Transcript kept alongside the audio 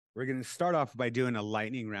We're going to start off by doing a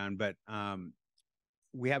lightning round, but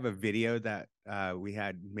we have a video that we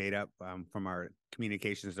had made up from our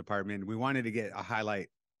communications department. We wanted to get a highlight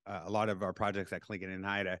a lot of our projects at Clinton and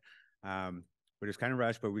Haida. We're just kind of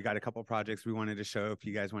rushed, but we got a couple projects we wanted to show. If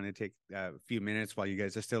you guys want to take a few minutes while you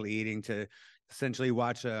guys are still eating to essentially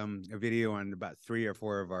watch a video on about 3 or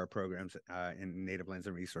 4 of our programs in Native Lands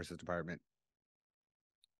and Resources Department.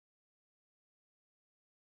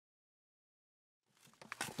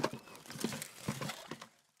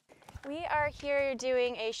 We are here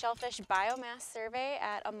doing a shellfish biomass survey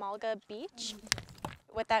at Amilee Beach.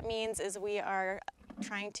 What that means is we are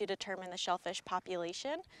trying to determine the shellfish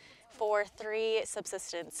population for 3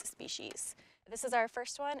 subsistence species. This is our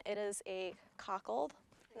first one. It is a cockled,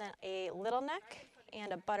 and then a little neck,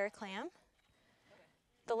 and a butter clam.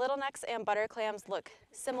 The little necks and butter clams look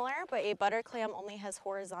similar, but a butter clam only has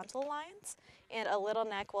horizontal lines, and a little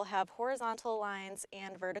neck will have horizontal lines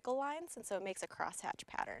and vertical lines, and so it makes a crosshatch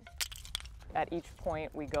pattern. At each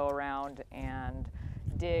point, we go around and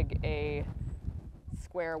dig a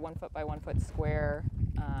square, 1 foot by 1 foot square,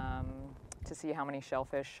 to see how many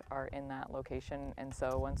shellfish are in that location. And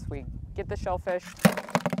so once we get the shellfish,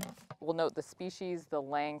 we'll note the species, the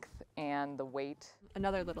length, and the weight.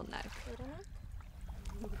 Another little neck.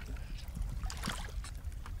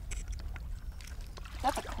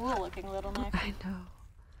 That's a cool looking little neck. I know.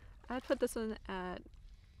 I'd put this one at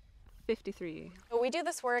 53. We do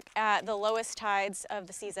this work at the lowest tides of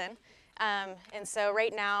the season. And so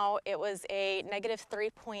right now it was a negative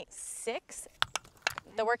 3.6.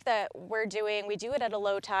 The work that we're doing, we do it at a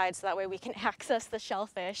low tide so that way we can access the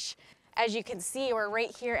shellfish. As you can see, we're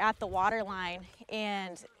right here at the water line,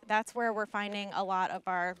 and that's where we're finding a lot of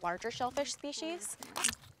our larger shellfish species.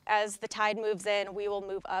 As the tide moves in, we will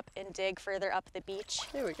move up and dig further up the beach.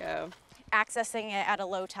 There we go. Accessing it at a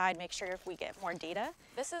low tide, make sure if we get more data.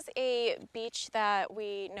 This is a beach that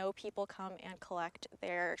we know people come and collect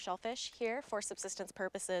their shellfish here for subsistence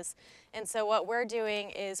purposes. And so what we're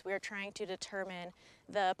doing is we're trying to determine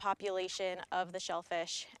the population of the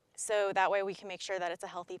shellfish. So that way we can make sure that it's a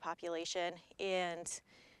healthy population and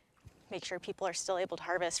make sure people are still able to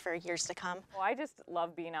harvest for years to come. Well, I just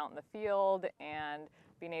love being out in the field and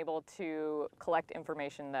being able to collect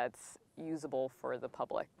information that's usable for the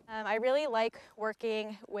public. I really like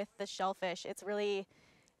working with the shellfish. It's really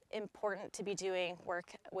important to be doing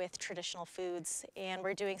work with traditional foods, and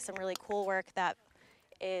we're doing some really cool work that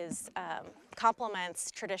is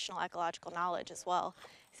complements traditional ecological knowledge as well.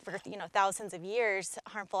 For thousands of years,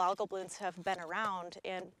 harmful algal blooms have been around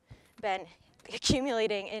and been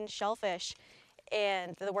accumulating in shellfish,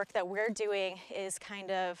 and the work that we're doing is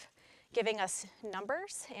kind of giving us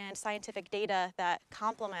numbers and scientific data that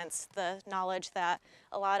complements the knowledge that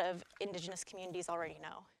a lot of indigenous communities already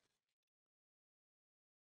know.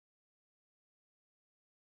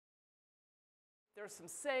 There's some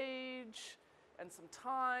sage and some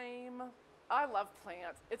thyme. I love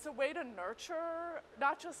plants. It's a way to nurture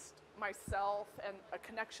not just myself and a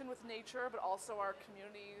connection with nature, but also our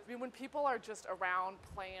communities. I mean, when people are just around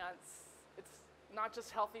plants, it's not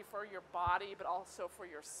just healthy for your body, but also for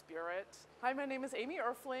your spirit. Hi, my name is Amy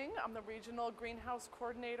Erfling. I'm the Regional Greenhouse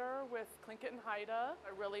Coordinator with Tlingit and Haida.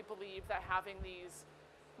 I really believe that having these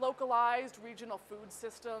localized regional food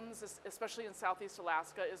systems, especially in Southeast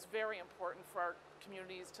Alaska, is very important for our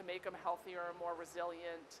communities to make them healthier and more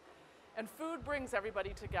resilient. And food brings everybody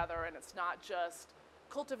together, and it's not just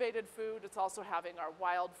cultivated food, it's also having our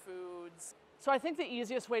wild foods. So I think the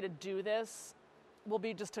easiest way to do this will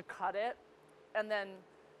be just to cut it and then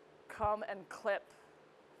come and clip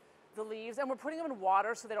the leaves. And we're putting them in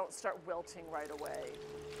water so they don't start wilting right away.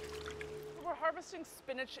 We're harvesting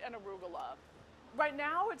spinach and arugula. Right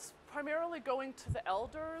now it's primarily going to the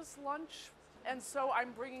elders' lunch. And so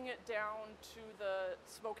I'm bringing it down to the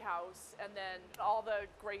smokehouse, and then all the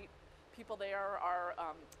great people there are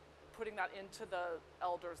putting that into the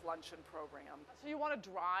elders' luncheon program. So you want to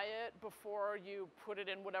dry it before you put it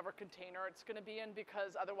in whatever container it's going to be in,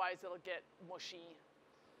 because otherwise it'll get mushy.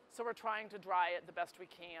 So we're trying to dry it the best we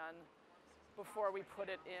can before we put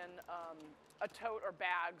it in a tote or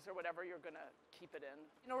bags or whatever you're going to keep it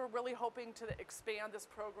in. We're really hoping to expand this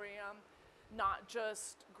program, not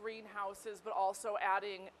just greenhouses, but also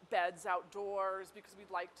adding beds outdoors, because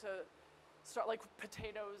we'd like to start, like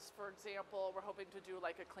potatoes, for example. We're hoping to do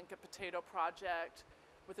like a Tlingit potato project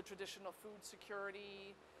with a traditional food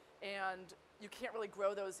security. And you can't really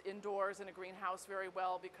grow those indoors in a greenhouse very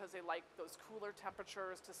well because they like those cooler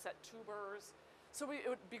temperatures to set tubers. So it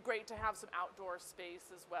would be great to have some outdoor space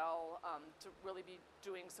as well, to really be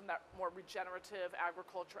doing some of that more regenerative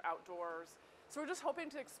agriculture outdoors. So we're just hoping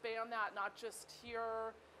to expand that, not just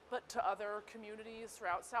here, but to other communities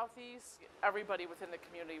throughout Southeast. Everybody within the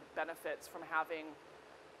community benefits from having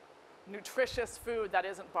nutritious food that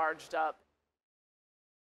isn't barged up.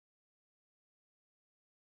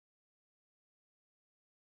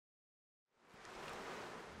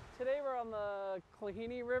 Today we're on the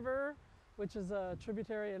Klahini River, which is a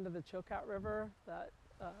tributary into the Chilkoot River that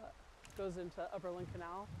goes into Upper Lynn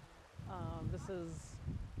Canal. This is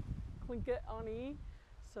Tlingit-Ani,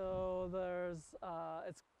 so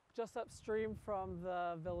it's just upstream from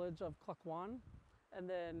the village of Klukwan, and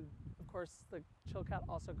then of course the Chilkoot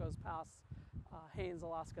also goes past Haines,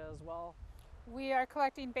 Alaska as well. We are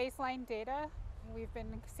collecting baseline data. We've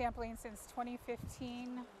been sampling since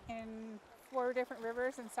 2015 in 4 different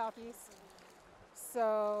rivers in Southeast.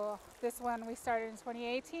 So this one we started in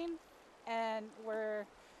 2018, and we're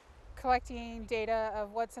collecting data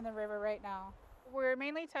of what's in the river right now. We're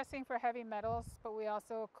mainly testing for heavy metals, but we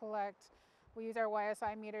also we use our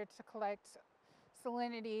YSI meter to collect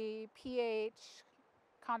salinity, pH,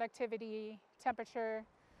 conductivity, temperature,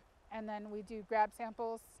 and then we do grab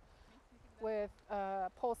samples with a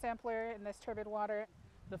pole sampler in this turbid water.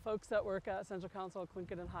 The folks that work at Central Council,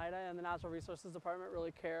 Tlingit and Haida, and the Natural Resources Department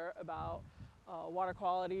really care about water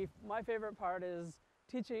quality. My favorite part is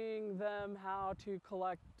teaching them how to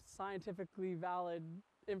collect scientifically valid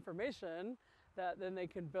information that then they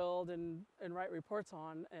can build and write reports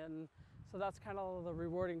on. And so that's kind of the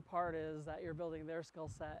rewarding part, is that you're building their skill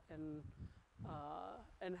set and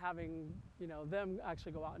having them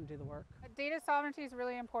actually go out and do the work. Data sovereignty is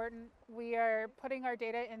really important. We are putting our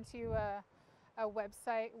data into a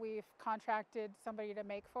website we've contracted somebody to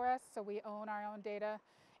make for us, so we own our own data.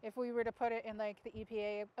 If we were to put it in like the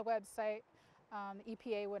EPA website, the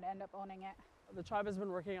EPA would end up owning it. The tribe has been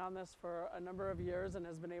working on this for a number of years and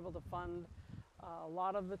has been able to fund a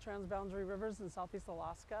lot of the transboundary rivers in Southeast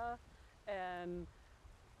Alaska, and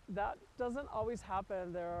that doesn't always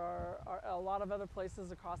happen. There are a lot of other places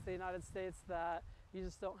across the United States that you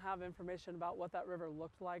just don't have information about what that river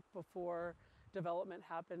looked like before development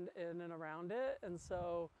happened in and around it. And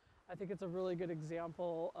so I think it's a really good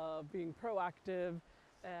example of being proactive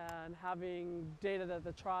and having data that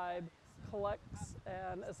the tribe collects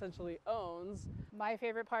and essentially owns. My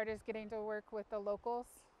favorite part is getting to work with the locals.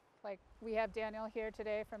 Like, we have Daniel here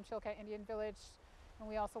today from Chilkoot Indian Village, and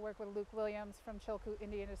we also work with Luke Williams from Chilkoot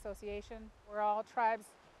Indian Association. We're all tribes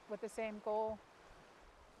with the same goal,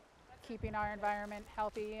 keeping our environment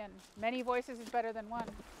healthy, and many voices is better than one.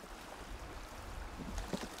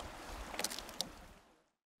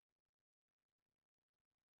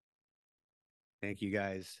 Thank you,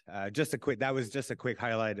 guys. That was just a quick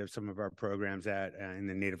highlight of some of our programs in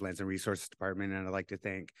the Native Lands and Resources Department. And I'd like to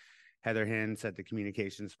thank Heather Hintz at the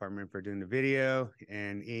Communications Department for doing the video,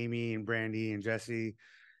 and Amy and Brandy and Jesse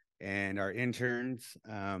and our interns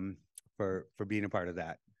for being a part of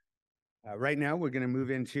that. Right now, we're going to move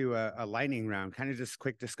into a lightning round, kind of just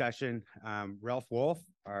quick discussion. Ralph Wolf,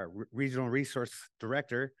 our Regional Resource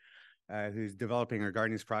Director, who's developing our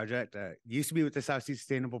Gardens project, used to be with the Southeast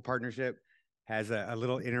Sustainable Partnership, has a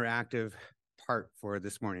little interactive part for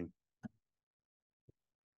this morning.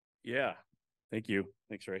 Yeah, thank you.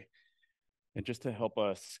 Thanks, Ray. And just to help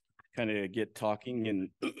us kind of get talking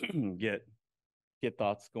and get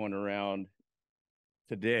thoughts going around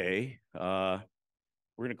today, we're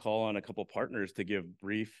going to call on a couple partners to give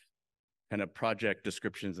brief kind of project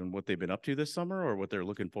descriptions and what they've been up to this summer or what they're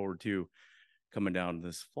looking forward to coming down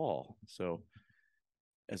this fall. So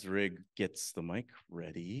as Rig gets the mic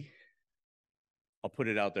ready, I'll put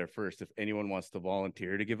it out there first. If anyone wants to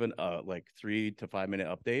volunteer to give an like 3 to 5 minute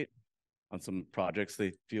update on some projects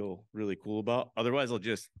they feel really cool about. Otherwise, I'll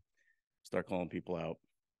just start calling people out.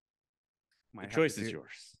 The choice is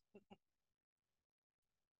yours.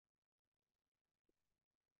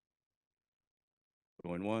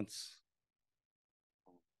 Going once.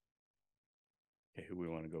 Okay, who we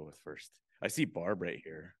want to go with first? I see Barb right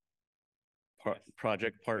here.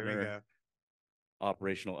 Project partner,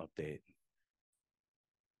 operational update.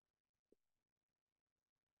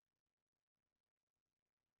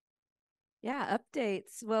 Yeah,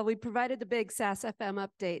 updates. Well, we provided the big SAS FM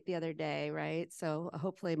update the other day, right? So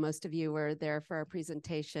hopefully most of you were there for our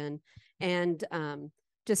presentation, and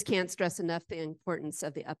just can't stress enough the importance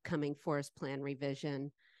of the upcoming forest plan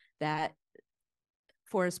revision. That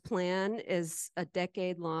forest plan is a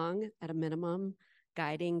decade long, at a minimum,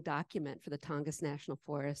 guiding document for the Tongass National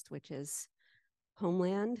Forest, which is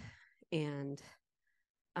homeland and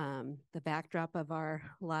the backdrop of our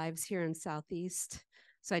lives here in Southeast.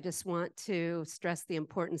 So I just want to stress the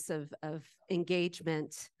importance of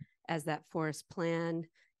engagement as that forest plan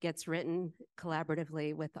gets written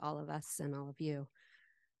collaboratively with all of us and all of you.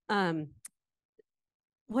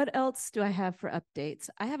 What else do I have for updates?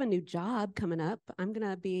 I have a new job coming up. I'm going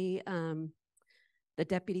to be the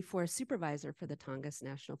Deputy Forest Supervisor for the Tongass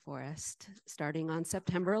National Forest starting on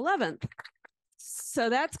September 11th. So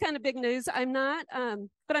that's kind of big news. I'm not,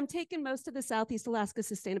 but I'm taking most of the Southeast Alaska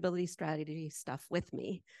Sustainability Strategy stuff with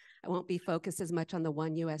me. I won't be focused as much on the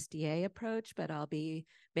one USDA approach, but I'll be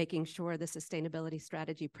making sure the sustainability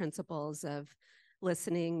strategy principles of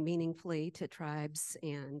listening meaningfully to tribes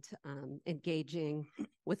and engaging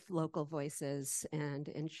with local voices and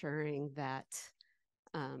ensuring that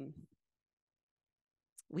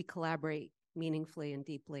we collaborate meaningfully and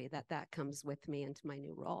deeply, that comes with me into my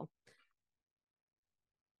new role.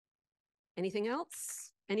 Anything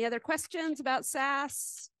else? Any other questions about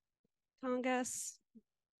SAS, Tongass?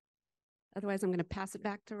 Otherwise, I'm going to pass it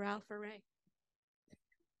back to Ralph or Ray.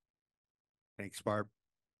 Thanks, Barb.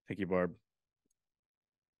 Thank you, Barb.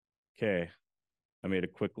 Okay, I made a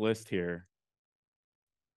quick list here.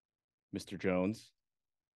 Mr. Jones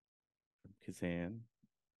from Kazan.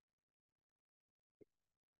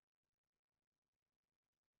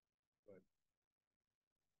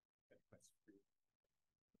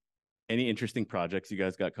 Any interesting projects you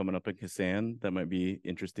guys got coming up in Kazan that might be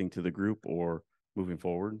interesting to the group or moving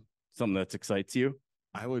forward? Something that excites you?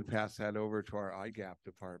 I would pass that over to our IGAP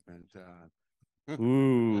department.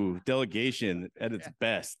 Ooh, delegation at its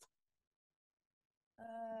best.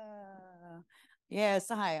 Yes,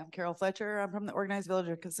 hi, I'm Carol Fletcher. I'm from the Organized Village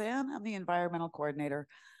of Kazan. I'm the environmental coordinator.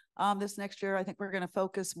 This next year, I think we're going to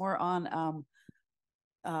focus more on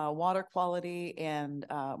water quality and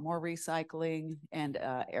more recycling and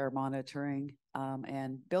air monitoring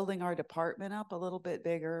and building our department up a little bit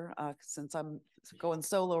bigger since I'm going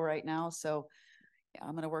solo right now. So yeah,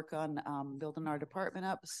 I'm going to work on building our department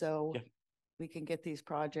up so we can get these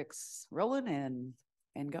projects rolling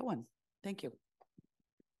and going. Thank you.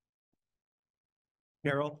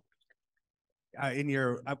 Carol, in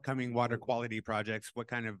your upcoming water quality projects, what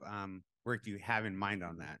kind of work do you have in mind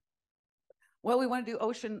on that? Well, we want to do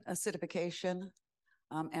ocean acidification,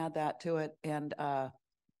 add that to it, and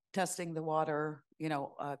testing the water,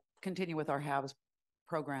 continue with our HAVS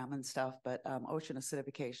program and stuff, but ocean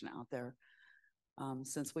acidification out there,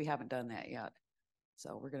 since we haven't done that yet.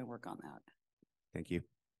 So we're going to work on that. Thank you.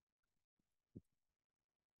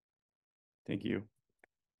 Thank you.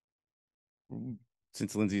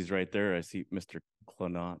 Since Lindsay's right there, I see Mr.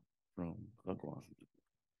 Clonot from Cluckwan.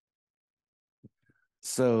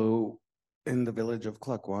 So in the village of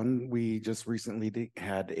Cluckwan, we just recently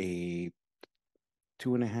had a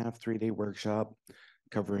 2.5, 3-day workshop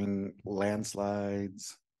covering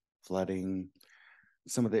landslides, flooding,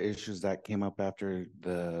 some of the issues that came up after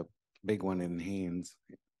the big one in Haines.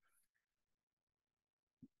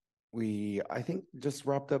 We, I think, just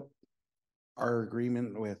wrapped up our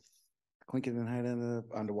agreement with Clinton and Hyde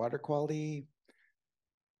on the water quality.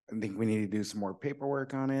 I think we need to do some more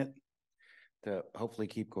paperwork on it to hopefully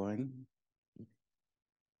keep going.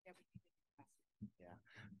 Yeah.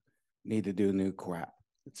 Need to do a new QAP.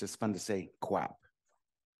 It's just fun to say QAP.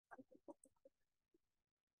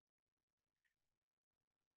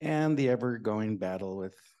 And the ever-going battle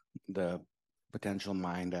with the potential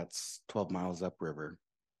mine that's 12 miles upriver.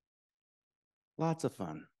 Lots of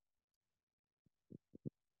fun.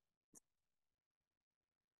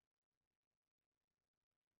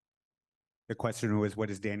 The question was, what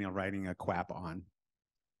is Daniel writing a QAP on?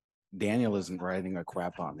 Daniel isn't writing a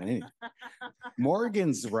QAP on anything.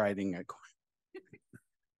 Morgan's writing a QAP.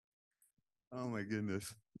 Oh my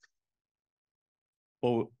goodness.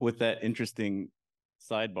 Well, with that interesting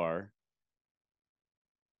sidebar,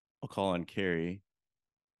 I'll call on Carrie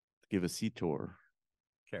to give a sea tour.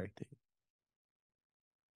 Carrie.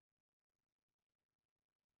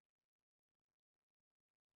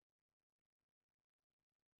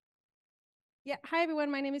 Yeah, hi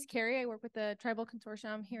everyone. My name is Carrie. I work with the Tribal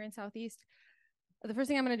Consortium here in Southeast. The first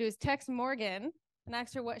thing I'm going to do is text Morgan and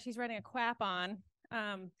ask her what she's writing a QAP on.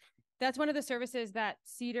 That's one of the services that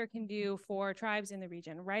CEDAR can do for tribes in the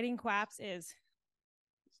region. Writing QAPs is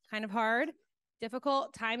kind of hard,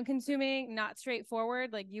 difficult, time-consuming, not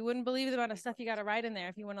straightforward. Like you wouldn't believe the amount of stuff you got to write in there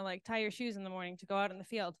if you want to like tie your shoes in the morning to go out in the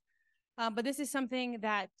field. But this is something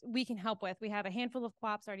that we can help with. We have a handful of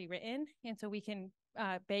QAPs already written, and so we can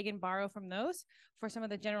beg and borrow from those for some of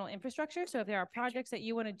the general infrastructure. So if there are projects that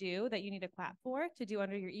you want to do that you need a QAP for to do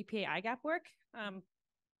under your EPA IGAP work,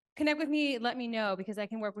 connect with me, let me know, because I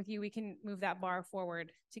can work with you. We can move that bar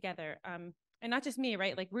forward together. And not just me,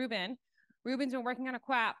 right? Like Ruben's been working on a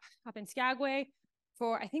QAP up in Skagway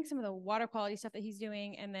for, I think, some of the water quality stuff that he's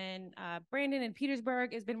doing. And then Brandon in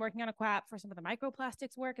Petersburg has been working on a QAP for some of the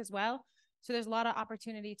microplastics work as well. So there's a lot of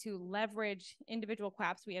opportunity to leverage individual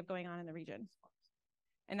QAPs we have going on in the region.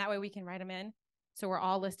 And that way we can write them in. So we're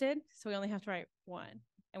all listed. So we only have to write one.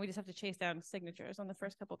 And we just have to chase down signatures on the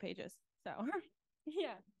first couple pages. So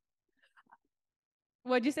yeah.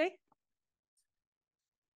 What'd you say?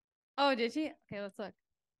 Oh, did she? Okay, let's look.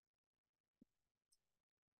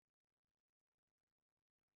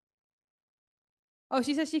 Oh,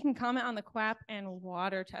 she says she can comment on the QAP and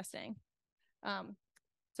water testing.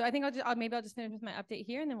 So I think maybe I'll just finish with my update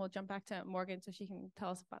here, and then we'll jump back to Morgan so she can tell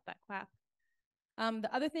us about that QAP.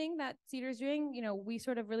 The other thing that CEDAR is doing, we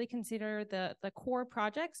sort of really consider the core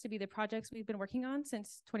projects to be the projects we've been working on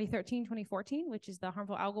since 2013, 2014, which is the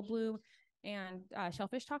harmful algal bloom and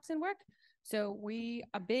shellfish toxin work. So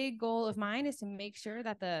a big goal of mine is to make sure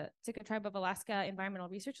that the Sitka Tribe of Alaska Environmental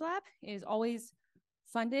Research Lab is always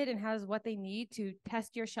funded and has what they need to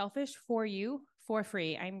test your shellfish for you for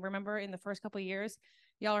free. I remember in the first couple of years,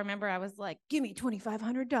 y'all remember I was like, give me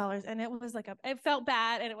 $2,500. And it was like, it felt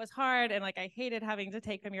bad and it was hard. And like, I hated having to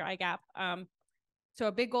take from your IGAP. So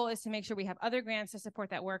a big goal is to make sure we have other grants to support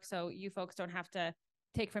that work. So you folks don't have to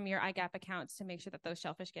take from your IGAP accounts to make sure that those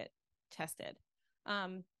shellfish get tested.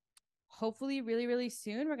 Hopefully really, really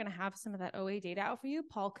soon, we're going to have some of that OA data out for you.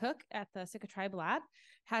 Paul Cook at the Sitka Tribe Lab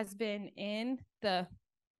has been in the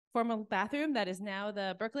former bathroom that is now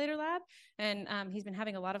the Berkelator Lab. And he's been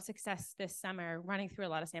having a lot of success this summer running through a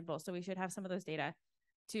lot of samples. So we should have some of those data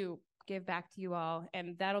to give back to you all.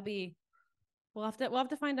 And that'll be, we'll have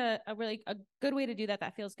to find a really good way to do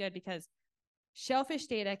that feels good, because shellfish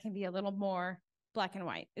data can be a little more black and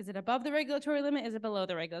white. Is it above the regulatory limit? Is it below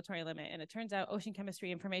the regulatory limit? And it turns out ocean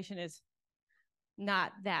chemistry information is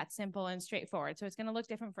not that simple and straightforward. So it's going to look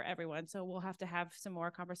different for everyone. So we'll have to have some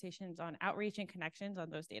more conversations on outreach and connections on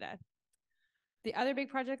those data. The other big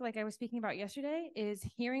project, like I was speaking about yesterday, is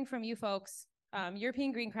hearing from you folks.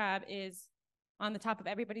 European green crab is on the top of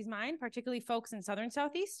everybody's mind, particularly folks in southern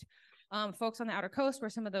Southeast, folks on the outer coast where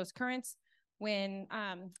some of those currents, when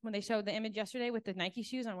they showed the image yesterday with the Nike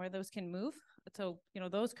shoes on where those can move. So,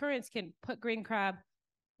 those currents can put green crab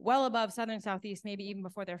well above southern Southeast, maybe even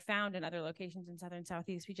before they're found in other locations in southern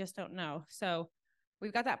Southeast. We just don't know. So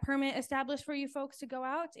we've got that permit established for you folks to go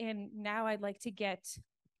out. And now I'd like to get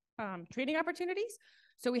training opportunities.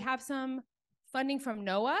 So we have some funding from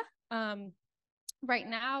NOAA right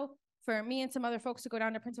now for me and some other folks to go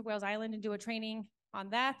down to Prince of Wales Island and do a training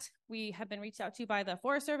on that. We have been reached out to by the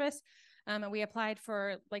Forest Service. And we applied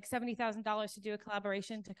for like $70,000 to do a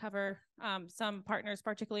collaboration to cover some partners,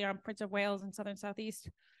 particularly on Prince of Wales and southern Southeast,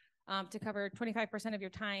 to cover 25% of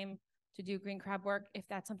your time to do green crab work, if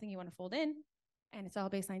that's something you want to fold in. And it's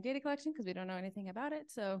all baseline data collection because we don't know anything about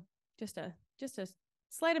it. So just a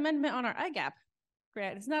slight amendment on our IGAP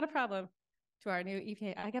grant. It's not a problem. To our new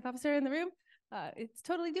EPA IGAP officer in the room, it's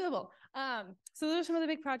totally doable. So those are some of the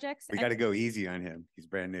big projects. We got to go easy on him. He's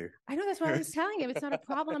brand new. I know, that's what I was telling him. It's not a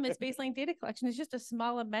problem. It's baseline data collection. It's just a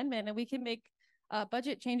small amendment, and we can make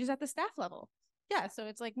budget changes at the staff level. Yeah, so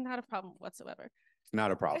it's like not a problem whatsoever. It's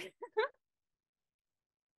not a problem.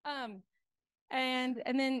 And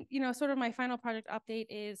then, sort of my final project update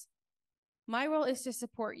is my role is to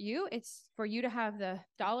support you. It's for you to have the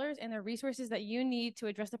dollars and the resources that you need to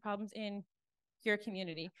address the problems in your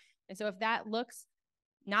community. And so if that looks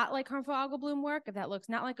not like harmful algal bloom work, if that looks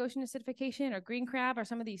not like ocean acidification or green crab or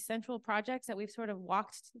some of these central projects that we've sort of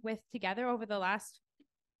walked with together over the last,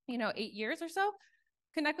 8 years or so,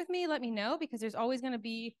 connect with me, let me know, because there's always going to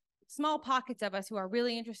be small pockets of us who are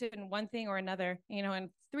really interested in one thing or another, and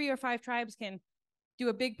 3 or 5 tribes can do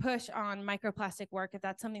a big push on microplastic work if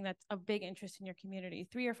that's something that's of big interest in your community.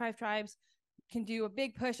 3 or 5 tribes can do a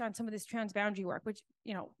big push on some of this transboundary work, which,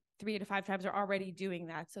 3 to 5 tribes are already doing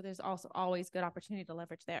that. So there's also always good opportunity to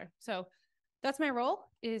leverage there. So that's my role,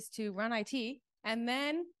 is to run IT and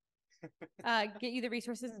then get you the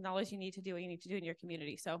resources and knowledge you need to do what you need to do in your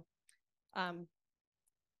community. So are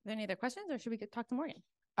there any other questions, or should we talk to Morgan?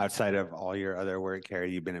 Outside of all your other work,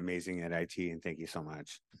 Carrie, you've been amazing at IT, and thank you so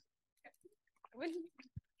much.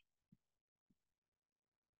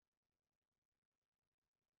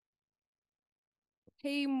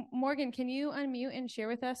 Hey, Morgan, can you unmute and share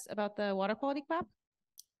with us about the water quality QAP?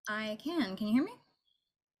 I can. Can you hear me?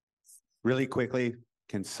 Really quickly,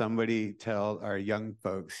 can somebody tell our young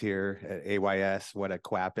folks here at AYS what a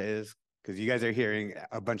QAP is? Because you guys are hearing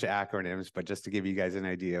a bunch of acronyms, but just to give you guys an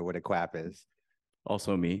idea what a QAP is.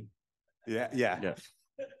 Also me. Yeah. Yes.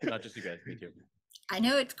 Not just you guys. Me too. I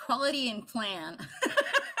know it's quality and plan.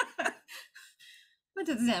 What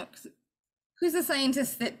does that? Who's the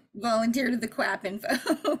scientist that volunteered the QAP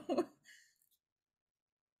info?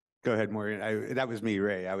 Go ahead, Morgan. That was me,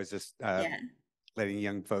 Ray. I was just letting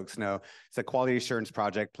young folks know. It's a quality assurance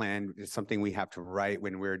project plan. It's something we have to write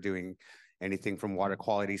when we're doing anything from water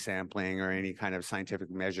quality sampling or any kind of scientific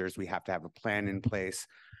measures. We have to have a plan in place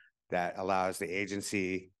that allows the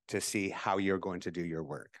agency to see how you're going to do your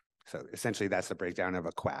work. So essentially that's the breakdown of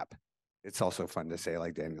a QAP. It's also fun to say,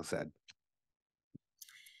 like Daniel said.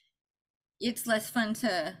 It's less fun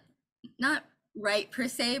to not write per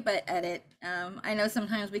se, but edit. I know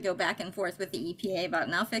sometimes we go back and forth with the EPA about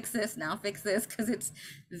now fix this, because it's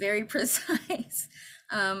very precise.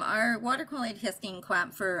 Our water quality testing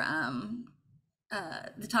QAP for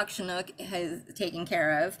the Talk Chinook has taken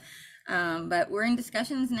care of, but we're in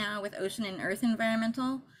discussions now with Ocean and Earth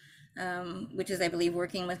Environmental, which is, I believe,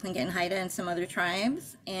 working with Tlingit and Haida and some other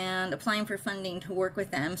tribes, and applying for funding to work with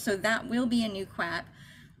them. So that will be a new QAP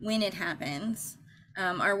when it happens.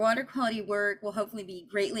 Our water quality work will hopefully be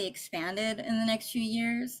greatly expanded in the next few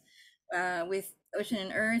years with Ocean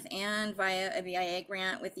and Earth, and via a BIA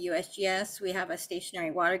grant with the USGS. We have a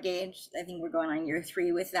stationary water gauge. I think we're going on year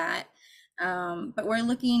 3 with that. But we're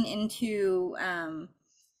looking into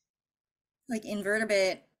like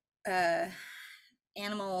invertebrate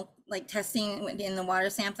animal like testing in the water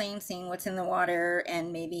sampling, seeing what's in the water,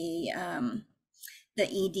 and maybe the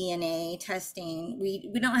eDNA testing.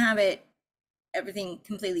 We don't have everything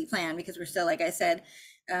completely planned because we're still, like I said,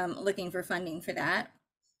 looking for funding for that.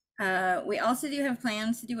 We also do have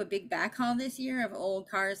plans to do a big backhaul this year of old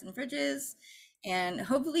cars and fridges and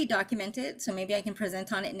hopefully document it. So maybe I can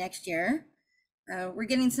present on it next year. We're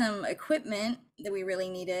getting some equipment that we really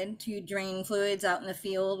needed to drain fluids out in the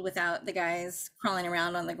field without the guys crawling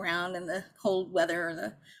around on the ground in the cold weather or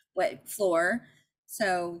the wet floor.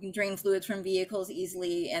 So we can drain fluids from vehicles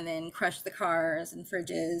easily and then crush the cars and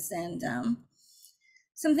fridges and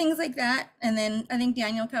some things like that. And then I think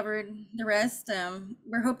Daniel covered the rest.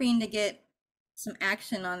 We're hoping to get some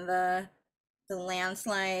action on the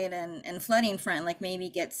landslide and flooding front, like maybe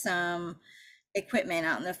get some equipment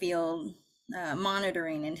out in the field,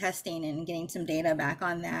 monitoring and testing and getting some data back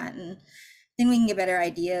on that. And then we can get better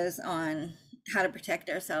ideas on how to protect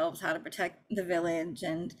ourselves, how to protect the village.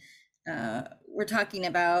 And we're talking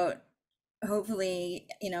about hopefully,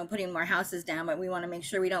 putting more houses down, but we want to make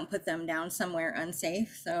sure we don't put them down somewhere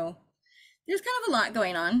unsafe. So there's kind of a lot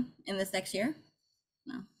going on in this next year.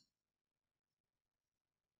 No.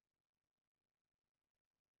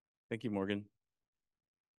 Thank you, Morgan.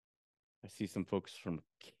 I see some folks from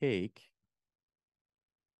Cake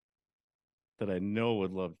that I know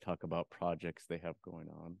would love to talk about projects they have going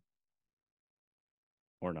on.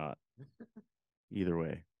 Or not. Either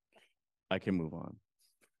way, I can move on.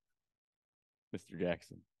 Mr.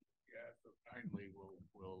 Jackson. Yeah, so kindly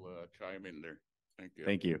we'll chime in there. Thank you.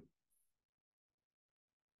 Thank you.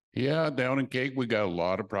 Yeah, down in Cake, we got a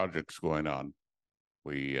lot of projects going on.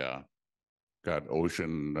 We got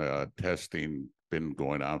ocean testing been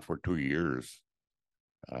going on for 2 years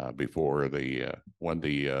before when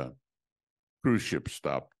the cruise ship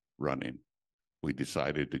stopped running. We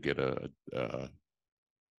decided to get a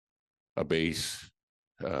base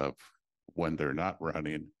of when they're not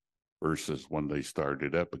running versus when they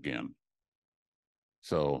started up again.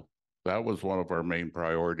 So that was one of our main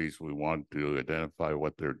priorities. We wanted to identify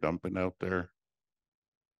what they're dumping out there.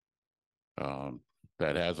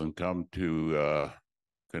 That hasn't come to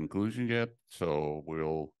conclusion yet, so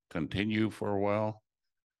we'll continue for a while.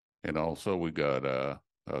 And also we got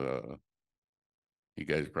you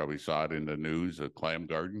guys probably saw it in the news, a clam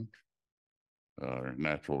garden. Our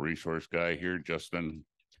natural resource guy here, Justin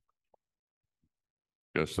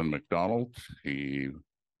McDonald, him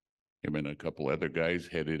and a couple other guys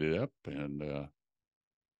headed it up. And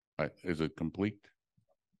is it complete?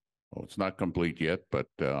 Well, it's not complete yet, but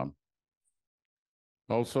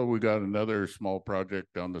also we got another small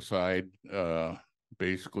project on the side,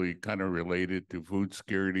 basically kind of related to food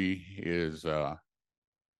security. Is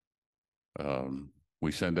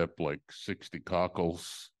we send up like 60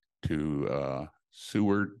 cockles to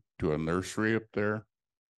Seward, to a nursery up there,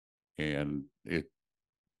 and it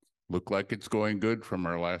looked like it's going good from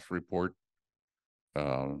our last report.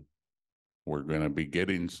 We're going to be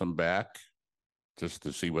getting some back just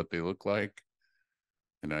to see what they look like.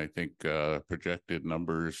 And I think projected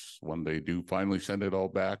numbers when they do finally send it all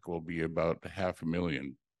back will be about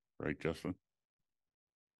 $500,000, right, Justin?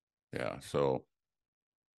 Yeah, so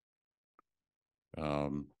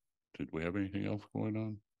did we have anything else going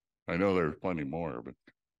on? I know there's plenty more, but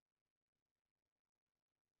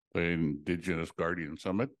the Indigenous Guardian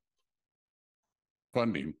Summit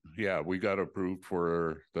funding, yeah, we got approved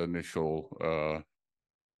for the initial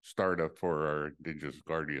startup for our Indigenous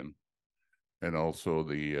Guardian, and also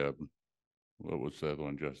the what was that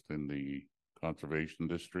one, Justin? The Conservation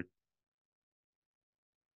District.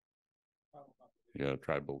 Yeah,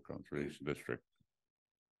 Tribal Conservation District.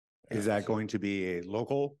 Is that going to be a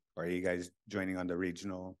local, or are you guys joining on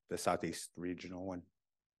the Southeast regional one?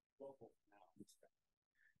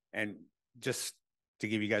 And just to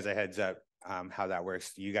give you guys a heads up, how that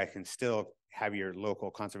works, you guys can still have your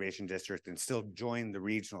local conservation district and still join the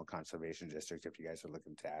regional conservation district if you guys are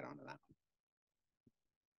looking to add on to that.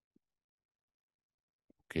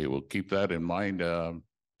 Okay, we'll keep that in mind.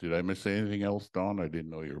 Did I miss anything else, Don? I didn't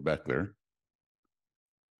know you were back there.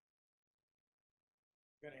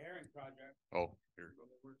 Got a herring project. Oh, here it goes.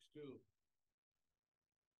 Works too.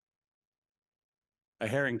 A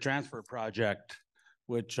herring transfer project,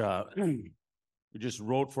 which we just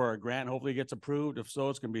wrote for our grant. Hopefully it gets approved. If so,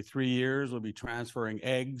 it's going to be 3 years. We'll be transferring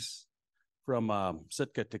eggs from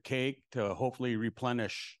Sitka to Cake to hopefully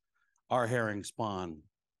replenish our herring spawn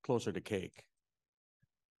closer to Cake.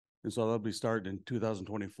 And so that'll be starting in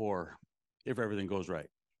 2024 if everything goes right.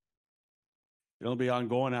 It'll be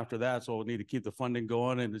ongoing after that, so we'll need to keep the funding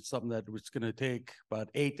going, and it's something that it's going to take about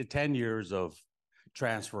 8 to 10 years of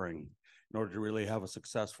transferring in order to really have a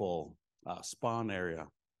successful spawn area.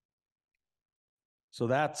 So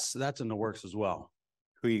that's in the works as well.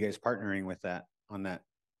 Who are you guys partnering with on that?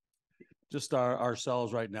 Just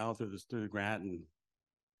ourselves right now through the grant, and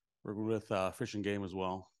we're with Fish and Game as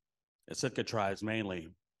well. Sitka tribes mainly,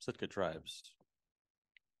 Sitka tribes.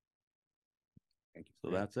 Thank you. So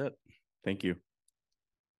that's it. Thank you.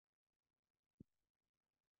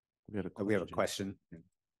 We have a question.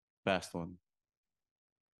 Fast one.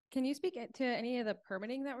 Can you speak to any of the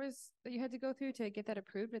permitting that you had to go through to get that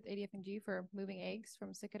approved with ADF&G for moving eggs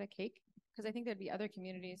from Sitka to Cake? Because I think there'd be other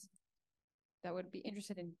communities that would be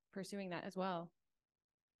interested in pursuing that as well.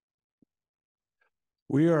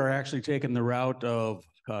 We are actually taking the route of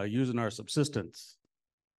using our subsistence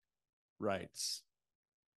rights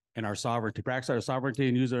and our sovereignty, practice our sovereignty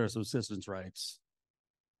and use our subsistence rights.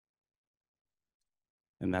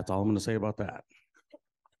 And that's all I'm going to say about that.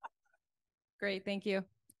 Great, thank you.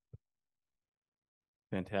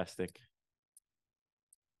 Fantastic.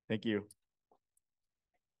 Thank you.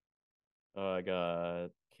 I got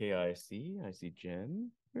KIC. I see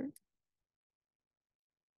Jen here.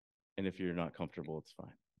 And if you're not comfortable, it's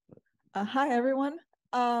fine. Hi, everyone.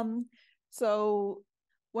 So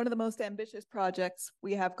one of the most ambitious projects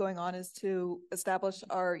we have going on is to establish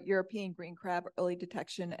our European green crab early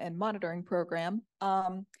detection and monitoring program.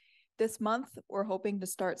 This month, we're hoping to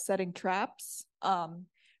start setting traps.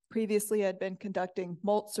 Previously, I'd been conducting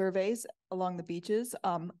molt surveys along the beaches.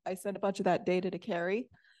 I sent a bunch of that data to Carrie.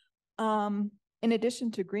 In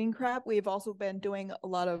addition to green crab, we've also been doing a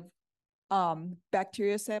lot of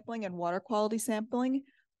bacteria sampling and water quality sampling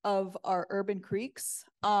of our urban creeks.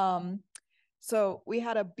 So we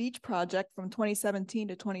had a beach project from 2017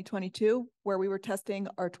 to 2022 where we were testing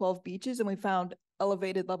our 12 beaches and we found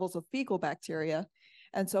elevated levels of fecal bacteria.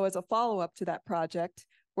 And so as a follow-up to that project,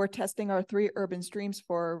 we're testing our 3 urban streams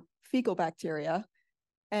for fecal bacteria.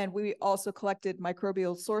 And we also collected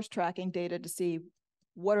microbial source tracking data to see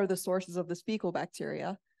what are the sources of this fecal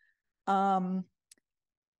bacteria. In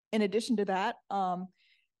addition to that,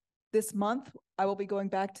 this month, I will be going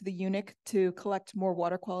back to the UNIC to collect more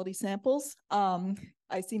water quality samples.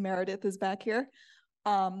 I see Meredith is back here.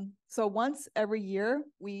 So once every year,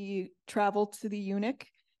 we travel to the UNIC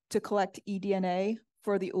to collect eDNA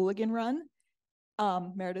for the Ooligan Run.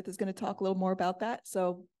 Meredith is going to talk a little more about that.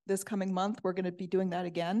 So this coming month, we're going to be doing that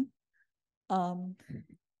again.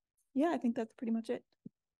 Yeah, I think that's pretty much it.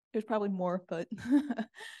 There's probably more, but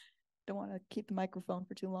don't want to keep the microphone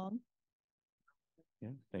for too long. Yeah,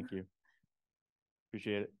 thank you.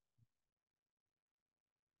 Appreciate it.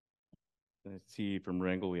 Let's see, from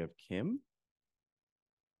Wrangell, we have Kim.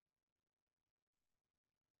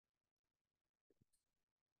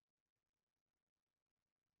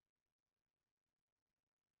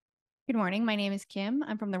 Good morning. My name is Kim.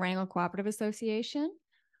 I'm from the Wrangell Cooperative Association.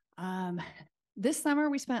 This summer,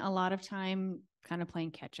 we spent a lot of time kind of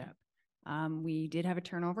playing catch up. We did have a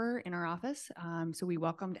turnover in our office. So we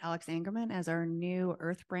welcomed Alex Angerman as our new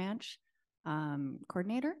Earth Branch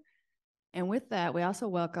coordinator. And with that, we also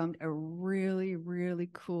welcomed a really, really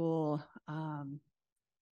cool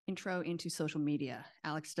intro into social media.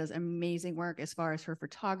 Alex does amazing work as far as her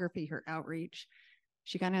photography, her outreach.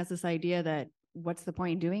 She kind of has this idea that what's the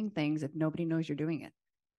point in doing things if nobody knows you're doing it?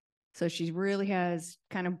 So she really has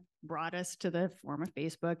kind of brought us to the form of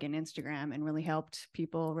Facebook and Instagram and really helped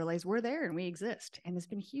people realize we're there and we exist. And it's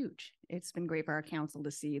been huge. It's been great for our council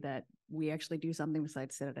to see that we actually do something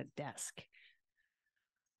besides sit at a desk.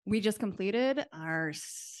 We just completed our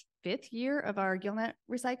 5th year of our gillnet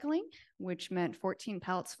recycling, which meant 14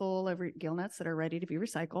 pallets full of gillnets that are ready to be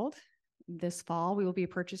recycled. This fall, we will be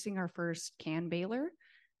purchasing our first can baler.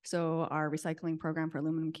 So our recycling program for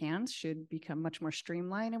aluminum cans should become much more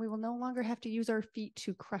streamlined, and we will no longer have to use our feet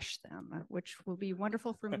to crush them, which will be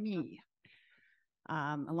wonderful for me.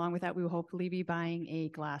 Along with that, we will hopefully be buying a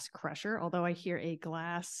glass crusher, although I hear a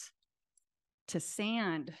glass to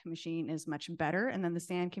sand machine is much better. And then the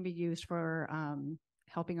sand can be used for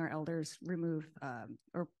helping our elders remove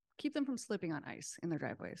or keep them from slipping on ice in their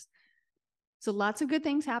driveways. So lots of good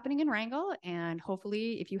things happening in Wrangell. And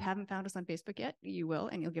hopefully, if you haven't found us on Facebook yet, you will,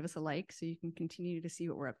 and you'll give us a like so you can continue to see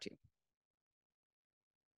what we're up to.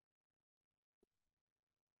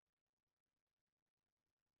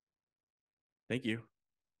 Thank you.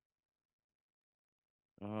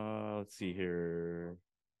 Let's see here.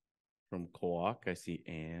 From Auke, I see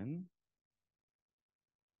Anne.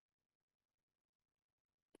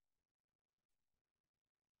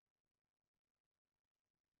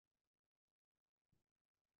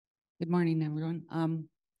 Good morning, everyone. I'm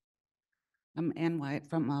Ann White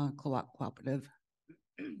from Auke Cooperative.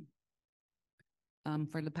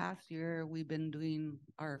 For the past year, we've been doing,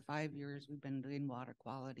 5 years, we've been doing water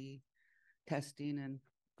quality testing in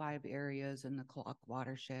 5 areas in the Auke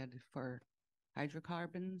watershed for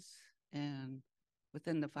hydrocarbons. And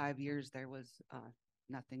within the 5 years, there was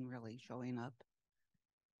nothing really showing up.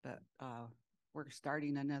 But we're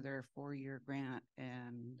starting another 4-year grant,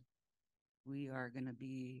 and we are going to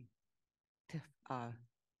be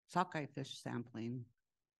sockeye fish sampling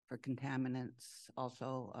for contaminants,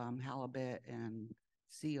 also halibut and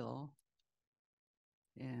seal.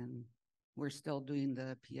 And we're still doing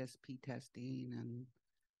the PSP testing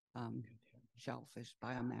and shellfish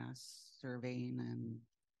biomass surveying.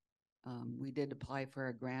 And we did apply for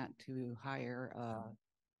a grant to hire a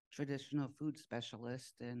traditional food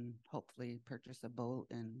specialist and hopefully purchase a boat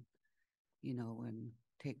and, and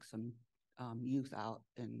take some youth out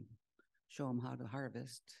and show them how to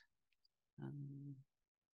harvest.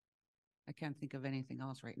 I can't think of anything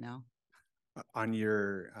else right now. On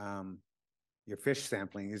your fish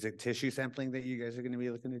sampling, is it tissue sampling that you guys are going to be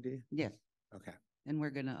looking to do? Yes. Okay. And we're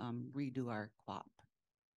going to redo our quap.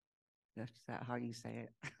 Is that how you say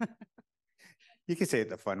it? You can say it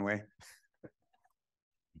the fun way.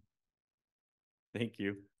 Thank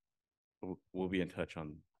you. We'll be in touch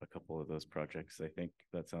on a couple of those projects. I think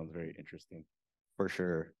that sounds very interesting. For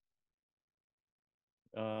sure.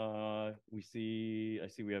 I see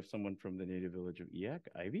we have someone from the native village of Eak,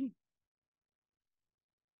 Ivy.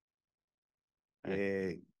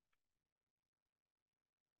 Hey.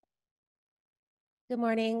 Good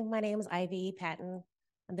morning. My name is Ivy Patton.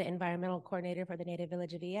 I'm the environmental coordinator for the native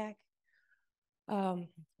village of Eak.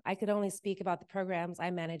 I could only speak about the programs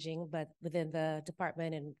I'm managing, but within the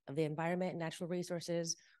Department of the Environment and Natural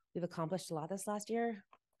Resources, we've accomplished a lot this last year.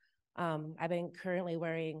 I've been currently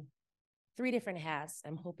wearing 3 different hats.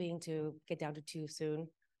 I'm hoping to get down to 2 soon.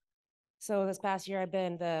 So this past year, I've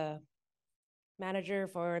been the manager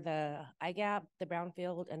for the IGAP, the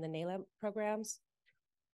Brownfield, and the NALEM programs.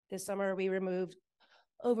 This summer, we removed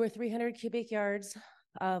over 300 cubic yards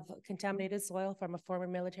of contaminated soil from a former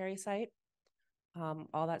military site.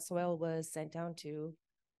 All that soil was sent down to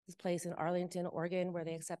this place in Arlington, Oregon, where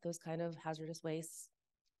they accept those kind of hazardous wastes.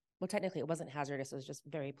 Well, technically, it wasn't hazardous. It was just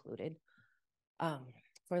very polluted.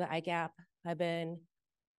 For the IGAP, I've been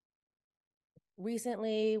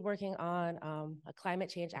recently working on a climate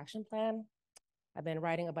change action plan. I've been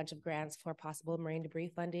writing a bunch of grants for possible marine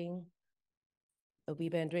debris funding.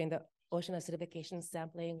 We've been doing the ocean acidification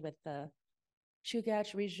sampling with the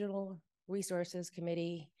Chilkoot Regional Resources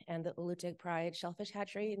Committee and the Ulutig Pride Shellfish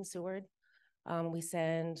Hatchery in Seward. We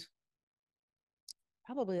send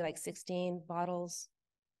probably like 16 bottles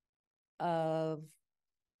of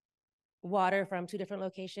water from 2 different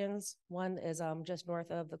locations. One is just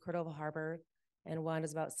north of the Cordova Harbor, and one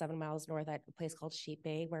is about 7 miles north at a place called Sheep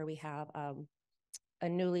Bay, where we have a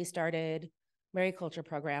newly started mariculture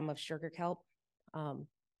program of sugar kelp.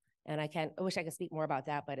 And I wish I could speak more about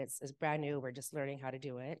that, but it's brand new. We're just learning how to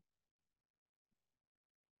do it.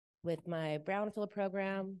 With my Brownfield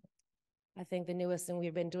program, I think the newest thing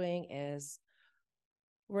we've been doing is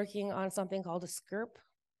working on something called a SCRP.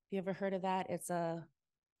 Have you ever heard of that?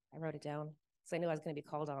 I wrote it down because I knew I was going to be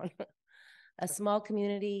called on. A small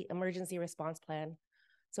community emergency response plan.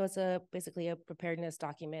 So it's basically a preparedness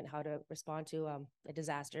document, how to respond to a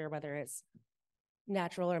disaster, whether it's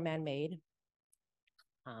natural or man-made.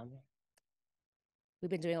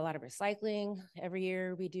 We've been doing a lot of recycling. Every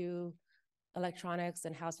year we do electronics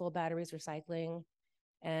and household batteries recycling.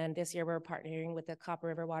 And this year we're partnering with the Copper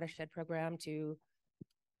River Watershed Program to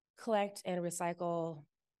collect and recycle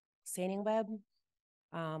seining web,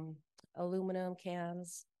 aluminum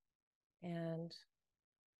cans, and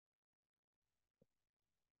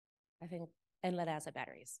I think and lead acid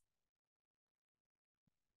batteries.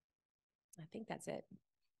 I think that's it.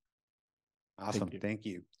 Awesome. Thank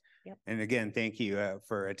you. Yep. And again, thank you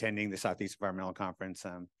for attending the Southeast Environmental Conference.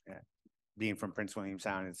 Being from Prince William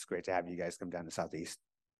Sound, it's great to have you guys come down to Southeast.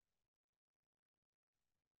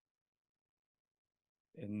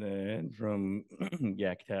 And then from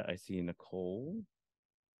Yakutat, I see Nicole.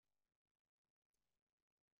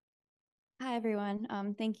 Hi,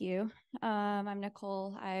 everyone. Thank you. I'm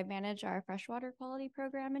Nicole. I manage our freshwater quality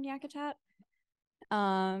program in Yakutat.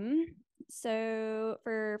 So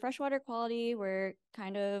for freshwater quality, we're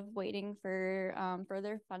kind of waiting for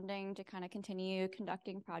further funding to kind of continue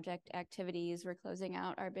conducting project activities. We're closing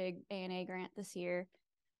out our big ANA grant this year.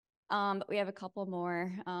 But we have a couple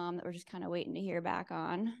more that we're just kind of waiting to hear back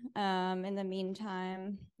on. In the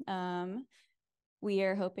meantime, we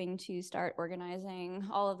are hoping to start organizing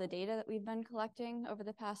all of the data that we've been collecting over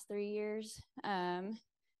the past 3 years.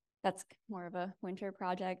 That's more of a winter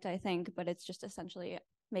project, I think, but it's just essentially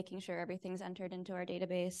making sure everything's entered into our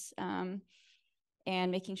database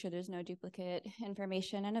and making sure there's no duplicate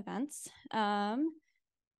information and events.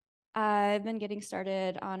 I've been getting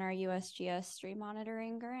started on our USGS stream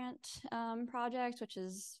monitoring grant project, which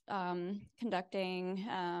is conducting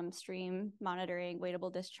stream monitoring,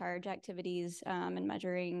 weightable discharge activities and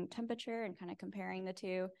measuring temperature and kind of comparing the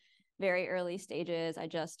two. Very early stages. I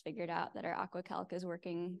just figured out that our aquacalc is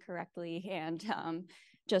working correctly and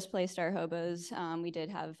just placed our hobos. We did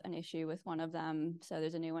have an issue with one of them, so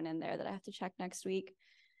there's a new one in there that I have to check next week.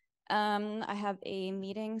 I have a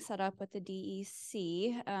meeting set up with the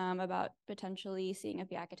DEC about potentially seeing if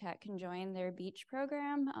Yakutat can join their beach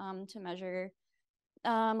program to measure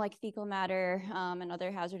like fecal matter and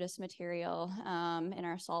other hazardous material in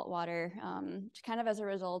our saltwater, kind of as a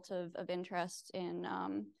result of interest in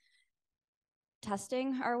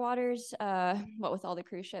testing our waters, what with all the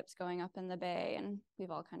cruise ships going up in the bay. And we've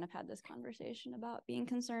all kind of had this conversation about being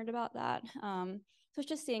concerned about that. So it's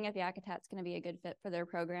just seeing if Yakutat's going to be a good fit for their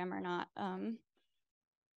program or not. Let's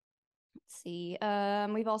see.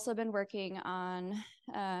 We've also been working on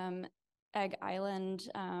Egg Island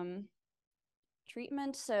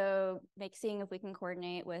treatment. So seeing if we can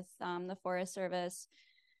coordinate with the Forest Service,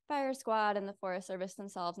 Fire Squad, and the Forest Service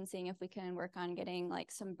themselves, and seeing if we can work on getting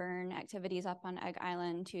like some burn activities up on Egg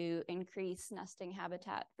Island to increase nesting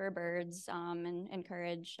habitat for birds and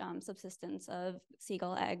encourage subsistence of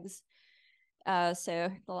seagull eggs.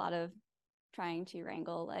 So a lot of trying to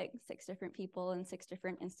wrangle like 6 different people and 6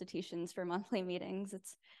 different institutions for monthly meetings.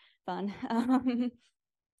 It's fun.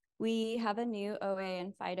 We have a new OA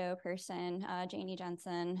and FIDO person, Janie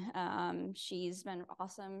Jensen. She's been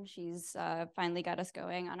awesome. She's finally got us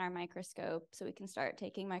going on our microscope so we can start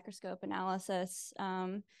taking microscope analysis.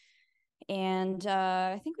 And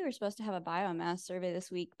I think we were supposed to have a biomass survey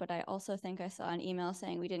this week, but I also think I saw an email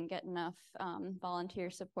saying we didn't get enough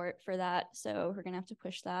volunteer support for that. So we're gonna have to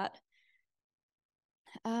push that.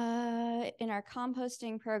 In our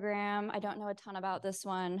composting program, I don't know a ton about this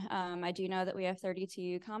one. I do know that we have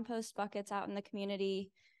 32 compost buckets out in the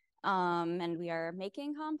community, and we are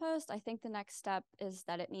making compost. I think the next step is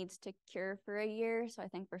that it needs to cure for a year. So I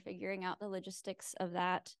think we're figuring out the logistics of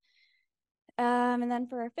that. And then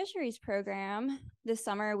for our fisheries program, this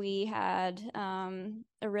summer we had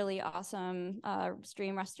a really awesome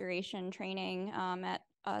stream restoration training at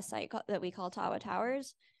a site that we call Tawa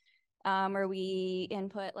Towers, where we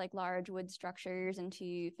input like large wood structures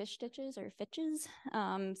into fish ditches or fitches.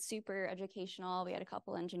 Super educational. We had a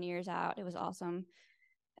couple engineers out. It was awesome.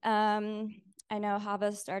 I know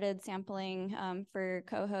Hava started sampling for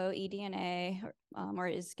coho eDNA, or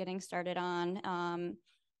is getting started on.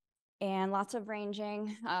 And lots of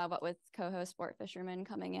ranging, what with coho sport fishermen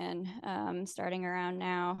coming in, starting around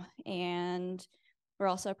now. And we're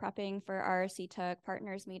also prepping for our CTUC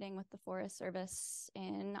partners meeting with the Forest Service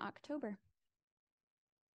in October.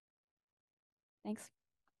 Thanks.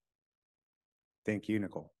 Thank you,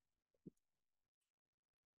 Nicole.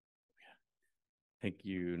 Thank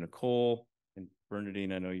you, Nicole. And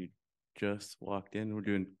Bernadine, I know you just walked in. We're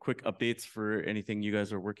doing quick updates for anything you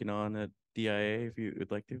guys are working on at DIA, if you would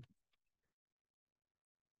like to.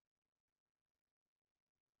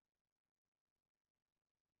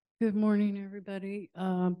 Good morning, everybody.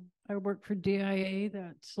 I work for DIA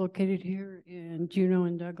that's located here in Juneau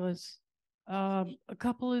and Douglas. A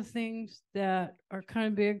couple of things that are kind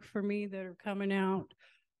of big for me that are coming out.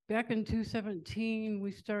 Back in 2017,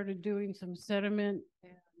 we started doing some sediment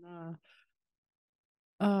and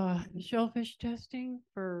shellfish testing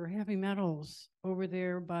for heavy metals over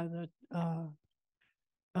there by the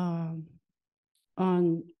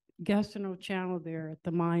on Gastineau Channel there at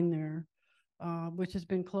the mine there, which has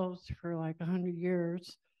been closed for like 100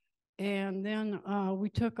 years. And then we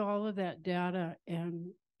took all of that data and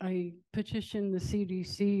I petitioned the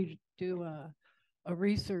CDC to do a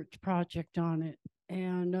research project on it.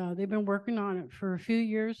 And they've been working on it for a few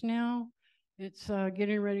years now. It's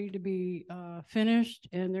getting ready to be finished,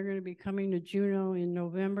 and they're going to be coming to Juneau in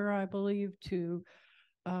November, I believe, to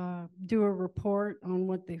do a report on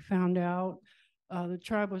what they found out. The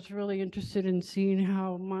tribe was really interested in seeing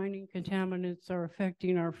how mining contaminants are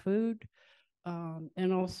affecting our food,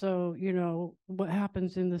 and also, you know, what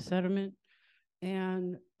happens in the sediment.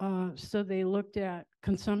 And so they looked at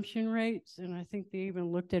consumption rates, and I think they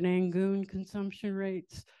even looked at Angoon consumption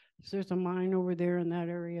rates. So there's a mine over there in that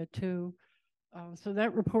area too. So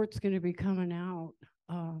that report's going to be coming out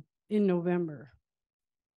in November.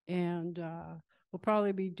 And we'll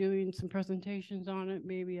probably be doing some presentations on it,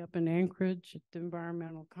 maybe up in Anchorage at the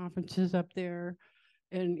environmental conferences up there.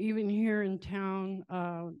 And even here in town,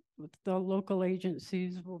 with the local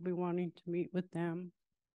agencies, we'll be wanting to meet with them.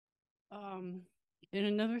 And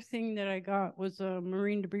another thing that I got was a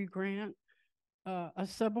marine debris grant, a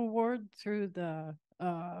sub-award through the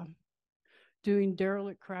doing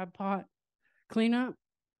derelict crab pot cleanup.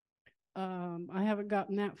 I haven't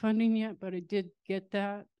gotten that funding yet, but I did get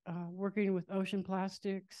that, working with Ocean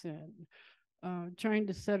Plastics and trying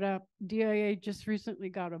to set up. DIA just recently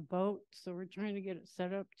got a boat, so we're trying to get it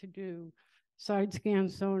set up to do side scan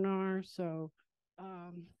sonar. So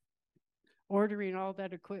ordering all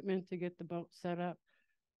that equipment to get the boat set up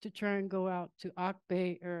to try and go out to Auke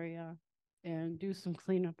Bay area and do some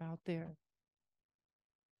cleanup out there.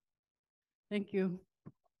 Thank you.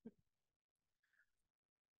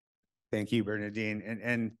 Thank you, Bernadine.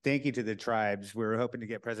 And thank you to the tribes. We were hoping to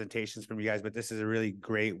get presentations from you guys, but this is a really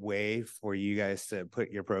great way for you guys to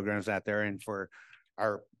put your programs out there, and for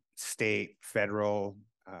our state, federal,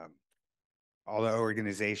 all the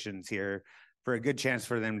organizations here, for a good chance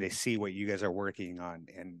for them to see what you guys are working on,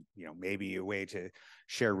 and, you know, maybe a way to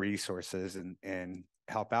share resources and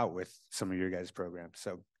help out with some of your guys' programs.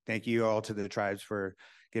 So thank you all to the tribes for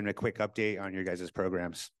giving a quick update on your guys'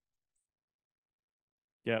 programs.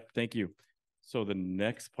 Yeah, thank you. So the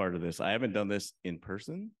next part of this, I haven't done this in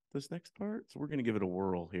person, this next part, so we're going to give it a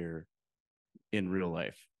whirl here in real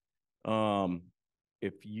life.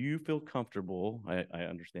 If you feel comfortable, I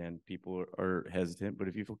understand people are hesitant, but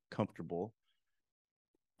if you feel comfortable,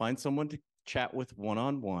 find someone to chat with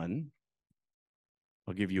one-on-one.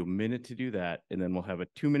 I'll give you a minute to do that, and then we'll have a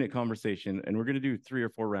 2-minute conversation, and we're going to do 3 or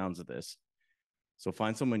 4 rounds of this. So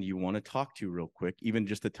find someone you want to talk to real quick, even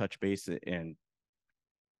just to touch base and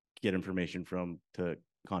get information from to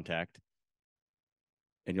contact,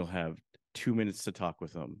 and you'll have 2 minutes to talk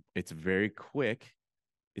with them. It's very quick.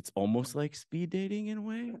 It's almost like speed dating in a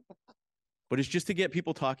way, but it's just to get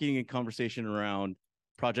people talking and conversation around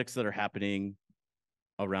projects that are happening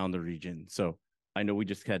around the region. So I know we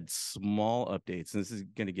just had small updates, and this is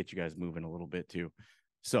going to get you guys moving a little bit too.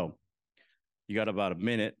 So you got about a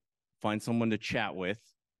minute, find someone to chat with,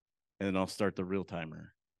 and then I'll start the real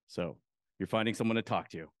timer. So you're finding someone to talk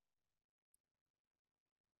to.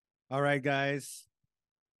 All right, guys.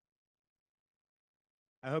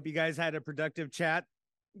 I hope you guys had a productive chat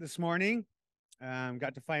this morning.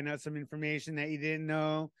 Got to find out some information that you didn't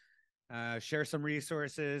know, share some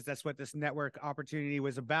resources. That's what this network opportunity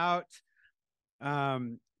was about.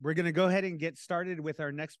 We're going to go ahead and get started with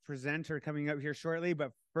our next presenter coming up here shortly.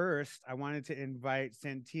 But first, I wanted to invite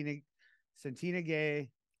Santina Gay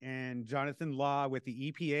and Jonathan Law with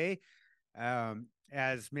the EPA.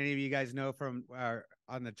 As many of you guys know from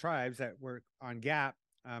on the tribes that work on GAP,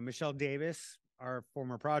 Michelle Davis, our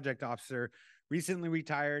former project officer, recently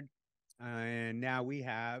retired, and now we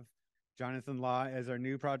have Jonathan Law as our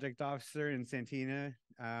new project officer and Santina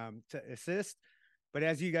to assist. But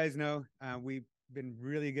as you guys know, we've been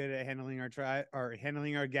really good at handling our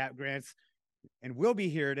GAP grants, and we'll be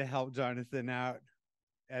here to help Jonathan out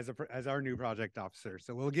as our new project officer.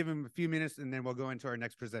 So we'll give him a few minutes, and then we'll go into our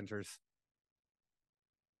next presenters.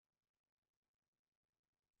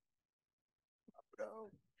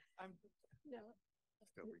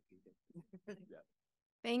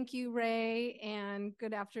 Thank you, Ray, and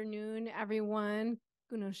good afternoon, everyone.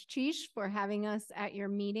 Gunosh Chish for having us at your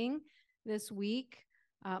meeting this week.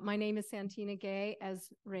 My name is Santina Gay. As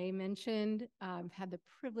Ray mentioned, I've had the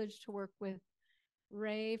privilege to work with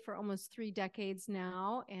Ray for almost 3 decades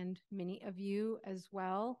now, and many of you as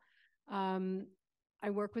well. I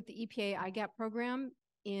work with the EPA IGAP program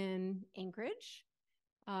in Anchorage,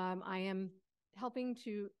 I am helping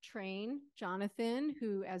to train Jonathan,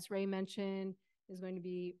 who, as Ray mentioned, is going to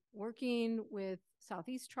be working with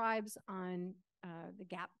Southeast tribes on the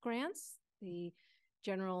GAP grants, the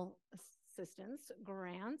General Assistance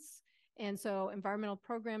grants. And so environmental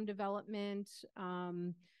program development.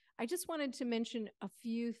 I just wanted to mention a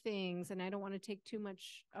few things, and I don't want to take too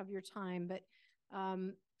much of your time, but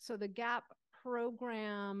so the GAP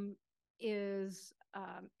program is,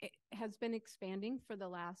 it has been expanding for the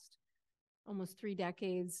last almost 3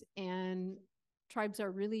 decades, and tribes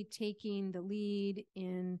are really taking the lead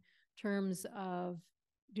in terms of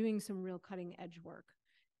doing some real cutting edge work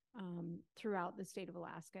throughout the state of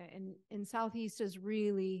Alaska. And Southeast is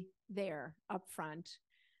really there up front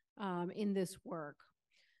in this work.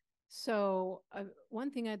 So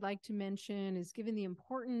one thing I'd like to mention is, given the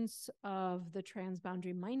importance of the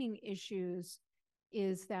transboundary mining issues,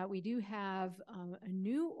 is that we do have a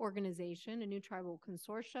new organization, a new tribal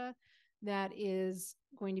consortia that is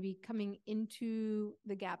going to be coming into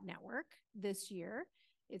the GAP network this year.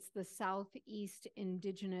 It's the Southeast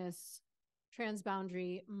Indigenous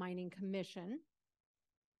Transboundary Mining Commission,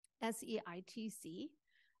 SEITC,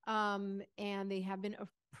 and they have been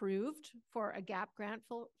approved for a GAP grant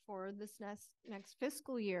for this next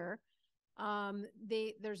fiscal year.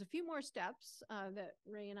 There's a few more steps that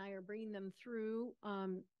Ray and I are bringing them through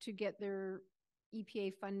to get their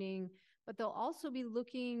EPA funding, but they'll also be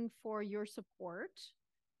looking for your support,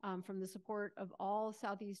 from the support of all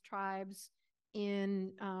Southeast tribes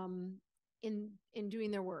in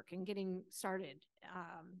doing their work and getting started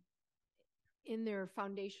in their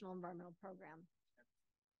foundational environmental program.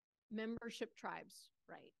 Membership tribes,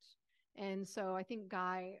 right? And so I think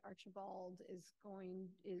Guy Archibald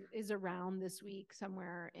is around this week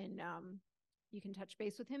somewhere, and you can touch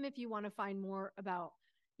base with him if you want to find more about,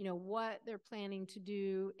 you know, what they're planning to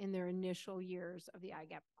do in their initial years of the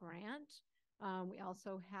IGAP grant. We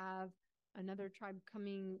also have another tribe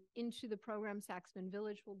coming into the program. Saxman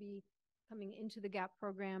Village will be coming into the GAP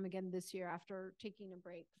program again this year after taking a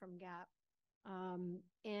break from GAP.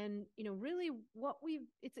 And, you know, really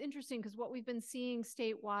it's interesting because what we've been seeing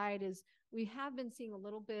statewide is we have been seeing a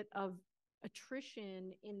little bit of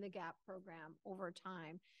attrition in the GAP program over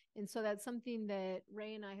time. And so that's something that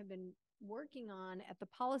Ray and I have been working on at the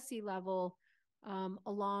policy level,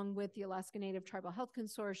 along with the Alaska Native Tribal Health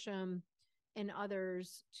Consortium and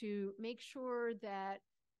others, to make sure that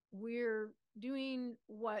we're doing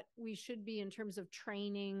what we should be in terms of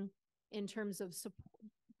training, in terms of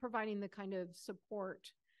providing the kind of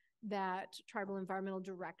support that tribal environmental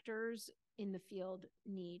directors in the field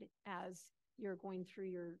need as you're going through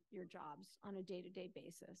your jobs on a day-to-day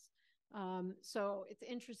basis. So it's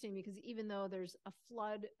interesting because even though there's a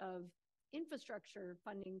flood of infrastructure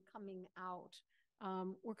funding coming out,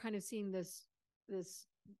 we're kind of seeing this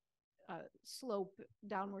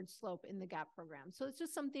downward slope in the GAP program. So it's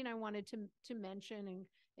just something I wanted to mention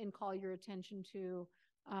and call your attention to.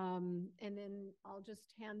 And then I'll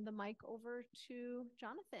just hand the mic over to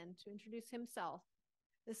Jonathan to introduce himself.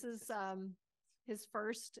 This is his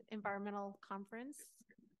first environmental conference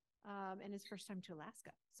and his first time to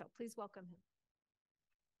Alaska. So please welcome him.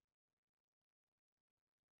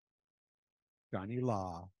 Johnny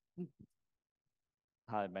Law.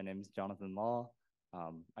 Hi, my name is Jonathan Law.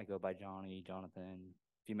 I go by Johnny, Jonathan.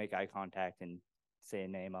 If you make eye contact and say a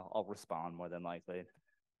name, I'll respond more than likely.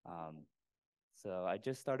 So I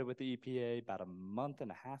just started with the EPA about a month and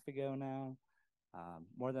a half ago now.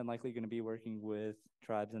 More than likely going to be working with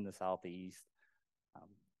tribes in the Southeast.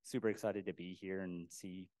 Super excited to be here and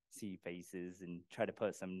see faces and try to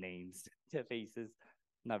put some names to faces.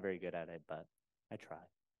 Not very good at it, but I try.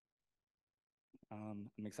 I'm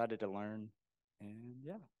excited to learn, and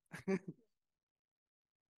yeah.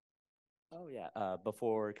 Oh yeah,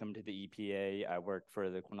 before coming to the EPA, I worked for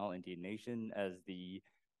the Quinault Indian Nation as the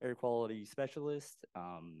air quality specialist.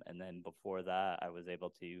 And then before that, I was able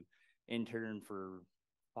to intern for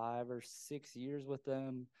 5 or 6 years with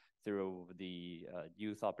them through the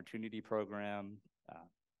youth opportunity program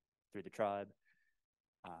through the tribe.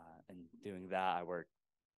 And doing that, I worked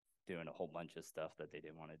doing a whole bunch of stuff that they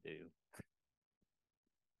didn't want to do.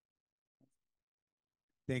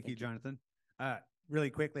 Thank you, Jonathan.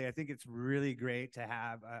 Really quickly, I think it's really great to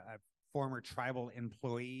have a former tribal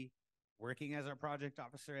employee working as our project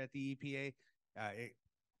officer at the EPA. I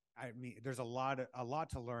mean, there's a lot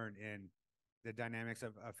to learn in the dynamics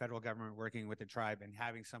of federal government working with the tribe, and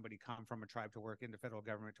having somebody come from a tribe to work in the federal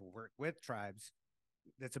government to work with tribes.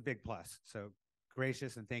 That's a big plus. So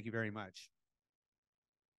gracious, and thank you very much.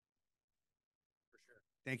 For sure.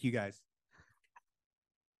 Thank you guys.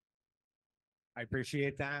 I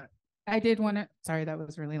appreciate that. I did want to, sorry, that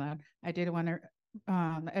was really loud. I did want to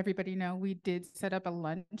let everybody know we did set up a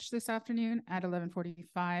lunch this afternoon at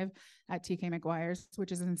 11:45 at TK McGuire's,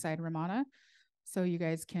 which is inside Ramada. So you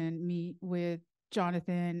guys can meet with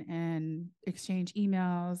Jonathan and exchange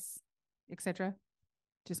emails, etc.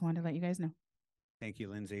 Just wanted to let you guys know. Thank you,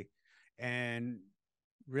 Lindsay. And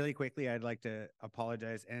really quickly, I'd like to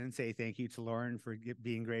apologize and say thank you to Lauren for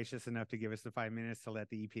being gracious enough to give us the 5 minutes to let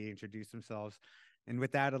the EPA introduce themselves. And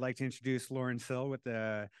with that, I'd like to introduce Lauren Sill with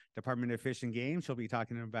the Department of Fish and Game. She'll be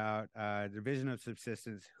talking about Division of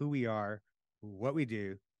Subsistence, who we are, what we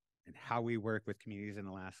do, and how we work with communities in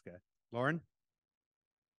Alaska. Lauren?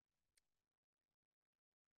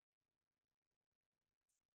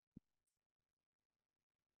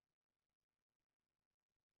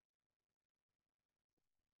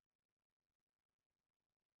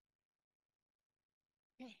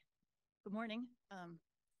 Okay, good morning.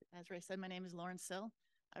 As Ray said, my name is Lauren Sill.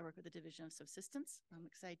 I work with the Division of Subsistence. I'm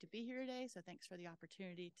excited to be here today, so thanks for the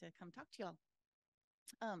opportunity to come talk to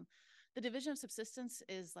y'all. The Division of Subsistence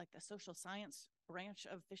is like the social science branch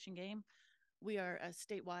of Fish and Game. We are a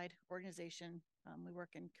statewide organization. We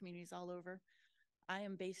work in communities all over. I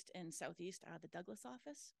am based in Southeast out of the Douglas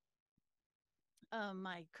office.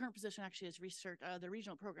 My current position actually is the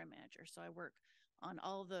regional program manager, so I work on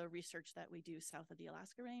all the research that we do south of the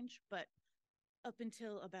Alaska Range. But up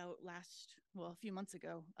until about a few months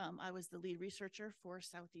ago, I was the lead researcher for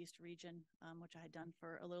Southeast region, which I had done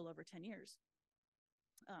for a little over 10 years.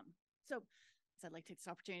 So I'd like to take this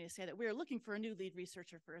opportunity to say that we're looking for a new lead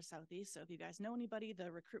researcher for a Southeast. So if you guys know anybody,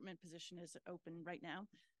 the recruitment position is open right now,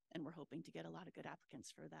 and we're hoping to get a lot of good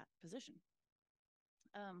applicants for that position.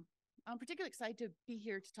 I'm particularly excited to be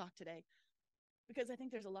here to talk today because I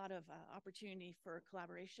think there's a lot of opportunity for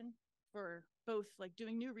collaboration for both like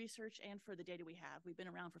doing new research and for the data we have. We've been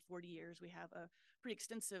around for 40 years. We have a pretty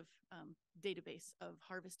extensive database of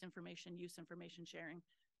harvest information, use information sharing.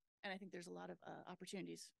 And I think there's a lot of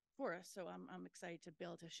opportunities for us. So I'm excited to be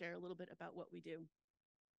able to share a little bit about what we do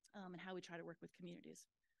and how we try to work with communities.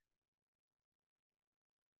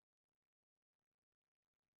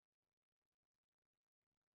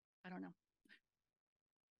 I don't know.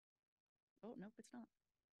 Oh, nope, it's not.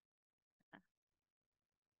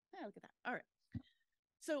 Yeah, look at that. All right.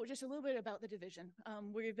 So just a little bit about the division.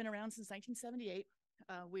 We've been around since 1978.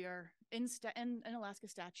 We are in Alaska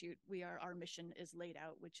statute. Our mission is laid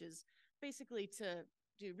out, which is basically to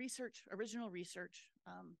do research, original research,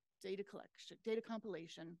 data collection, data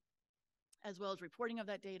compilation, as well as reporting of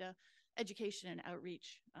that data, education and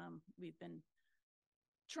outreach. We've been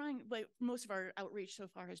trying, but most of our outreach so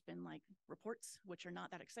far has been like reports, which are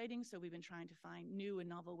not that exciting. So we've been trying to find new and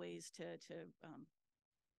novel ways to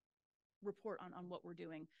report on what we're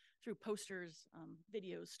doing through posters,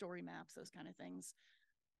 videos, story maps, those kind of things.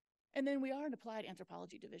 And then we are an applied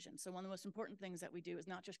anthropology division. So one of the most important things that we do is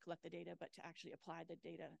not just collect the data, but to actually apply the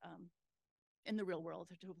data in the real world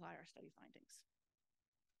to apply our study findings.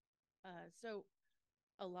 So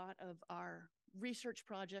a lot of our research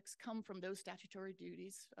projects come from those statutory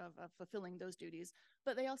duties of fulfilling those duties,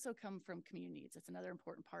 but they also come from communities. It's another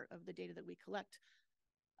important part of the data that we collect,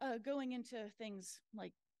 going into things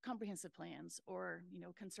like comprehensive plans or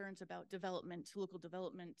concerns about development, local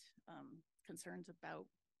development, concerns about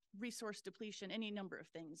resource depletion, any number of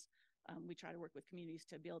things. We try to work with communities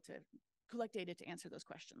to be able to collect data to answer those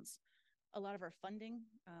questions. A lot of our funding,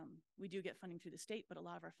 we do get funding through the state, but a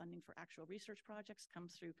lot of our funding for actual research projects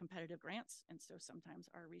comes through competitive grants. And so sometimes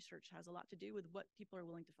our research has a lot to do with what people are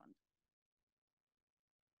willing to fund.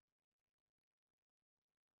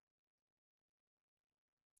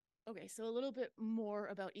 Okay, so a little bit more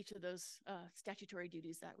about each of those statutory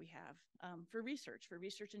duties that we have. For research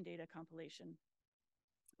and data compilation,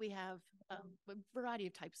 we have a variety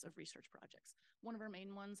of types of research projects. One of our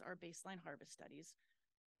main ones are baseline harvest studies,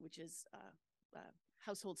 which is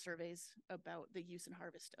household surveys about the use and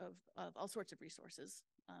harvest of all sorts of resources.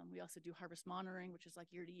 We also do harvest monitoring, which is like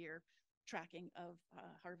year-to-year tracking of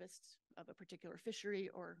harvests of a particular fishery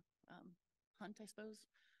or hunt, I suppose.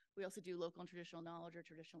 We also do local and traditional knowledge or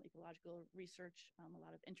traditional ecological research, a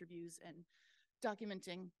lot of interviews and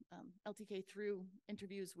documenting LTK through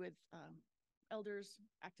interviews with elders,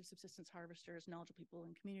 active subsistence harvesters, knowledgeable people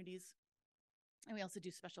in communities. And we also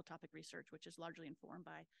do special topic research, which is largely informed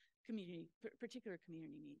by particular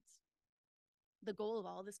community needs. The goal of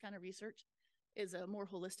all of this kind of research is a more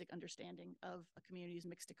holistic understanding of a community's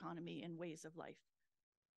mixed economy and ways of life.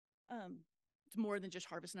 It's more than just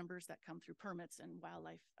harvest numbers that come through permits and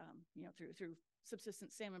wildlife, through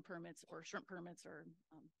subsistence salmon permits or shrimp permits or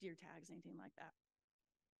deer tags, anything like that.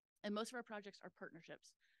 And most of our projects are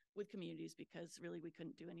partnerships. with communities, because really we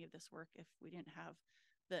couldn't do any of this work if we didn't have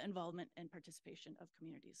the involvement and participation of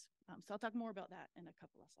communities. So I'll talk more about that in a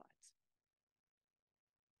couple of slides.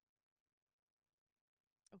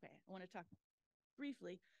 Okay, I want to talk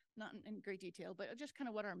briefly, not in great detail, but just kind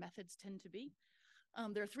of what our methods tend to be.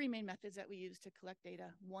 There are three main methods that we use to collect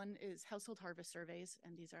data. One is household harvest surveys,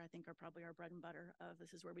 and these are, I think, are probably our bread and butter.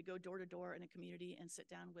 This is where we go door to door in a community and sit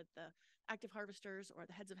down with the active harvesters or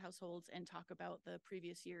the heads of households and talk about the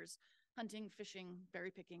previous year's hunting, fishing,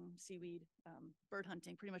 berry picking, seaweed, bird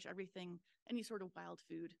hunting, pretty much everything, any sort of wild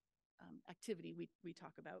food activity we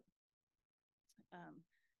talk about.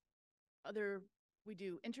 We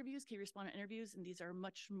do interviews, key respondent interviews, and these are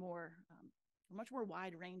much more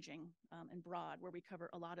wide-ranging and broad, where we cover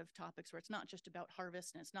a lot of topics where it's not just about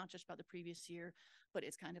harvest and it's not just about the previous year, but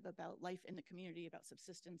it's kind of about life in the community, about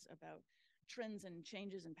subsistence, about trends and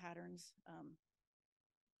changes and patterns,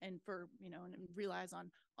 and relies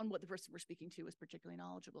on what the person we're speaking to is particularly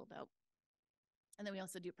knowledgeable about. And then we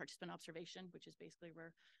also do participant observation, which is basically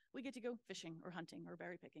where we get to go fishing or hunting or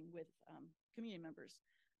berry picking with community members.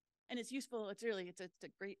 And it's useful. It's a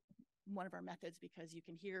great one of our methods, because you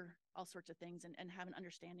can hear all sorts of things and have an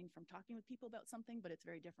understanding from talking with people about something, but it's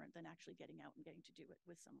very different than actually getting out and getting to do it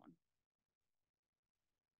with someone.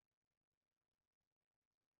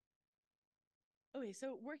 Okay,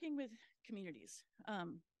 so working with communities.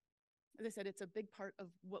 As I said, it's a big part of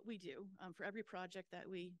what we do. For every project that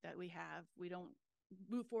we have, we don't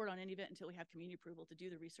move forward on any of it until we have community approval to do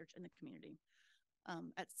the research in the community.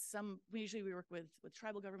 We work with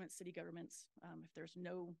tribal governments, city governments. If there's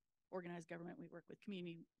no organized government, we work with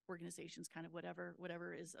community organizations, kind of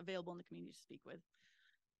whatever is available in the community to speak with.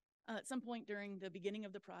 At some point during the beginning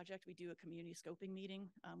of the project, we do a community scoping meeting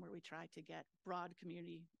where we try to get broad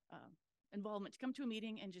community involvement to come to a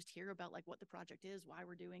meeting and just hear about like what the project is, why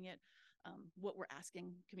we're doing it, what we're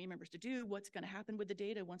asking community members to do, what's going to happen with the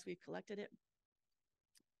data once we've collected it.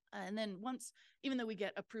 And then even though we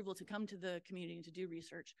get approval to come to the community and to do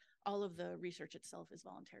research, all of the research itself is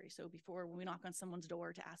voluntary. So when we knock on someone's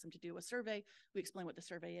door to ask them to do a survey, we explain what the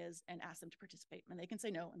survey is and ask them to participate. And they can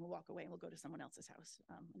say no, and we'll walk away and we'll go to someone else's house.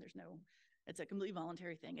 It's a completely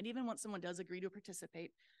voluntary thing. And even once someone does agree to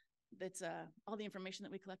participate, all the information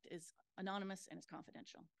that we collect is anonymous and it's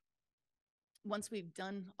confidential. Once we've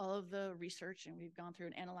done all of the research and we've gone through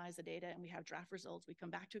and analyzed the data and we have draft results, we come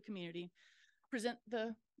back to a community, present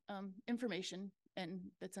the information, and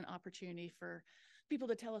that's an opportunity for people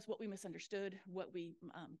to tell us what we misunderstood, what we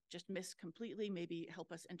just missed completely, maybe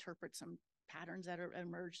help us interpret some patterns that are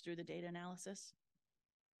emerged through the data analysis.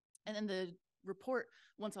 And then the report,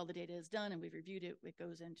 once all the data is done and we've reviewed it,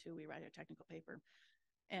 we write a technical paper,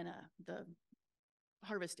 and the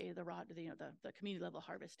harvest data, the community level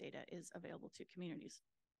harvest data is available to communities.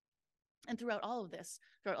 And throughout all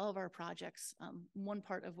of our projects, one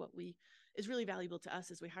part of what is really valuable to us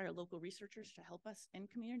is we hire local researchers to help us in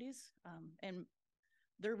communities, and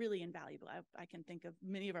they're really invaluable. I can think of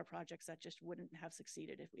many of our projects that just wouldn't have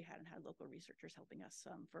succeeded if we hadn't had local researchers helping us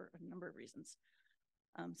for a number of reasons.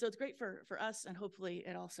 So it's great for us, and hopefully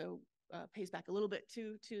it also pays back a little bit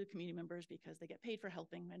to community members, because they get paid for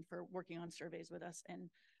helping and for working on surveys with us,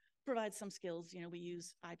 and provide some skills. We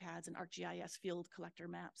use iPads and ArcGIS field collector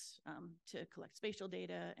maps to collect spatial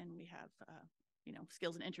data, and we have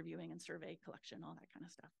skills in interviewing and survey collection, all that kind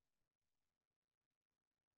of stuff.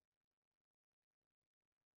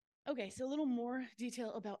 Okay, so a little more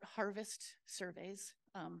detail about harvest surveys.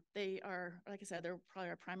 They are, like I said, they're probably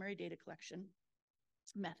our primary data collection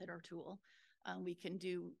method or tool. We can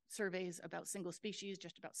do surveys about single species,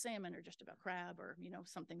 just about salmon or just about crab, or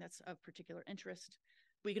something that's of particular interest.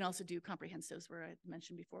 We can also do comprehensives, where I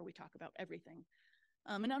mentioned before, we talk about everything.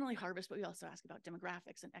 And not only harvest, but we also ask about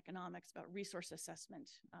demographics and economics, about resource assessment,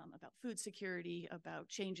 about food security, about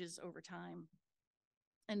changes over time.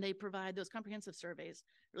 And those comprehensive surveys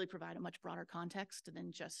really provide a much broader context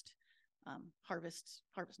than just harvest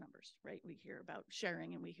numbers, right? We hear about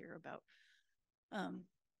sharing, and we hear about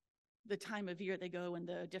the time of year they go and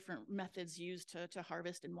the different methods used to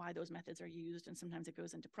harvest and why those methods are used. And sometimes it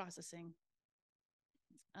goes into processing.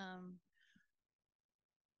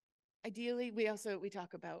 Ideally, we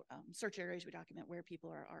talk about search areas. We document where people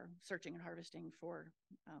are searching and harvesting for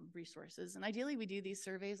resources. And ideally, we do these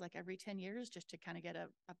surveys like every 10 years just to kind of get an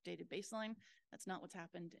updated baseline. That's not what's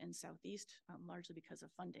happened in Southeast, largely because of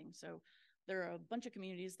funding. So there are a bunch of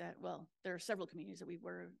communities there are several communities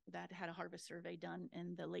that had a harvest survey done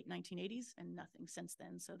in the late 1980s and nothing since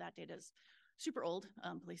then. So that data is super old.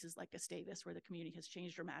 Places like Gustavus, where the community has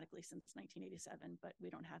changed dramatically since 1987, but we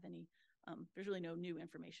don't have any, there's really no new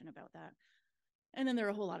information about that. And then there are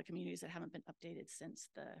a whole lot of communities that haven't been updated since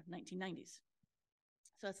the 1990s.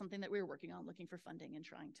 So that's something that we're working on, looking for funding and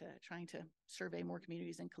trying to survey more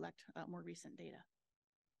communities and collect more recent data.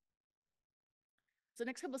 So the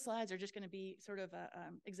next couple of slides are just going to be sort of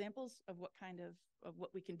examples of what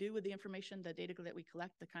what we can do with the information, the data that we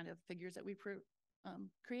collect, the kind of figures that we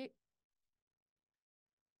create.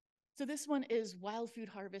 So this one is wild food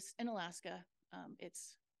harvest in Alaska.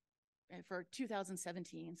 It's for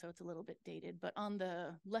 2017, so it's a little bit dated, but on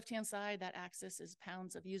the left-hand side, that axis is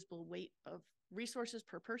pounds of usable weight of resources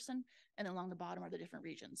per person, and along the bottom are the different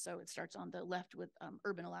regions. So it starts on the left with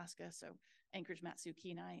urban Alaska, so Anchorage, Mat-Su,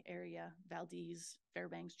 Kenai area, Valdez,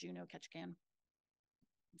 Fairbanks, Juneau, Ketchikan.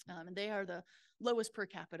 And they are the lowest per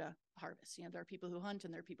capita harvest. You know, there are people who hunt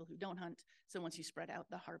and there are people who don't hunt. So once you spread out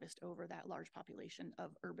the harvest over that large population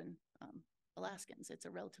of urban Alaskans, it's a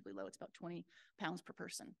relatively low, it's about 20 pounds per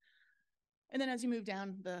person. And then as you move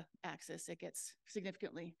down the axis, it gets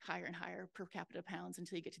significantly higher and higher per capita pounds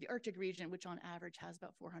until you get to the Arctic region, which on average has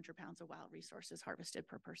about 400 pounds of wild resources harvested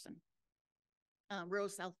per person.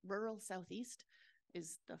 Rural Southeast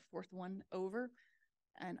is the fourth one over.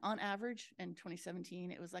 And on average in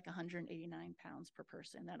 2017, it was like 189 pounds per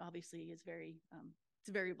person. That obviously is it's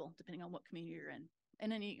variable depending on what community you're in.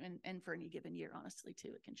 And for any given year, honestly,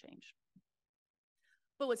 too, it can change.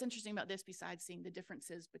 But what's interesting about this, besides seeing the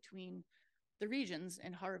differences between the regions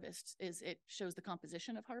and harvests, is it shows the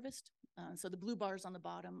composition of harvest. So the blue bars on the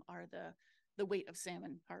bottom are the weight of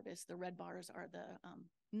salmon harvest. The red bars are the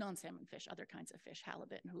non-salmon fish, other kinds of fish,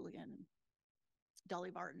 halibut and hooligan, and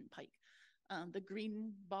dolly varden, pike. The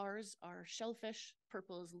green bars are shellfish,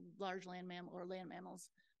 purple is large land mammal or land mammals,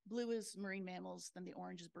 blue is marine mammals, then the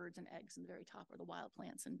orange is birds and eggs, and the very top are the wild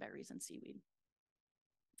plants and berries and seaweed.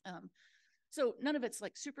 So none of it's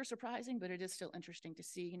like super surprising, but it is still interesting to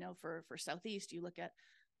see, you know, for Southeast, you look at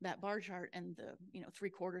that bar chart and the, you know,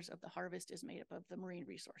 3/4 of the harvest is made up of the marine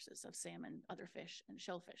resources of salmon, other fish, and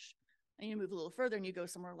shellfish. And you move a little further and you go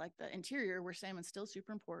somewhere like the interior where salmon's still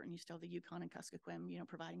super important. You still have the Yukon and Kuskokwim, you know,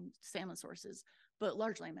 providing salmon sources, but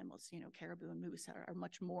large land mammals, you know, caribou and moose are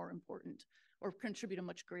much more important or contribute a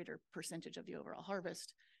much greater percentage of the overall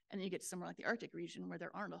harvest. And then you get to somewhere like the Arctic region where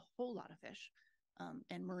there aren't a whole lot of fish.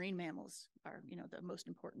 And marine mammals are, you know, the most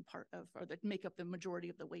important part of, or that make up the majority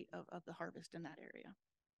of the weight of the harvest in that area.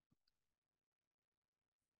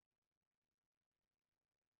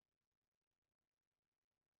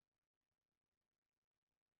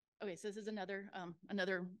 Okay, so this is another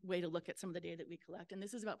way to look at some of the data that we collect, and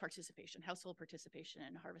this is about participation, household participation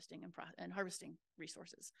in harvesting and harvesting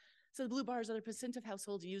resources. So the blue bars are the percent of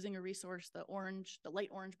households using a resource. The light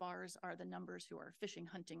orange bars are the numbers who are fishing,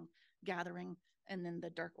 hunting, gathering, and then the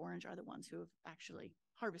dark orange are the ones who have actually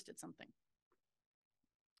harvested something.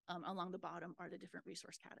 Along the bottom are the different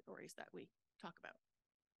resource categories that we talk about.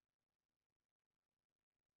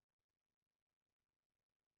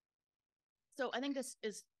 So I think this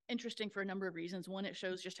is interesting for a number of reasons. One, it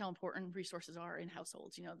shows just how important resources are in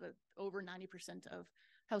households. You know, the over 90% of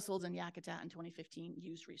households in Yakutat in 2015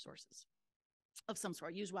 used resources of some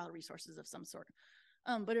sort, used wild resources of some sort.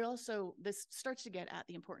 But it also, this starts to get at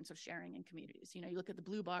the importance of sharing in communities. You know, you look at the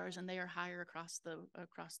blue bars and they are higher across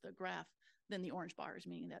the graph than the orange bars,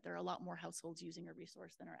 meaning that there are a lot more households using a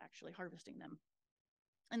resource than are actually harvesting them.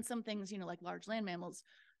 And some things, you know, like large land mammals,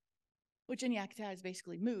 which in Yakutat is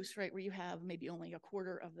basically moose, right? Where you have maybe only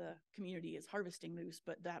 1/4 of the community is harvesting moose,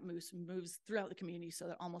 but that moose moves throughout the community so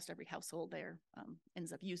that almost every household there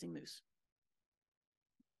ends up using moose.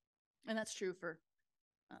 And that's true for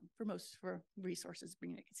resources.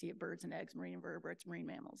 You can see it, birds and eggs, marine invertebrates, marine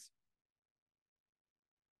mammals.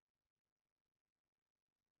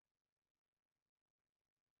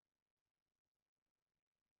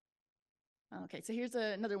 Okay, so here's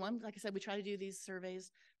another one. Like I said, we try to do these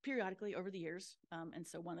surveys periodically over the years. And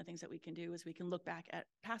so one of the things that we can do is we can look back at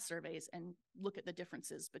past surveys and look at the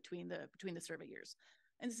differences between the survey years.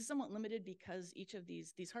 And this is somewhat limited because each of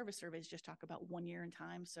these harvest surveys just talk about 1 year in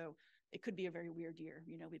time. So it could be a very weird year.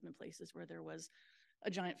 You know, we've been places where there was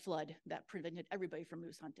a giant flood that prevented everybody from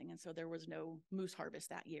moose hunting. And so there was no moose harvest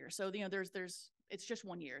that year. So, you know, it's just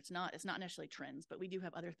 1 year. It's not necessarily trends, but we do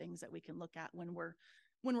have other things that we can look at when we're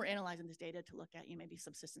analyzing this data to look at, you know, maybe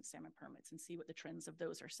subsistence salmon permits and see what the trends of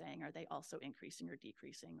those are saying. Are they also increasing or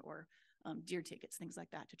decreasing, or deer tickets, things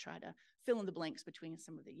like that, to try to fill in the blanks between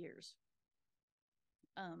some of the years.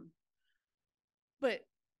 But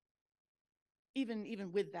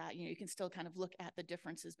even with that, you know, you can still kind of look at the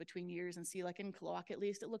differences between years and see, like in Chilkoot, at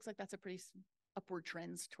least, it looks like that's a pretty upward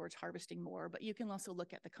trends towards harvesting more. But you can also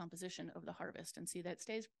look at the composition of the harvest and see that it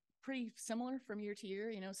stays pretty similar from year to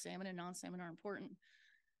year. You know, salmon and non-salmon are important.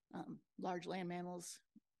 Large land mammals,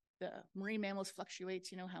 the marine mammals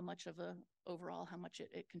fluctuates, how much of a overall, how much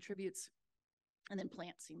it contributes. And then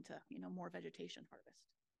plants seem to, more vegetation harvest.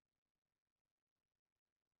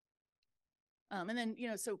 And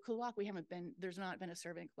then, so Klawock, there's not been a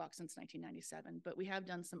survey in Klawock since 1997, but we have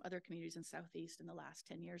done some other communities in Southeast in the last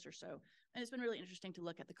 10 years or so. And it's been really interesting to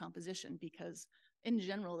look at the composition because in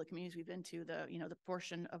general, the communities we've been to, the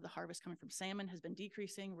portion of the harvest coming from salmon has been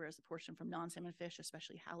decreasing, whereas the portion from non-salmon fish,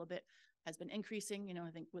 especially halibut, has been increasing, I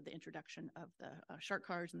think with the introduction of the shark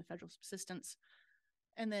cards and the federal subsistence.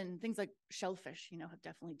 And then things like shellfish, have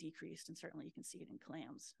definitely decreased, and certainly you can see it in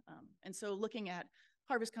clams. And so looking at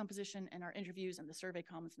harvest composition and our interviews and the survey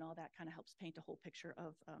comments and all that kind of helps paint a whole picture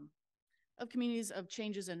of communities, of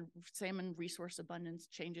changes in salmon resource abundance,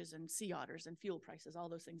 changes in sea otters and fuel prices, all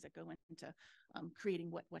those things that go into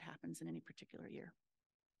creating what happens in any particular year.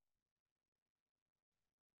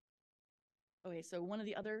 Okay, so one of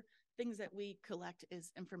the other things that we collect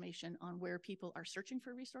is information on where people are searching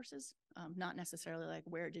for resources, not necessarily like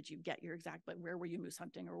where did you get your exact, but where were you moose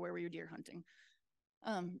hunting or where were you deer hunting?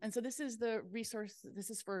 And so this is the resource, this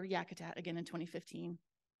is for Yakutat, again in 2015.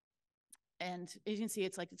 And as you can see,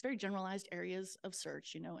 it's very generalized areas of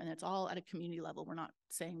search, and it's all at a community level. We're not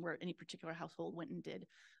saying where any particular household went and did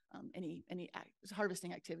any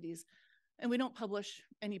harvesting activities. And we don't publish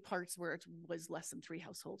any parts where it was less than 3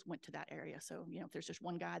 households went to that area. So, if there's just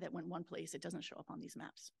one guy that went one place, it doesn't show up on these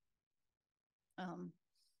maps. And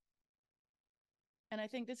I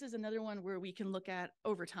think this is another one where we can look at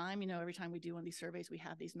over time, every time we do one of these surveys, we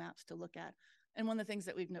have these maps to look at. And one of the things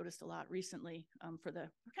that we've noticed a lot recently we're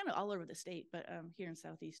kind of all over the state, but here in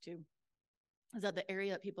Southeast too, is that the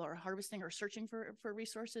area that people are harvesting or searching for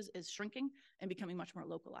resources is shrinking and becoming much more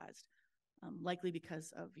localized. Likely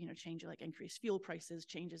because of, change like increased fuel prices,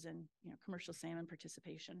 changes in, commercial salmon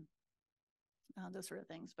participation, those sort of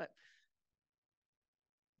things. But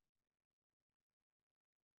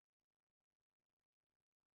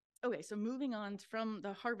okay, so moving on from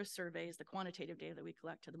the harvest surveys, the quantitative data that we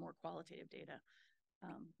collect to the more qualitative data,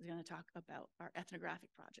 we're going to talk about our ethnographic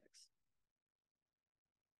projects.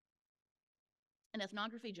 And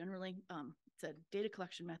ethnography generally, it's a data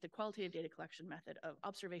collection method, qualitative data collection method of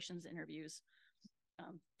observations, interviews,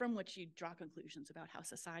 from which you draw conclusions about how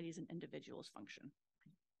societies and individuals function.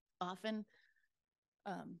 Often,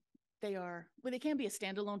 they can be a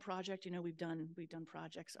standalone project. We've done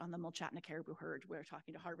projects on the Mulchatna caribou herd. We're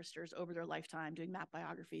talking to harvesters over their lifetime, doing map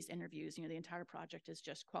biographies, interviews. The entire project is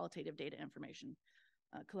just qualitative data information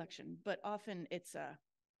collection. But often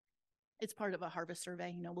it's part of a harvest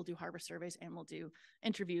survey. We'll do harvest surveys and we'll do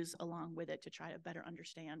interviews along with it to try to better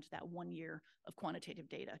understand that 1 year of quantitative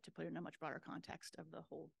data to put in a much broader context of the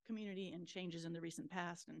whole community and changes in the recent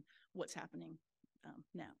past and what's happening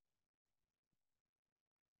now.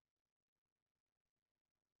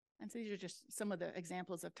 And so these are just some of the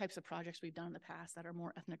examples of types of projects we've done in the past that are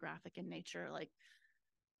more ethnographic in nature, like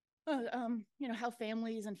how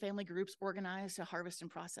families and family groups organize to harvest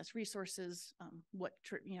and process resources, what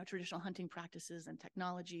traditional hunting practices and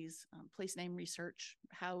technologies, place name research,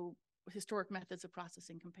 how historic methods of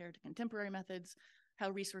processing compare to contemporary methods,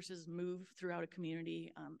 how resources move throughout a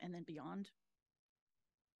community and then beyond.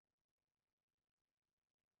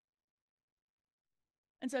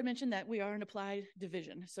 And so I mentioned that we are an applied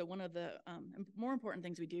division. So one of the more important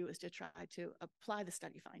things we do is to try to apply the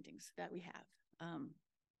study findings that we have.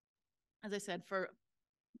 As I said,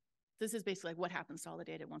 this is basically like what happens to all the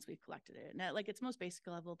data once we've collected it. And at its most basic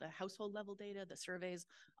level, the household level data, the surveys,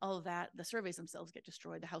 all of that, the surveys themselves get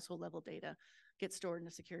destroyed. The household level data gets stored in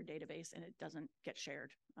a secure database and it doesn't get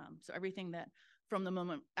shared. So everything that from the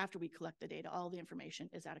moment after we collect the data, all the information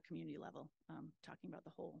is at a community level, talking about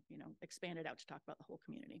the whole, expanded out to talk about the whole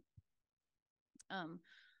community.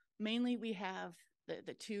 Mainly we have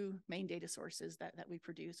the 2 main data sources that we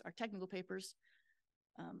produce are technical papers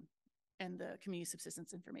and the Community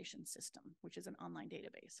Subsistence Information System, which is an online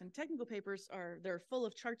database. And technical papers they're full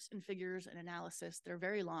of charts and figures and analysis. They're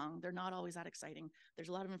very long. They're not always that exciting. There's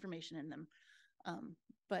a lot of information in them.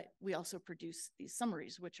 But we also produce these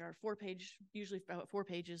summaries, which are usually about 4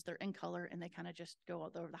 pages. They're in color and they kind of just go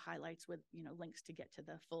over the highlights with, links to get to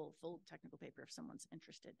the full technical paper if someone's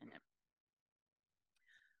interested in it.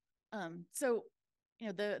 So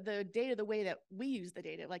the data, the way that we use the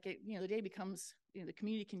data, the data becomes, the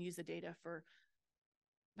community can use the data for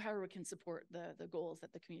however it can support the goals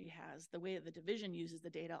that the community has. The way that the division uses the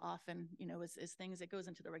data often, is things that goes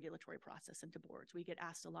into the regulatory process into boards. We get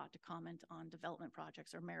asked a lot to comment on development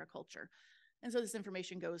projects or mariculture. And so this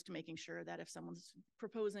information goes to making sure that if someone's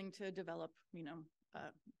proposing to develop,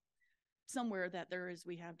 somewhere that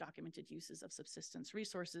we have documented uses of subsistence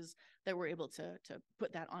resources, that we're able to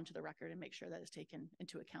put that onto the record and make sure that is taken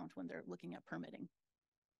into account when they're looking at permitting.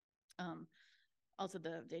 Also,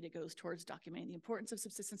 the data goes towards documenting the importance of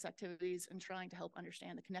subsistence activities and trying to help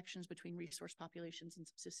understand the connections between resource populations and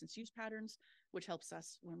subsistence use patterns, which helps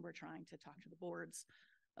us when we're trying to talk to the boards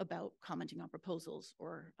about commenting on proposals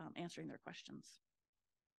or answering their questions.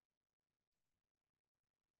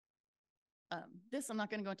 This, I'm not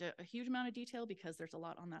going to go into a huge amount of detail because there's a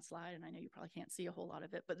lot on that slide, and I know you probably can't see a whole lot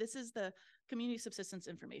of it, but this is the Community Subsistence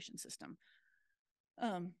Information System.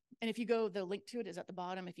 And if you go, the link to it is at the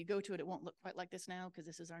bottom. If you go to it, it won't look quite like this now because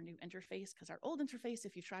this is our new interface, because our old interface,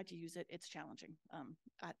 if you tried to use it, it's challenging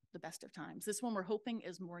at the best of times. This one we're hoping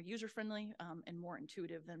is more user-friendly and more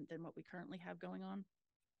intuitive than what we currently have going on.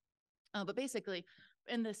 But basically,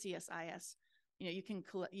 in the CSIS, you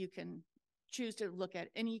can choose to look at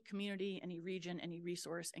any community, any region, any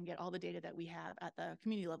resource, and get all the data that we have at the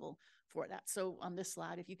community level for that. So on this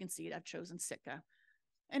slide, if you can see it, I've chosen Sitka.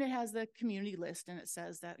 And it has the community list, and it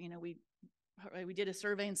says that, we did a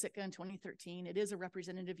survey in Sitka in 2013. It is a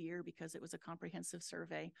representative year because it was a comprehensive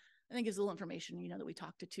survey. I think gives a little information, that we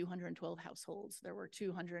talked to 212 households. There were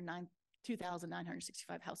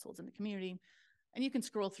 2,965 households in the community. And you can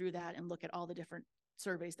scroll through that and look at all the different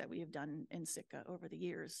surveys that we have done in Sitka over the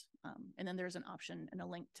years. And then there's an option and a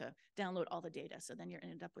link to download all the data. So then you're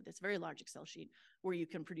ended up with this very large Excel sheet where you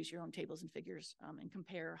can produce your own tables and figures and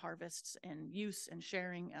compare harvests and use and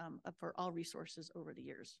sharing for all resources over the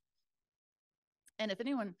years. And if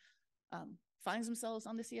anyone finds themselves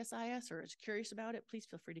on the CSIS or is curious about it, please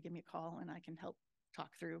feel free to give me a call and I can help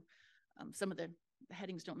talk through. Some of the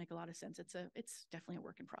headings don't make a lot of sense. It's definitely a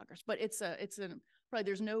work in progress, but probably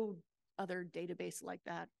there's no other database like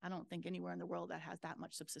that. I don't think anywhere in the world that has that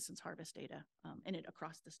much subsistence harvest data in it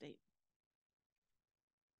across the state.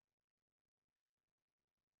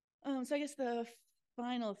 So I guess the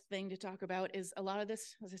final thing to talk about is a lot of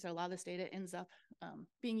this, as I said, a lot of this data ends up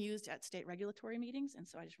being used at state regulatory meetings. And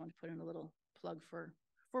so I just want to put in a little plug for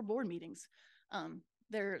board meetings.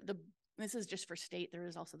 This is just for state. There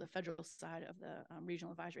is also the federal side of the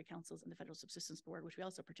regional advisory councils and the Federal Subsistence Board, which we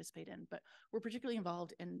also participate in, but we're particularly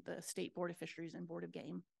involved in the State Board of Fisheries and Board of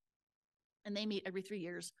Game. And they meet every 3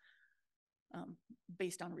 years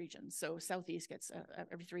based on regions. So Southeast gets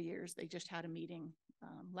every 3 years. They just had a meeting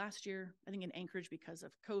last year, I think in Anchorage because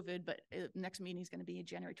of COVID, but next meeting is going to be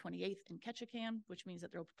January 28th in Ketchikan, which means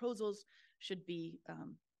that their proposals should be,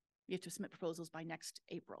 you have to submit proposals by next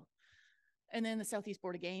April. And then the Southeast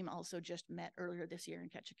Board of Game also just met earlier this year in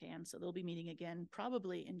Ketchikan. So they'll be meeting again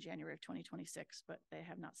probably in January of 2026, but they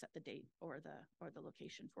have not set the date or the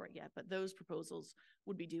location for it yet. But those proposals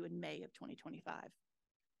would be due in May of 2025.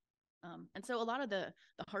 And so a lot of the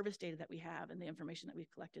harvest data that we have and the information that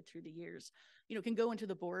we've collected through the years, can go into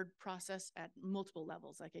the board process at multiple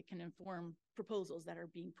levels. Like it can inform proposals that are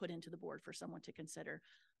being put into the board for someone to consider.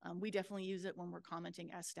 We definitely use it when we're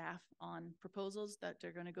commenting as staff on proposals that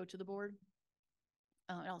are going to go to the board.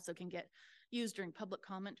 It also can get used during public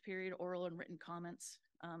comment period, oral and written comments,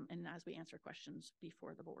 and as we answer questions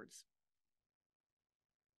before the boards.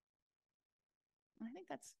 I think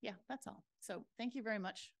that's all. So thank you very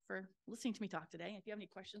much for listening to me talk today. If you have any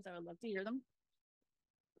questions, I would love to hear them.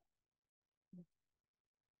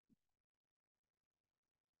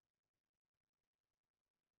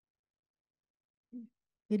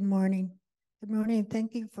 Good morning. Good morning.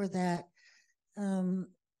 Thank you for that.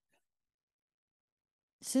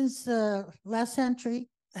 Since last century,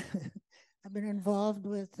 I've been involved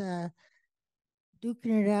with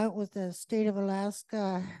duking it out with the state of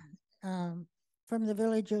Alaska from the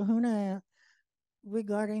village of Hoona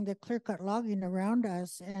regarding the clear-cut logging around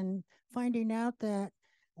us and finding out that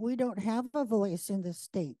we don't have a voice in the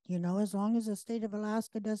state. As long as the state of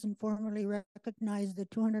Alaska doesn't formally recognize the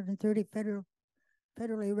 230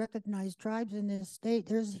 federally recognized tribes in this state,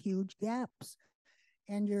 there's huge gaps.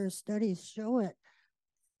 And your studies show it.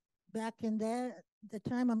 Back in the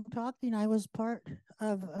time I'm talking, I was part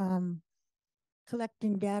of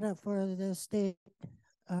collecting data for the state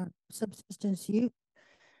subsistence youth.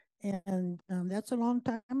 And that's a long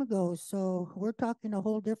time ago. So we're talking a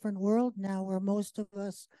whole different world now where most of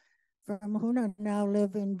us from Hoona now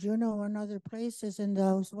live in Juneau and other places, and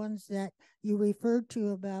those ones that you referred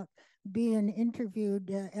to about being interviewed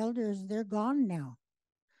elders, they're gone now.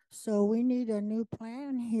 So we need a new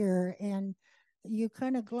plan here. And you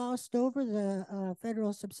kind of glossed over the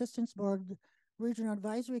Federal Subsistence Board, Regional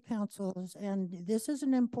Advisory Councils, and this is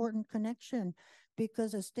an important connection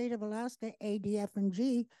because the state of Alaska,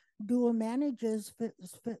 ADF&G, dual manages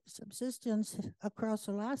subsistence across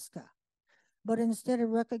Alaska. But instead of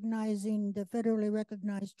recognizing the federally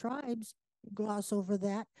recognized tribes, gloss over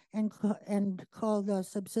that and call the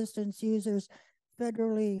subsistence users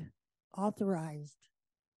federally authorized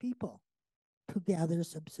people to gather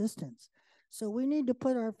subsistence. So we need to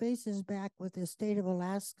put our faces back with the state of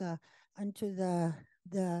Alaska onto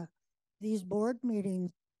these board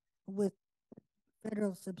meetings with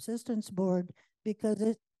Federal Subsistence Board, because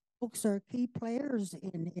folks are key players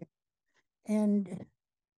in it. And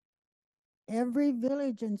every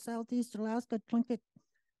village in Southeast Alaska, Tlingit,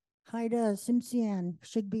 Haida, Tsimshian,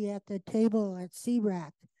 should be at the table at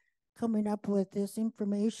CRAC coming up with this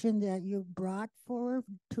information that you brought forward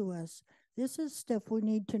to us. This is stuff we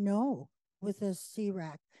need to know with this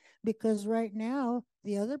CRAC, because right now,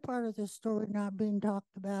 the other part of the story not being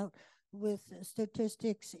talked about with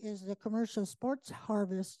statistics is the commercial sports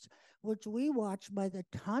harvests, which we watch by the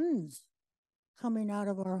tons coming out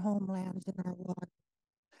of our homelands and our water.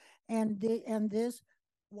 And this,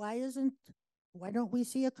 why don't we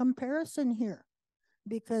see a comparison here?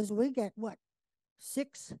 Because we get what?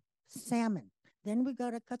 6 salmon. Then we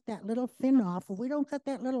got to cut that little fin off. If we don't cut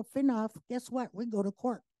that little fin off, guess what? We go to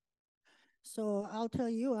court. So I'll tell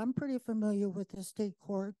you, I'm pretty familiar with the state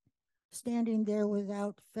court, standing there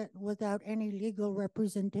without any legal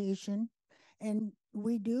representation. And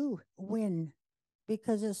we do win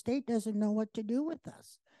because the state doesn't know what to do with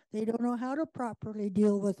us. They don't know how to properly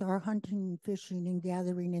deal with our hunting, fishing, and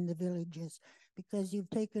gathering in the villages because you've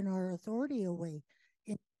taken our authority away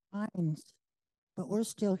in mines. But we're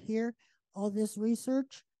still here. All this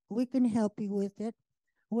research, we can help you with it.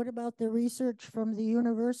 What about the research from the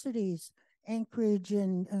universities, Anchorage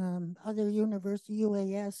and other universities,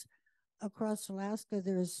 UAS across Alaska?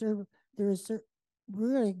 There is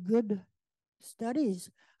really good studies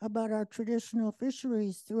about our traditional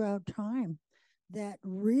fisheries throughout time that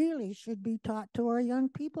really should be taught to our young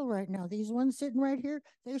people right now. These ones sitting right here,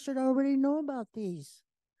 they should already know about these.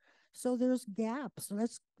 So there's gaps.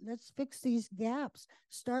 Let's fix these gaps.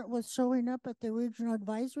 Start with showing up at the regional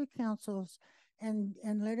advisory councils and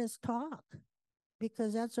let us talk,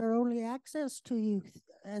 because that's our only access to you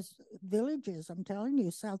as villages. I'm telling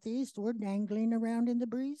you, Southeast, we're dangling around in the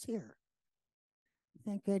breeze here.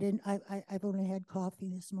 Thank you. I've only had coffee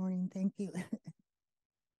this morning. Thank you.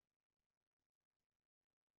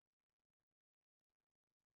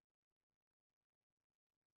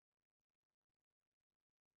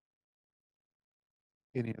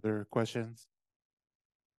 Any other questions?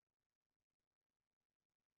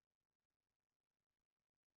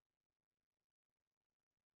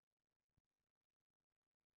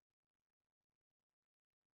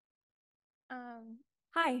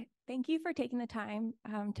 Hi, thank you for taking the time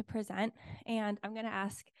to present. And I'm going to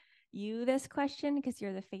ask you this question because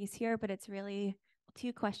you're the face here, but it's really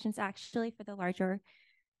 2 questions actually for the larger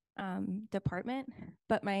department.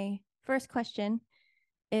 But my first question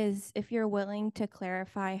is if you're willing to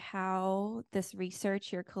clarify how this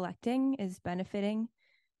research you're collecting is benefiting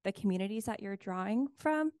the communities that you're drawing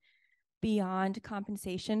from beyond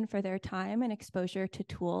compensation for their time and exposure to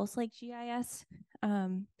tools like GIS.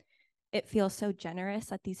 It feels so generous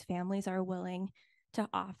that these families are willing to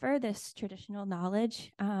offer this traditional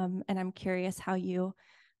knowledge. And I'm curious how you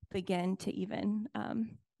begin to even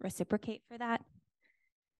reciprocate for that.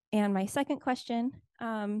 And my second question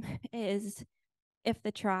is if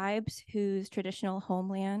the tribes whose traditional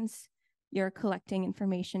homelands you're collecting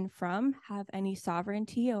information from have any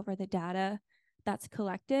sovereignty over the data that's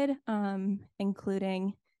collected,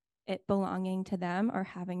 including it belonging to them or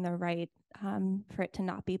having the right for it to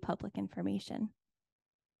not be public information.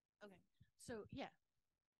 Okay, so yeah.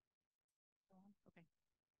 Okay.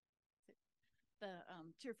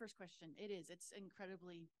 To your first question, it's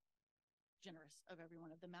incredibly generous of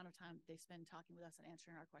everyone, of the amount of time they spend talking with us and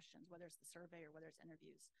answering our questions, whether it's the survey or whether it's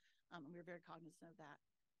interviews. And we're very cognizant of that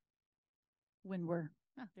when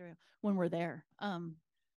we're there.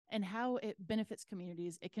 And how it benefits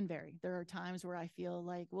communities, it can vary. There are times where I feel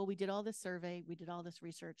like, well, we did all this survey, we did all this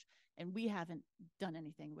research, and we haven't done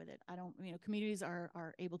anything with it. Communities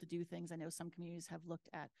are able to do things. I know some communities have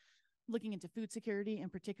looking into food security, in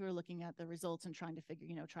particular, looking at the results and trying to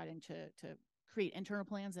trying to create internal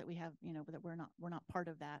plans that we have, that we're not part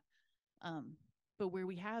of that. But where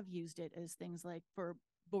we have used it is things like for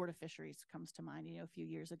Board of Fisheries comes to mind. A few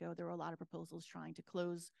years ago, there were a lot of proposals trying to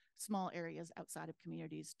close small areas outside of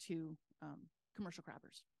communities to commercial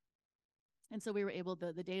crabbers. And so we were able,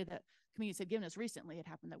 the data that communities had given us recently, it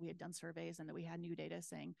happened that we had done surveys and that we had new data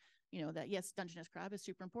saying, you know, that yes, Dungeness crab is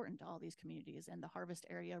super important to all these communities, and the harvest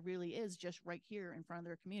area really is just right here in front of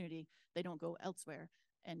their community. They don't go elsewhere.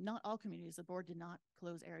 And not all communities, the board did not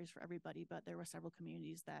close areas for everybody, but there were several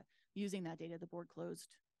communities that using that data, the board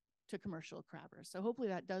closed to commercial crabbers. So hopefully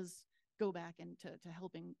that does go back into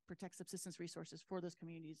helping protect subsistence resources for those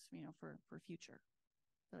communities, you know, for future.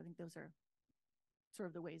 So I think those are sort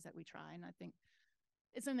of the ways that we try. And I think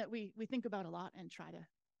it's something that we think about a lot and try to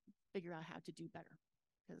figure out how to do better,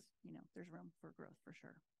 because, you know, there's room for growth for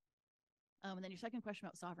sure. And then your second question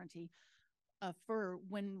about sovereignty, for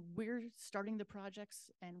when we're starting the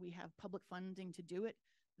projects and we have public funding to do it,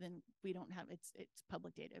 then we don't have, it's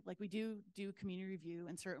public data. Like we do community review,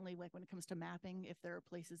 and certainly like when it comes to mapping, if there are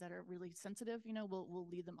places that are really sensitive, you know, we'll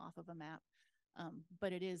lead them off of a map.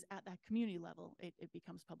 But it is at that community level, it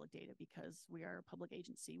becomes public data because we are a public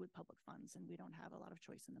agency with public funds, and we don't have a lot of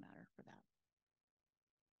choice in the matter for that.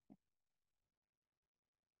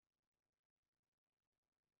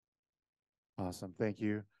 Awesome, thank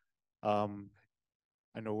you. I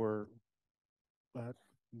know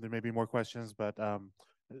there may be more questions, but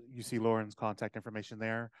you see Lauren's contact information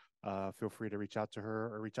there. Feel free to reach out to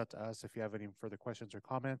her or reach out to us if you have any further questions or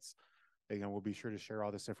comments. Again, we'll be sure to share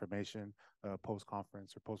all this information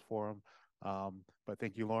post-conference or post-forum. But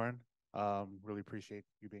thank you, Lauren. Really appreciate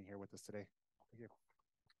you being here with us today. Thank you.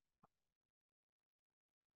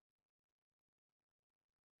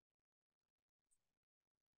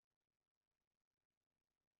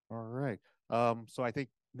 All right. So I think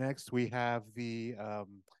next we have the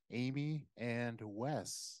Amy and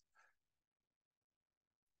Wes.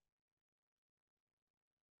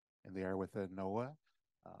 And they are with the NOAA.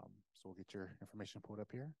 So we'll get your information pulled up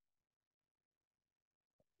here.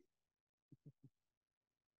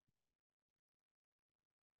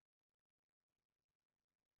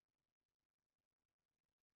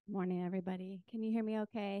 Morning, everybody. Can you hear me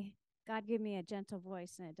okay? God gave me a gentle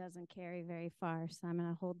voice and it doesn't carry very far, so I'm going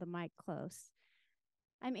to hold the mic close.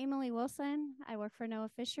 I'm Amilee Wilson. I work for NOAA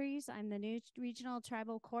Fisheries. I'm the new regional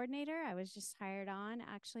tribal coordinator. I was just hired on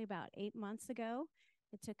actually about 8 months ago.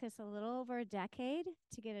 It took us a little over a decade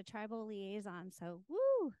to get a tribal liaison. So,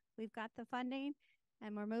 woo, we've got the funding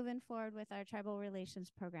and we're moving forward with our tribal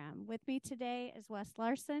relations program. With me today is Wes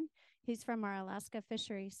Larson. He's from our Alaska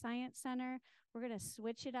Fisheries Science Center. We're going to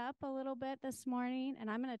switch it up a little bit this morning,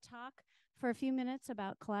 and I'm going to talk for a few minutes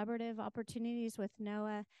about collaborative opportunities with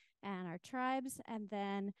NOAA and our tribes, and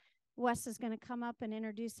then Wes is going to come up and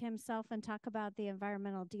introduce himself and talk about the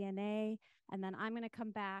environmental DNA, and then I'm going to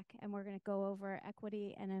come back and we're going to go over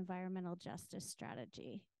equity and environmental justice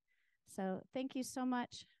strategy. So thank you so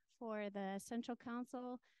much for the Central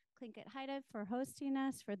Council, Tlingit Haida, for hosting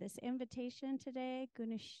us for this invitation today.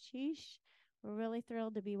 Gunashish, we're really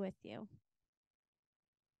thrilled to be with you.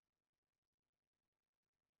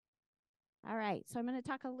 All right, so I'm going to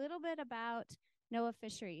talk a little bit about NOAA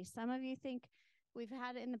Fisheries. Some of you think we've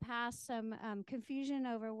had in the past some confusion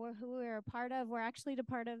over who we're a part of. We're actually a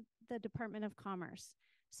part of the Department of Commerce.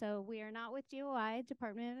 So we are not with DOI,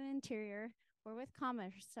 Department of the Interior. We're with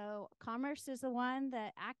Commerce. So Commerce is the one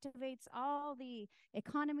that activates all the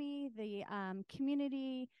economy, the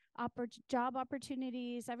community, job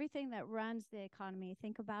opportunities, everything that runs the economy.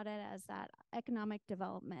 Think about it as that economic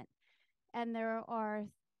development. And there are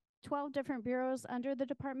 12 different bureaus under the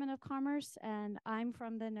Department of Commerce, and I'm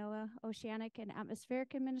from the NOAA Oceanic and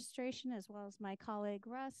Atmospheric Administration, as well as my colleague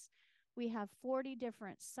Russ. We have 40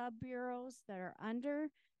 different sub-bureaus that are under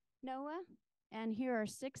NOAA, and here are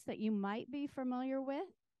 6 that you might be familiar with: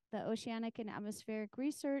 the Oceanic and Atmospheric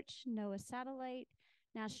Research, NOAA Satellite,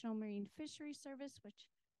 National Marine Fisheries Service, which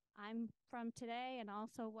I'm from today, and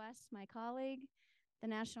also Wes, my colleague, the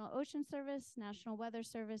National Ocean Service, National Weather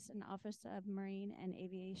Service, and Office of Marine and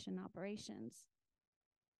Aviation Operations.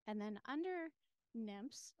 And then under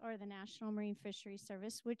NMFS, or the National Marine Fisheries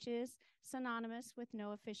Service, which is synonymous with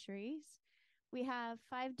NOAA Fisheries, we have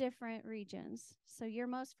 5 different regions. So you're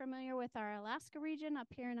most familiar with our Alaska region up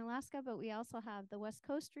here in Alaska, but we also have the West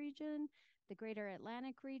Coast region, the Greater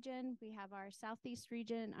Atlantic region, we have our Southeast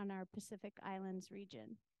region, and our Pacific Islands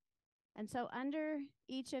region. And so under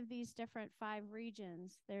each of these different 5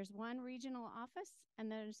 regions, there's one regional office,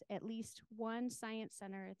 and there's at least one science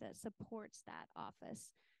center that supports that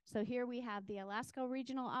office. So here we have the Alaska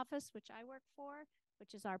Regional Office, which I work for,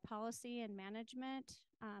 which is our policy and management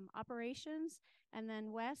operations. And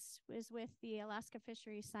then Wes is with the Alaska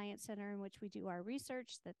Fisheries Science Center, in which we do our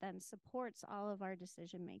research that then supports all of our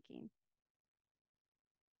decision making.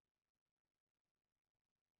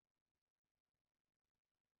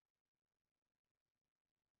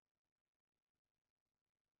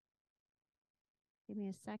 Give me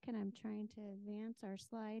a second. I'm trying to advance our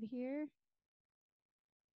slide here.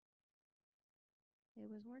 It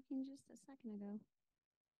was working just a second ago.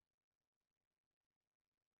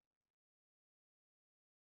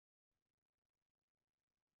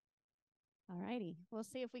 All righty. We'll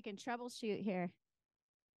see if we can troubleshoot here.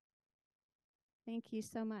 Thank you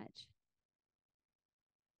so much.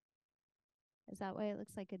 Is that why it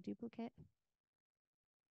looks like a duplicate?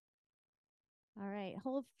 All right.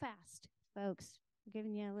 Hold fast, folks. I'm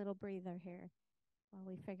giving you a little breather here while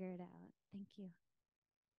we figure it out. Thank you.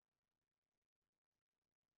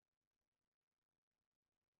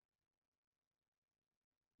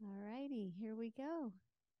 All righty. Here we go.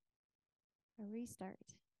 A restart.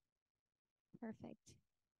 Perfect.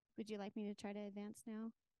 Would you like me to try to advance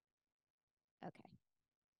now? Okay.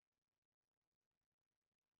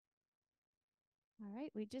 All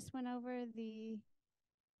right, we just went over the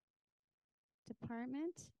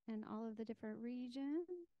department and all of the different regions.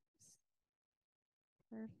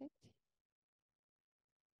 Perfect.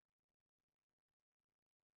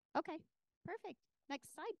 Okay, perfect.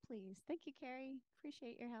 Next slide, please. Thank you, Carrie.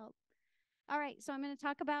 Appreciate your help. All right, so I'm going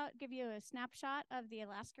to give you a snapshot of the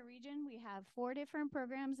Alaska region. We have 4 different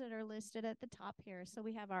programs that are listed at the top here. So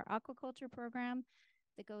we have our aquaculture program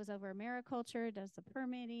that goes over mariculture, does the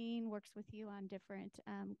permitting, works with you on different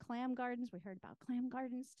clam gardens. We heard about clam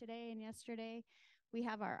gardens today and yesterday. We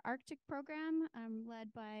have our Arctic program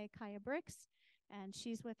led by Kaya Bricks, and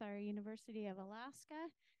she's with our University of Alaska.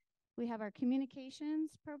 We have our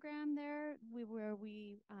communications program there where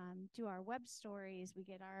we do our web stories. We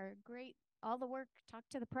get our all the work, talk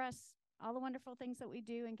to the press, all the wonderful things that we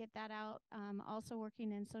do and get that out. Also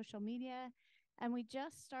working in social media. And we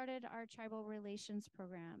just started our tribal relations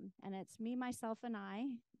program, and it's me, myself, and I.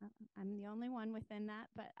 I'm the only one within that,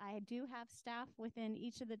 but I do have staff within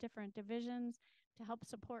each of the different divisions to help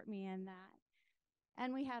support me in that.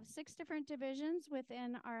 And we have 6 different divisions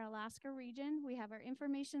within our Alaska region. We have our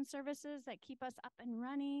information services that keep us up and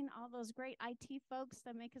running, all those great IT folks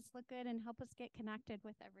that make us look good and help us get connected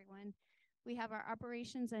with everyone. We have our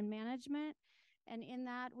operations and management, and in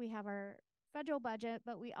that we have our federal budget,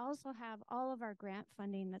 but we also have all of our grant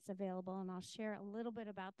funding that's available, and I'll share a little bit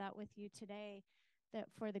about that with you today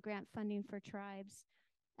for the grant funding for tribes.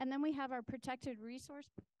 And then we have our protected resource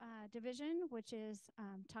division, which is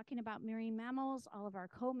talking about marine mammals, all of our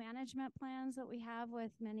co-management plans that we have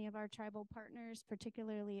with many of our tribal partners,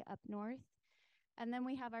 particularly up north. And then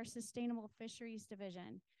we have our sustainable fisheries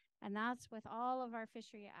division, and that's with all of our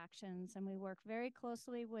fishery actions. And we work very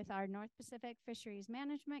closely with our North Pacific Fisheries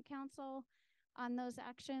Management Council on those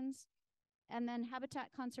actions. And then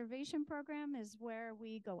Habitat Conservation Program is where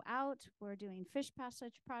we go out. We're doing fish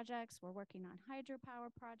passage projects. We're working on hydropower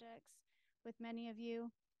projects with many of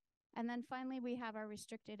you. And then finally, we have our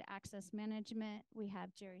restricted access management. We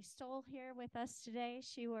have Jerry Stoll here with us today.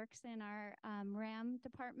 She works in our RAM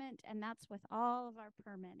department, and that's with all of our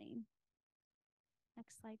permitting.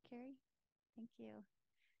 Next slide, Carrie. Thank you.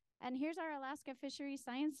 And here's our Alaska Fisheries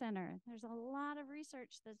Science Center. There's a lot of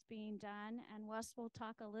research that's being done, and Wes will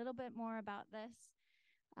talk a little bit more about this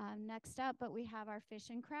next up, but we have our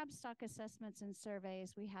fish and crab stock assessments and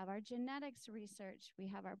surveys. We have our genetics research. We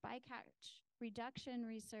have our bycatch reduction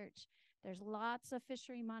research. There's lots of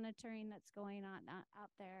fishery monitoring that's going on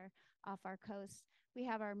out there off our coast. We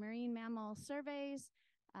have our marine mammal surveys,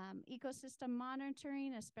 ecosystem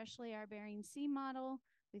monitoring, especially our Bering Sea model.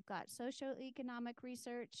 We've got socioeconomic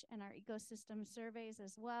research and our ecosystem surveys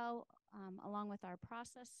as well, along with our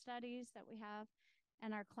process studies that we have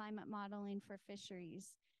and our climate modeling for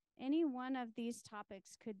fisheries. Any one of these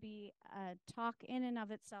topics could be a talk in and of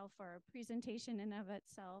itself or a presentation in and of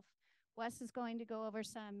itself. Wes is going to go over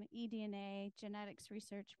some eDNA genetics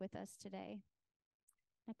research with us today.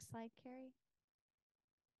 Next slide, Carrie.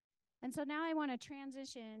 And so now I want to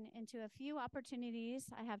transition into a few opportunities.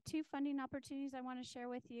 I have 2 funding opportunities I want to share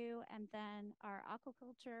with you, and then our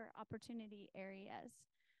aquaculture opportunity areas.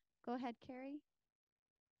 Go ahead, Carrie.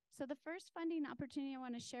 So the first funding opportunity I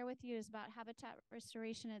want to share with you is about habitat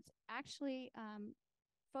restoration. It's actually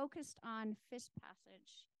focused on fish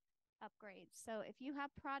passage upgrades. So if you have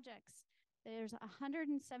projects, there's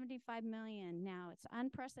 $175 million now. It's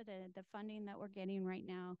unprecedented, the funding that we're getting right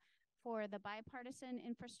now for the Bipartisan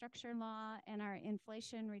Infrastructure Law and our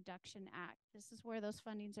Inflation Reduction Act. This is where those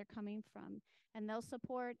fundings are coming from. And they'll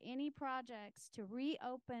support any projects to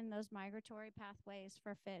reopen those migratory pathways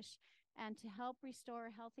for fish and to help restore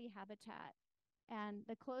healthy habitat. And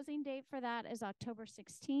the closing date for that is October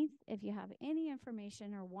 16th. If you have any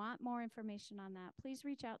information or want more information on that, please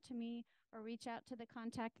reach out to me or reach out to the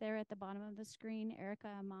contact there at the bottom of the screen, Erica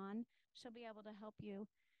Amon. She'll be able to help you.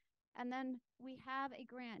 And then we have a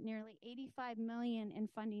grant, nearly 85 million in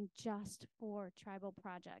funding just for tribal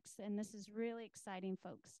projects. And this is really exciting,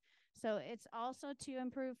 folks. So it's also to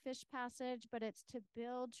improve fish passage, but it's to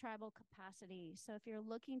build tribal capacity. So if you're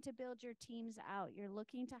looking to build your teams out, you're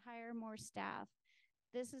looking to hire more staff,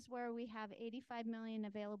 this is where we have 85 million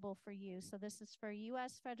available for you. So this is for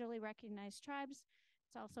U.S. federally recognized tribes.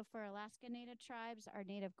 It's also for Alaska Native tribes, our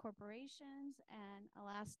Native corporations, and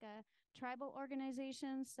Alaska tribal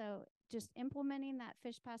organizations. So just implementing that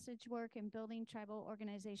fish passage work and building tribal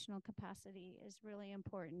organizational capacity is really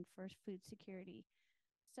important for food security.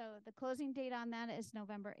 So the closing date on that is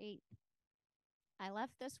November 8th. I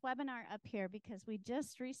left this webinar up here because we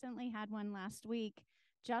just recently had one last week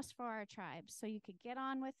just for our tribes. So you could get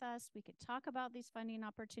on with us. We could talk about these funding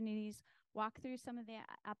opportunities, walk through some of the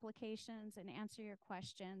applications, and answer your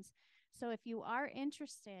questions. So if you are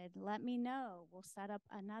interested, let me know. We'll set up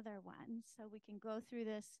another one so we can go through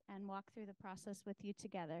this and walk through the process with you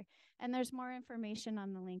together. And there's more information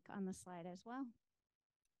on the link on the slide as well.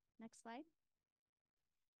 Next slide.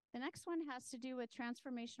 The next one has to do with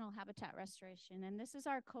transformational habitat restoration, and this is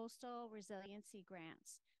our coastal resiliency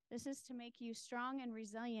grants. This is to make you strong and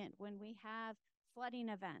resilient when we have flooding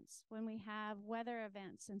events, when we have weather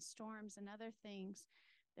events and storms and other things.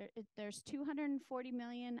 There's 240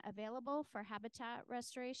 million available for habitat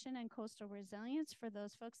restoration and coastal resilience for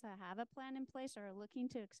those folks that have a plan in place or are looking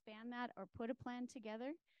to expand that or put a plan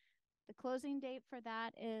together. The closing date for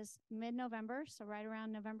that is mid-November, so right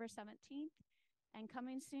around November 17th. And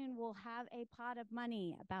coming soon, we'll have a pot of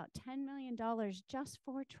money, about $10 million just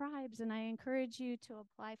for tribes. And I encourage you to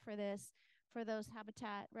apply for this, for those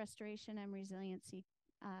habitat restoration and resiliency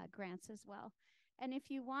grants as well. And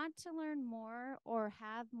if you want to learn more or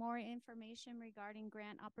have more information regarding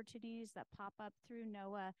grant opportunities that pop up through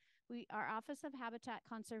NOAA, our Office of Habitat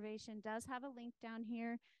Conservation does have a link down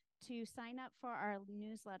here to sign up for our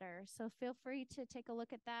newsletter. So feel free to take a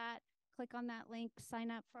look at that. Click on that link,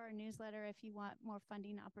 sign up for our newsletter if you want more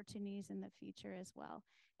funding opportunities in the future as well.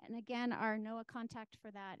 And again, our NOAA contact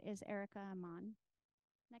for that is Erica Amon.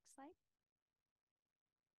 Next slide.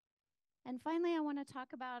 And finally, I want to talk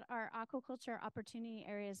about our aquaculture opportunity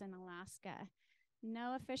areas in Alaska.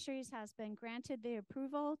 NOAA Fisheries has been granted the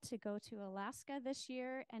approval to go to Alaska this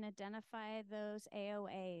year and identify those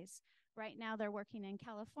AOAs. Right now, they're working in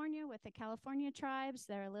California with the California tribes.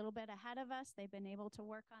 They're a little bit ahead of us. They've been able to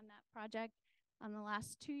work on that project on the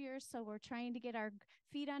last 2 years. So we're trying to get our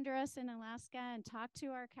feet under us in Alaska and talk to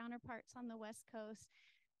our counterparts on the West Coast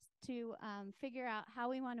to figure out how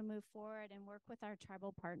we want to move forward and work with our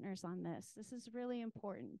tribal partners on this. This is really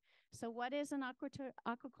important. So what is an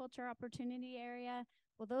aquaculture opportunity area?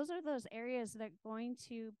 Well, those are those areas that are going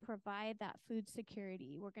to provide that food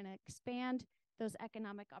security. We're going to expand those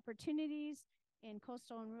economic opportunities in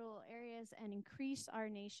coastal and rural areas and increase our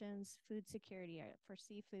nation's food security for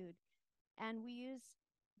seafood. And we use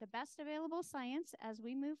the best available science as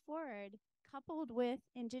we move forward, coupled with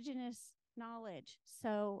indigenous knowledge.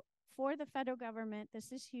 So for the federal government,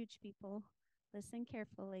 this is huge, people. Listen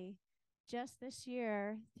carefully. Just this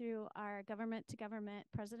year, through our government-to-government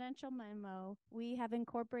presidential memo, we have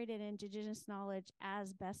incorporated indigenous knowledge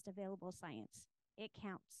as best available science. It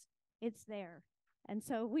counts. It's there. And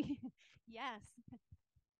so we, yes,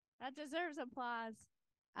 that deserves applause.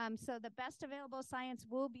 So the best available science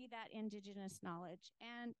will be that indigenous knowledge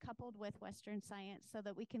and coupled with Western science so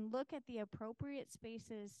that we can look at the appropriate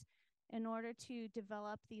spaces in order to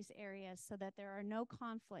develop these areas so that there are no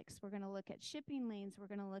conflicts. We're going to look at shipping lanes. We're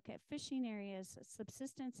going to look at fishing areas,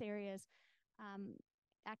 subsistence areas,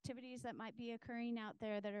 activities that might be occurring out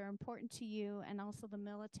there that are important to you and also the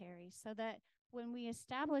military so that when we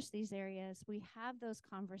establish these areas, we have those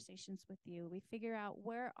conversations with you. We figure out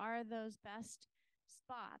where are those best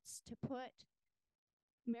spots to put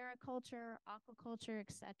mariculture, aquaculture,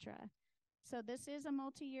 etc. So this is a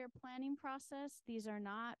multi-year planning process. These are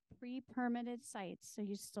not pre-permitted sites. So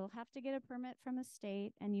you still have to get a permit from the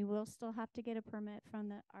state and you will still have to get a permit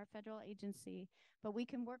from our federal agency, but we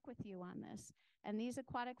can work with you on this. And these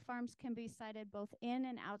aquatic farms can be sited both in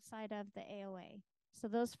and outside of the AOA. So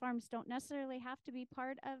those farms don't necessarily have to be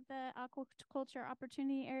part of the aquaculture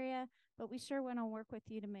opportunity area, but we sure want to work with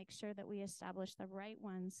you to make sure that we establish the right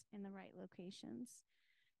ones in the right locations.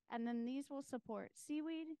 And then these will support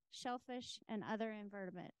seaweed, shellfish, and other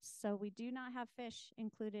invertebrates. So we do not have fish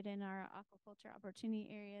included in our aquaculture opportunity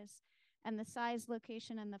areas. And the size,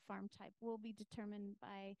 location, and the farm type will be determined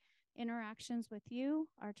by interactions with you,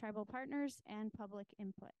 our tribal partners, and public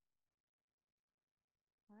input.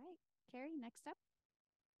 All right, Carrie, next up.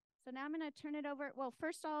 So now I'm going to turn it over. Well,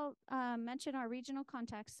 first I'll mention our regional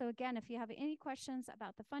contacts. So again, if you have any questions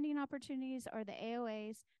about the funding opportunities or the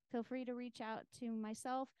AOAs, feel free to reach out to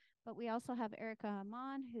myself. But we also have Erica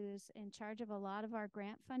Amon, who's in charge of a lot of our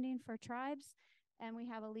grant funding for tribes. And we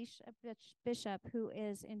have Alicia Bishop, who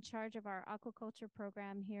is in charge of our aquaculture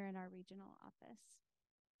program here in our regional office.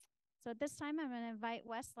 So at this time, I'm going to invite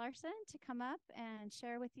Wes Larson to come up and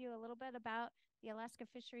share with you a little bit about the Alaska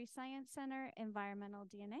Fisheries Science Center Environmental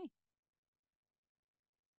DNA.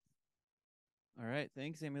 All right,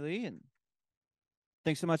 thanks, Amilee, and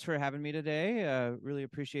thanks so much for having me today. Really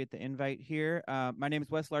appreciate the invite here. My name is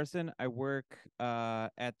Wes Larson. I work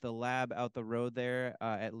at the lab out the road there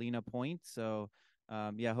at Lena Point. So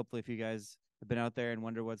yeah, hopefully if you guys have been out there and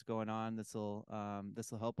wonder what's going on, this will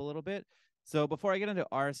help a little bit. So before I get into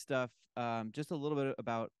our stuff, just a little bit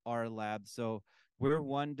about our lab. So we're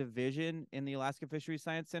one division in the Alaska Fisheries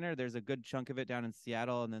Science Center. There's a good chunk of it down in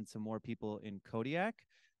Seattle and then some more people in Kodiak.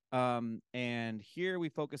 And here we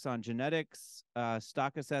focus on genetics,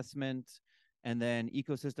 stock assessment, and then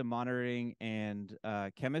ecosystem monitoring and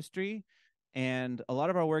chemistry. And a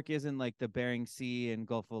lot of our work is in like the Bering Sea and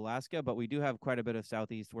Gulf of Alaska, but we do have quite a bit of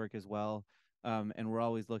Southeast work as well. And we're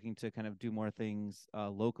always looking to kind of do more things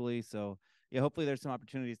locally. So yeah, hopefully there's some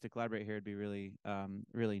opportunities to collaborate here. It'd be really,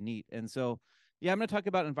 really neat. And so, yeah, I'm going to talk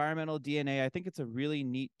about environmental DNA. I think it's a really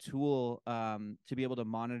neat tool to be able to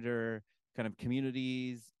monitor kind of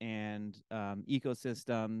communities and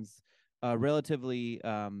ecosystems relatively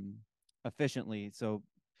efficiently. So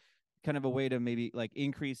kind of a way to maybe like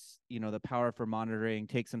increase, the power for monitoring,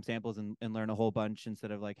 take some samples and learn a whole bunch instead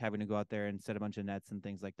of like having to go out there and set a bunch of nets and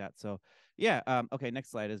things like that. So yeah, okay, next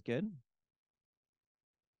slide is good.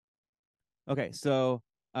 Okay, so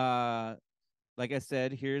like I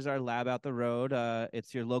said, here's our lab out the road.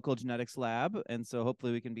 It's your local genetics lab. And so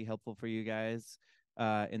hopefully we can be helpful for you guys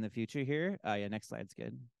in the future here. Yeah, next slide's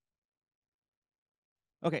good.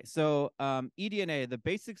 Okay, so eDNA, the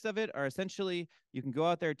basics of it are essentially you can go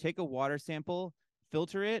out there, take a water sample,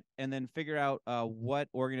 filter it, and then figure out what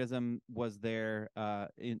organism was there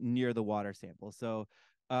near the water sample. So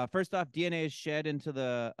first off, DNA is shed into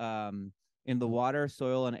the in the water,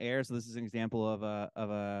 soil, and air. So this is an example of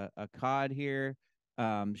a cod here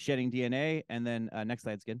shedding DNA. And then next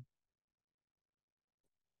slide's good.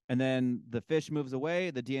 And then the fish moves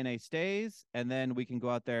away, the DNA stays, and then we can go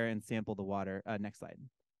out there and sample the water. Next slide.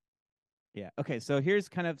 Yeah, okay, so here's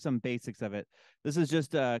kind of some basics of it. This is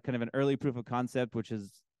just kind of an early proof of concept, which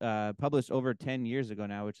is published over 10 years ago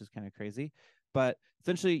now, which is kind of crazy. But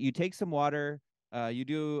essentially, you take some water, you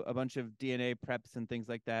do a bunch of DNA preps and things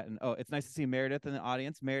like that. And oh, it's nice to see Meredith in the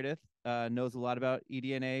audience. Meredith knows a lot about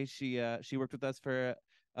eDNA. She worked with us for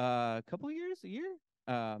a couple of years, a year.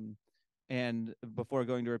 And before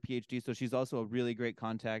going to her PhD, so she's also a really great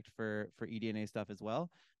contact for eDNA stuff as well.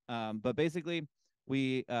 But basically,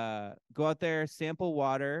 we go out there, sample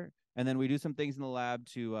water, and then we do some things in the lab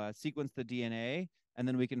to sequence the DNA, and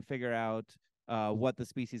then we can figure out what the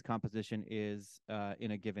species composition is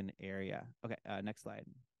in a given area. Okay, next slide.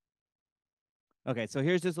 Okay, so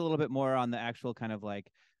here's just a little bit more on the actual kind of like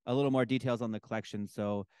a little more details on the collection.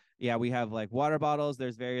 So yeah, we have like water bottles.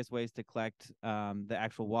 There's various ways to collect the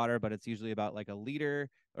actual water, but it's usually about like a liter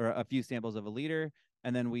or a few samples of a liter.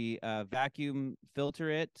 And then we vacuum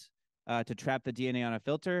filter it to trap the DNA on a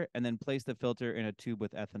filter and then place the filter in a tube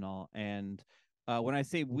with ethanol. And when I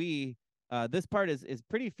say we, this part is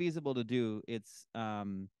pretty feasible to do. It's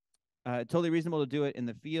totally reasonable to do it in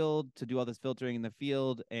the field, to do all this filtering in the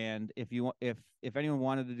field. And if anyone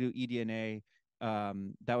wanted to do eDNA,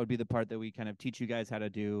 that would be the part that we kind of teach you guys how to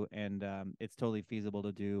do. And it's totally feasible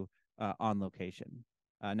to do on location.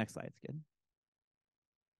 Next slide, it's good.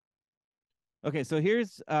 Okay, so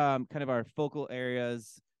here's kind of our focal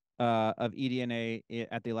areas of eDNA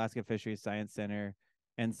at the Alaska Fisheries Science Center.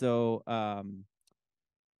 And so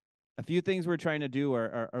a few things we're trying to do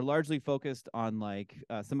are largely focused on like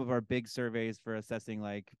some of our big surveys for assessing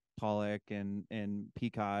like pollock and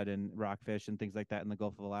peacock and rockfish and things like that in the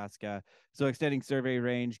Gulf of Alaska. So extending survey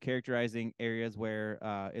range, characterizing areas where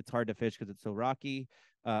it's hard to fish because it's so rocky,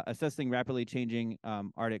 assessing rapidly changing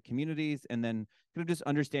Arctic communities, and then kind of just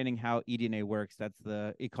understanding how eDNA works. That's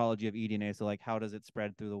the ecology of eDNA. So like how does it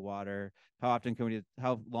spread through the water? How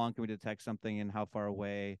long can we detect something and how far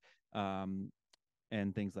away?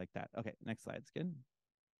 And things like that. Okay, next slide's good.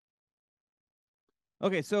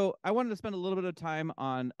 Okay, so I wanted to spend a little bit of time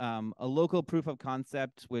on a local proof of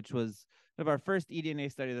concept, which was kind of our first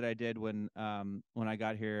eDNA study that I did when I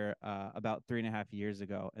got here about 3.5 years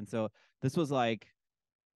ago. And so this was like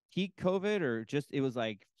peak COVID, or just it was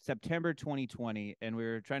like September 2020, and we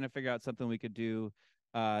were trying to figure out something we could do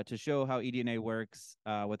to show how eDNA works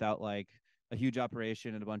without like a huge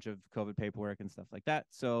operation and a bunch of COVID paperwork and stuff like that.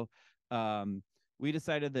 So we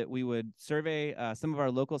decided that we would survey some of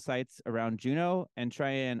our local sites around Juneau and try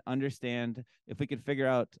and understand if we could figure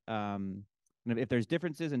out if there's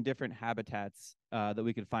differences in different habitats that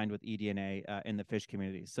we could find with eDNA in the fish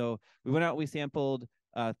community. So we went out, we sampled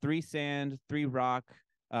 3 sand, 3 rock,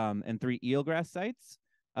 and 3 eelgrass sites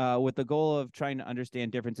with the goal of trying to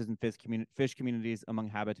understand differences in fish communities among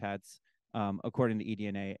habitats according to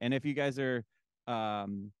eDNA. And if you guys are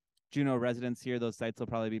Juneau residents here, those sites will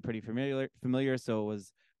probably be pretty familiar. So it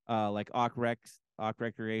was like Auke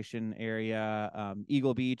Recreation Area,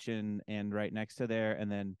 Eagle Beach, and right next to there,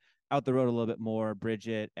 and then out the road a little bit more,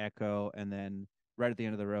 Bridget, Echo, and then right at the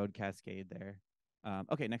end of the road, Cascade there.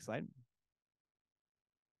 Okay, next slide.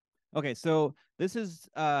 Okay, so this is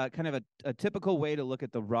kind of a typical way to look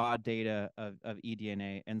at the raw data of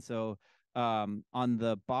eDNA. And so on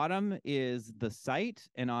the bottom is the site,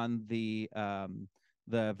 and on the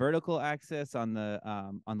vertical axis on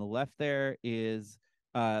the left there is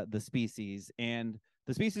the species. And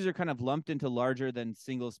the species are kind of lumped into larger than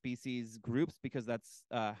single species groups because that's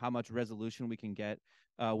how much resolution we can get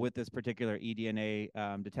with this particular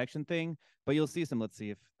eDNA detection thing. But you'll see some, let's see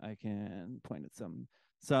if I can point at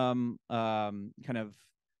some kind of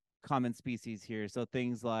common species here. So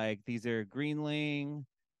things like these are greenling.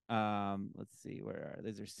 Let's see, where are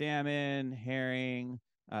these? Are salmon, herring.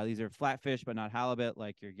 These are flatfish, but not halibut,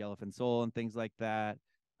 like your yellowfin sole and things like that.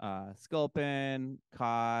 Sculpin,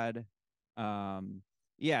 cod.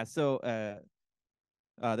 Yeah, so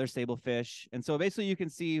they're sablefish. And so basically you can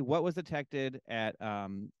see what was detected at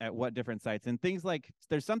what different sites. And things like,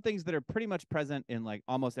 there's some things that are pretty much present in like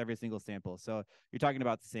almost every single sample. So you're talking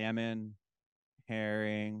about salmon,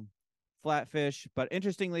 herring, flatfish. But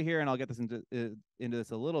interestingly here, and I'll get this into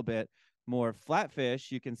this a little bit more,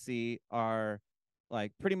 flatfish you can see are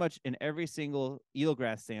like pretty much in every single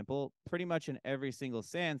eelgrass sample, pretty much in every single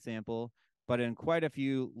sand sample, but in quite a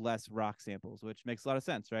few less rock samples, which makes a lot of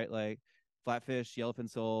sense, right? Like flatfish, yellowfin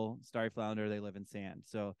sole, starry flounder, they live in sand.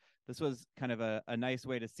 So this was kind of a nice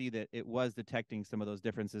way to see that it was detecting some of those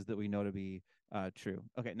differences that we know to be true.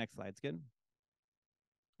 Okay, next slide's good.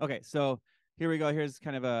 Okay, so here we go. Here's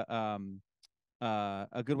kind of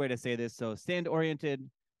a good way to say this. So sand-oriented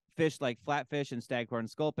fish like flatfish and staghorn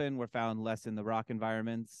sculpin were found less in the rock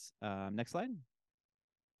environments. Next slide.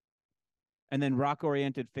 And then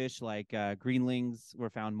rock-oriented fish like greenlings were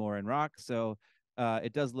found more in rock. So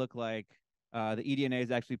it does look like the eDNA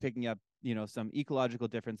is actually picking up, some ecological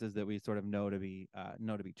differences that we sort of know to be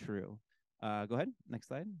true. Go ahead, next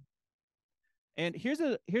slide. And here's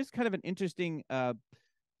kind of an interesting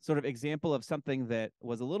sort of example of something that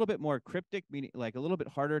was a little bit more cryptic, meaning like a little bit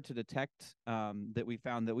harder to detect, that we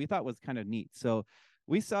found that we thought was kind of neat. So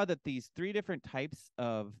we saw that these 3 different types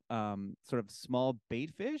of sort of small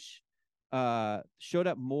bait fish showed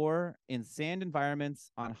up more in sand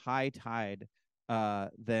environments on high tide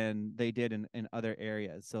than they did in other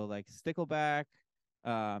areas. So like stickleback,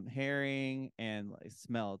 herring, and like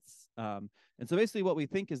smelts. And so basically what we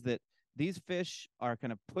think is that these fish are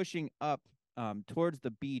kind of pushing up towards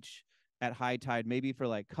the beach at high tide, maybe for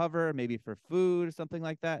like cover, maybe for food or something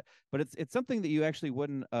like that. But it's something that you actually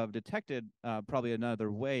wouldn't have detected probably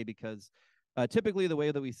another way, because typically the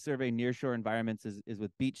way that we survey nearshore environments is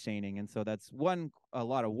with beach staining. And so that's one, a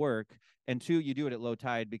lot of work, and 2, you do it at low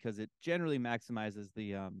tide because it generally maximizes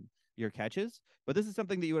the your catches. But this is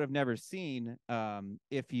something that you would have never seen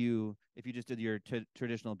if you just did your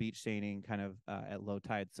traditional beach staining kind of at low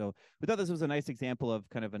tide. So we thought this was a nice example of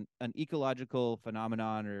kind of an ecological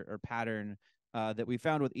phenomenon or pattern that we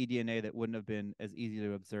found with eDNA that wouldn't have been as easy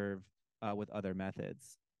to observe with other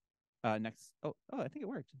methods. Next. Oh, I think it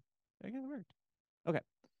worked. I think it worked. Okay.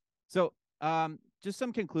 So just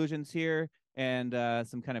some conclusions here and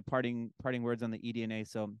some kind of parting words on the eDNA.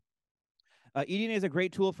 So eDNA is a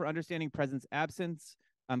great tool for understanding presence, absence,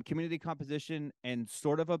 community composition, and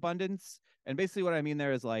sort of abundance. And basically what I mean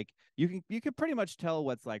there is like you can pretty much tell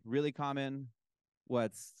what's like really common,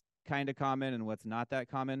 what's kind of common, and what's not that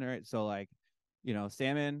common, right? So like,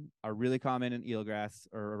 salmon are really common in eelgrass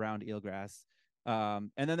or around eelgrass.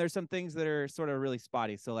 And then there's some things that are sort of really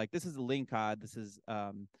spotty. So like this is a lingcod. This is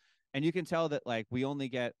and you can tell that like we only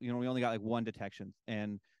got like 1 detection,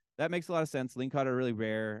 and that makes a lot of sense. Lingcod are really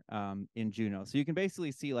rare in Juneau. So you can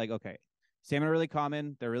basically see like, okay, salmon are really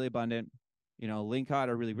common, they're really abundant, lingcod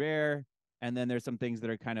are really rare, and then there's some things that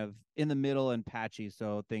are kind of in the middle and patchy.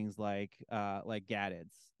 So things like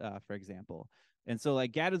gaddids, for example. And so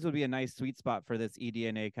like GATAs would be a nice sweet spot for this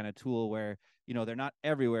eDNA kind of tool where, you know, they're not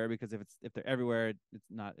everywhere, because if they're everywhere, it's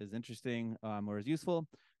not as interesting or as useful,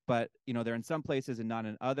 but, you know, they're in some places and not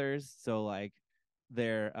in others. So like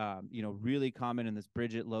they're, you know, really common in this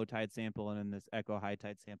Bridget low tide sample and in this Echo high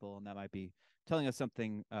tide sample. And that might be telling us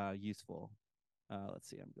something useful. Let's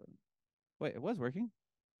see, I'm going, wait, it was working.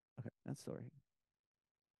 Okay, that's still working.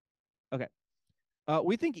 Okay.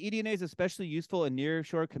 We think eDNA is especially useful in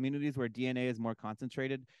nearshore communities where DNA is more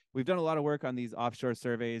concentrated. We've done a lot of work on these offshore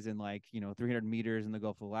surveys in like, you know, 300 meters in the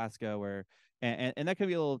Gulf of Alaska, where, and that can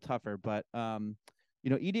be a little tougher, but, you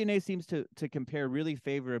know, eDNA seems to compare really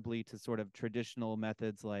favorably to sort of traditional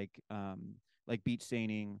methods like beach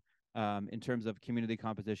staining in terms of community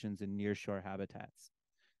compositions in nearshore habitats.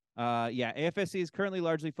 Yeah, AFSC is currently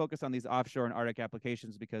largely focused on these offshore and Arctic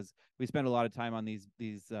applications because we spend a lot of time on these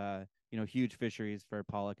you know, huge fisheries for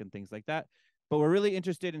pollock and things like that. But we're really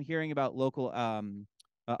interested in hearing about local,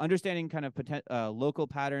 understanding kind of local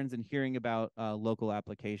patterns and hearing about local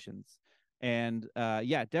applications. And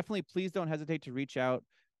yeah, definitely please don't hesitate to reach out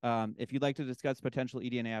if you'd like to discuss potential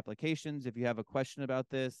eDNA applications, if you have a question about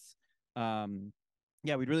this.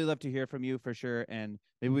 Yeah, we'd really love to hear from you for sure. And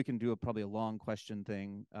maybe we can do probably a long question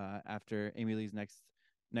thing after Amilee's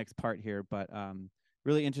next part here. But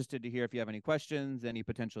really interested to hear if you have any questions, any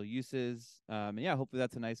potential uses. And yeah, hopefully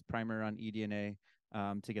that's a nice primer on eDNA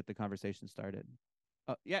to get the conversation started.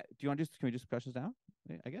 Yeah, do you want to can we just questions now?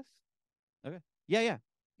 I guess. Okay. Yeah,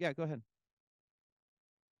 go ahead.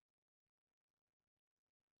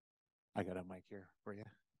 I got a mic here for you.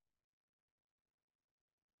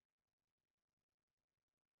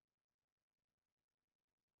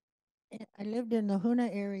 I lived in the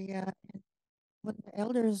Hoonah area when the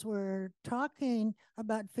elders were talking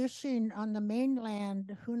about fishing on the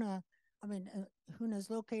mainland. Hoonah is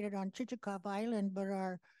located on Chilkoot Island, but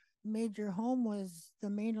our major home was the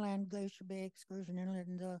mainland, Glacier Bay, Excursion Inlet,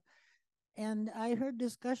 and I heard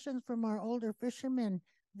discussions from our older fishermen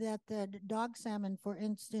that the dog salmon, for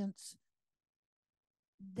instance,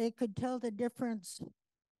 they could tell the difference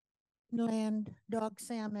inland dog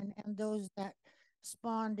salmon and those that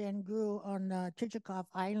spawned and grew on Chilkoot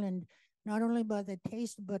Island, not only by the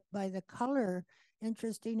taste but by the color.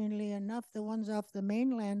 Interestingly enough, the ones off the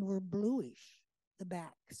mainland were bluish,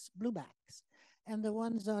 blue backs, and the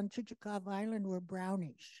ones on Chilkoot Island were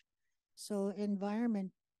brownish. So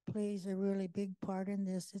environment plays a really big part in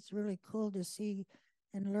this. It's really cool to see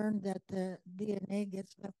and learn that the DNA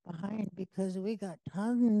gets left behind because we got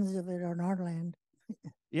tons of it on our land.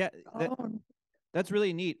 Yeah, that's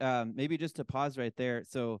really neat. Maybe just to pause right there.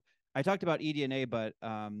 So I talked about eDNA, but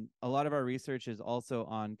a lot of our research is also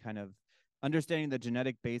on kind of understanding the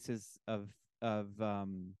genetic basis of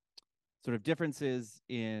sort of differences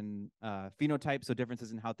in phenotypes, so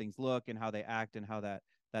differences in how things look and how they act and how that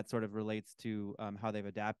sort of relates to how they've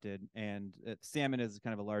adapted. And salmon is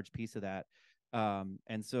kind of a large piece of that.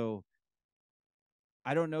 And so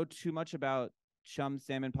I don't know too much about chum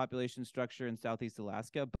salmon population structure in Southeast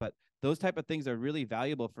Alaska, but those type of things are really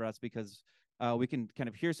valuable for us because we can kind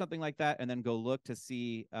of hear something like that and then go look to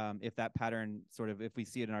see if that pattern sort of, if we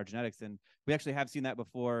see it in our genetics. And we actually have seen that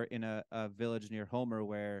before in a village near Homer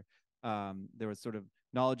where there was sort of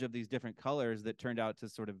knowledge of these different colors that turned out to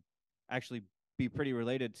sort of actually be pretty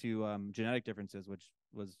related to genetic differences, which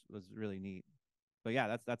was really neat. But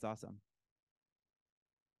yeah, that's awesome.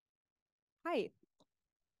 Hi.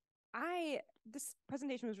 This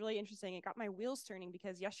presentation was really interesting. It got my wheels turning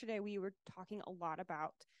because yesterday we were talking a lot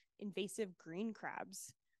about invasive green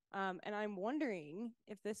crabs. And I'm wondering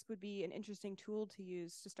if this would be an interesting tool to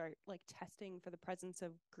use to start like testing for the presence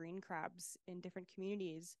of green crabs in different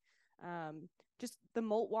communities. Just the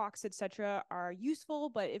molt walks, etc., are useful,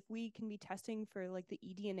 but if we can be testing for like the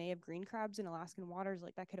eDNA of green crabs in Alaskan waters,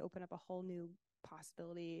 like that could open up a whole new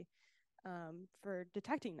possibility for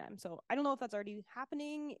detecting them. So I don't know if that's already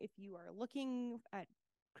happening, if you are looking at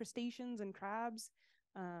crustaceans and crabs,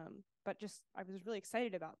 but just I was really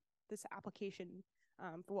excited about this application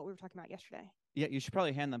for what we were talking about yesterday. Yeah, you should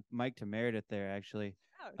probably hand the mic to Meredith there, actually.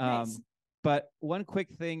 Oh, nice. But one quick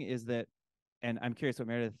thing is that, and I'm curious what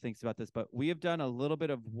Meredith thinks about this, but we have done a little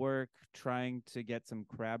bit of work trying to get some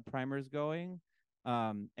crab primers going,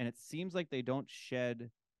 and it seems like they don't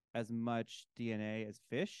shed as much DNA as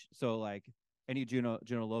fish. So like any Juneau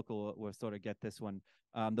local will sort of get this one.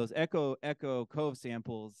 Those Echo Cove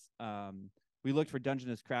samples, we looked for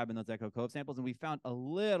Dungeness crab in those Echo Cove samples and we found a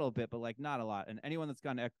little bit, but like not a lot. And anyone that's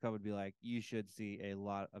gone to Echo Cove would be like, you should see a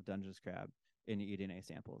lot of Dungeness crab in the eDNA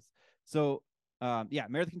samples. So yeah,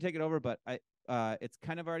 Meredith can take it over, but it's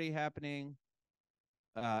kind of already happening.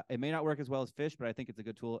 It may not work as well as fish, but I think it's a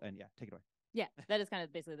good tool. And yeah, take it away. Yeah, that is kind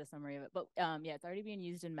of basically the summary of it. But yeah, it's already being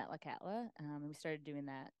used in Metlakatla. We started doing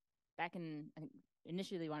that back in, I think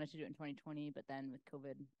initially wanted to do it in 2020, but then with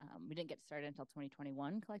COVID, we didn't get started until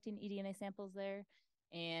 2021 collecting eDNA samples there.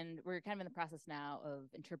 And we're kind of in the process now of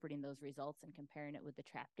interpreting those results and comparing it with the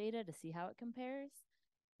trap data to see how it compares.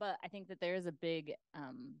 But I think that there is a big,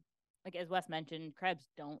 like as Wes mentioned, crabs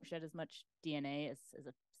don't shed as much DNA as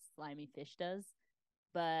a slimy fish does.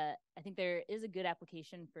 But I think there is a good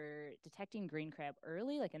application for detecting green crab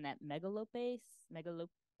early, like in that megalope,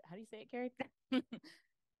 how do you say it, Carrie?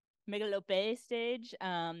 Megalope stage.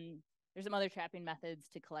 There's some other trapping methods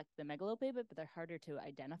to collect the megalope, but they're harder to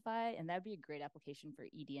identify. And that'd be a great application for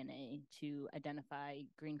eDNA to identify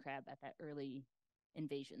green crab at that early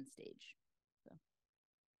invasion stage. So.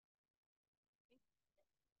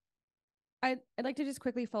 I'd like to just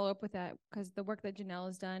quickly follow up with that because the work that Janelle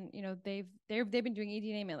has done, you know, they've been doing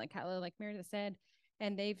eDNA Metlakatla, like Meredith said,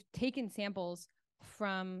 and they've taken samples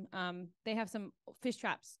from they have some fish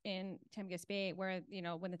traps in Temgus Bay where, you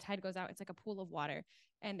know, when the tide goes out, it's like a pool of water,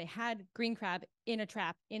 and they had green crab in a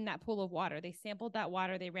trap in that pool of water. They sampled that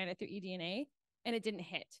water, they ran it through eDNA, and it didn't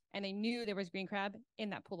hit, and they knew there was green crab in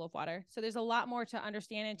that pool of water. So there's a lot more to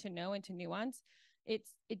understand and to know and to nuance.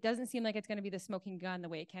 It doesn't seem like it's going to be the smoking gun the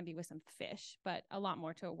way it can be with some fish, but a lot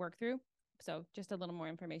more to work through. So just a little more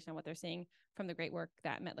information on what they're seeing from the great work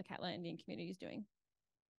that Metlakatla Indian community is doing.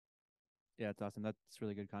 Yeah, it's awesome. That's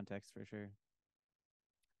really good context for sure.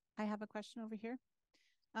 I have a question over here.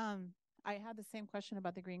 I had the same question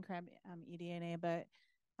about the green crab eDNA, but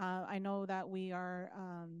I know that we are,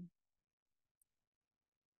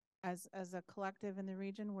 as a collective in the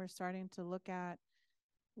region, we're starting to look at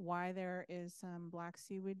why there is some black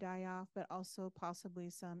seaweed die-off, but also possibly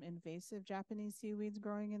some invasive Japanese seaweeds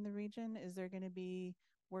growing in the region. Is there going to be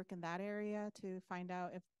work in that area to find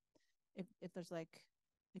out if there's like,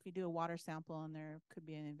 if you do a water sample and there could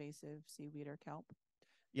be an invasive seaweed or kelp?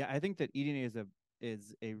 Yeah, I think that eDNA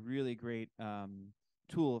is a really great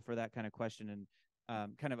tool for that kind of question.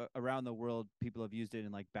 And kind of around the world, people have used it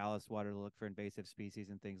in like ballast water to look for invasive species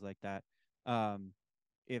and things like that.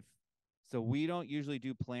 So we don't usually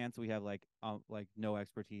do plants. We have like no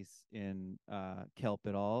expertise in kelp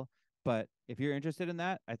at all. But if you're interested in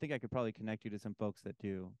that, I think I could probably connect you to some folks that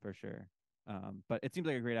do for sure. But it seems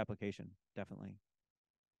like a great application, definitely.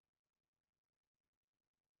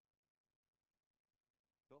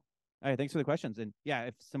 Cool. All right, thanks for the questions. And yeah,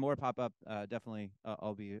 if some more pop up, definitely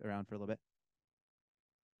I'll be around for a little bit.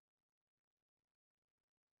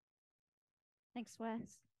 Thanks,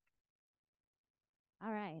 Wes.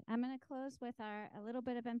 All right, I'm going to close with a little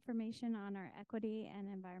bit of information on our equity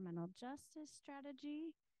and environmental justice strategy.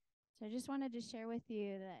 So I just wanted to share with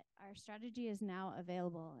you that our strategy is now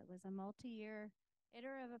available. It was a multi-year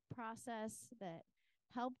iterative process that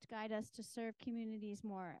helped guide us to serve communities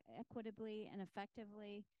more equitably and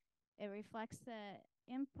effectively. It reflects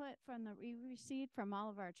the input we received from all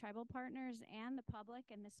of our tribal partners and the public,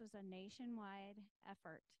 and this was a nationwide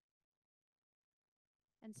effort.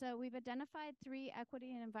 And so we've identified 3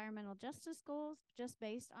 equity and environmental justice goals just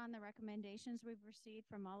based on the recommendations we've received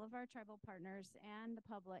from all of our tribal partners and the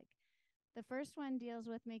public. The first one deals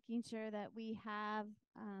with making sure that we have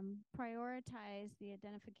prioritized the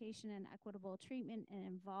identification and equitable treatment and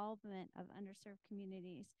involvement of underserved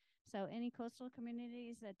communities. So any coastal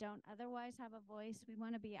communities that don't otherwise have a voice, we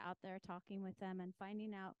want to be out there talking with them and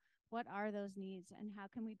finding out what are those needs and how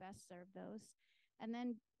can we best serve those. And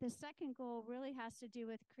then the second goal really has to do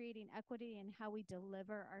with creating equity in how we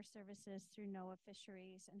deliver our services through NOAA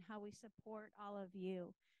Fisheries and how we support all of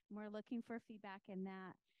you. And we're looking for feedback in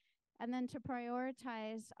that. And then to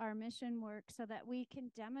prioritize our mission work so that we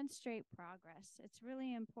can demonstrate progress. It's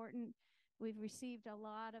really important. We've received a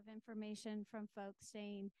lot of information from folks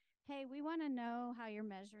saying, hey, we want to know how you're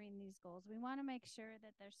measuring these goals. We want to make sure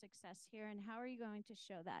that there's success here, and how are you going to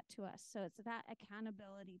show that to us? So it's that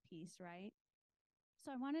accountability piece, right?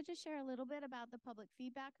 So I wanted to share a little bit about the public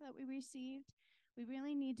feedback that we received. We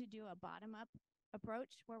really need to do a bottom-up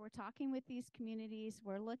approach where we're talking with these communities,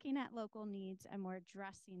 we're looking at local needs, and we're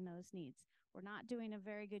addressing those needs. We're not doing a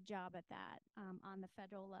very good job at that on the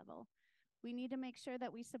federal level. We need to make sure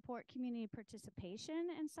that we support community participation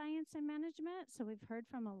in science and management. So we've heard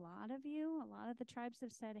from a lot of you. A lot of the tribes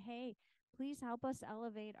have said, hey, please help us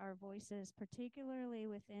elevate our voices, particularly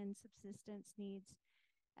within subsistence needs.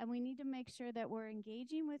 And we need to make sure that we're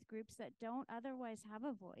engaging with groups that don't otherwise have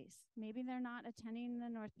a voice. Maybe they're not attending the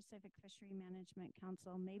North Pacific Fishery Management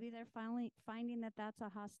Council. Maybe they're finally finding that that's a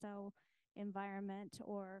hostile environment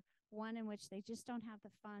or one in which they just don't have the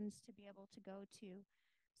funds to be able to go to.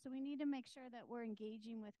 So we need to make sure that we're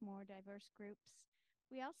engaging with more diverse groups.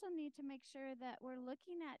 We also need to make sure that we're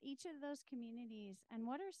looking at each of those communities and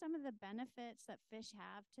what are some of the benefits that fish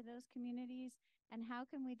have to those communities, and how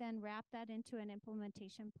can we then wrap that into an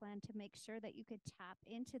implementation plan to make sure that you could tap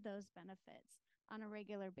into those benefits on a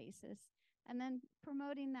regular basis. And then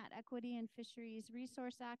promoting that equity in fisheries,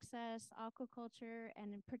 resource access, aquaculture,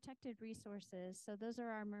 and protected resources. So those are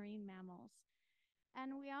our marine mammals.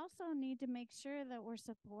 And we also need to make sure that we're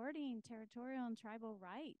supporting territorial and tribal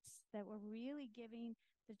rights, that we're really giving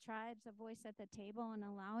the tribes a voice at the table and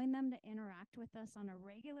allowing them to interact with us on a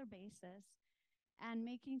regular basis, and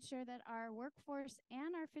making sure that our workforce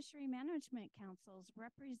and our fishery management councils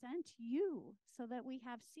represent you, so that we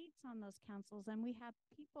have seats on those councils and we have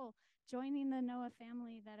people joining the NOAA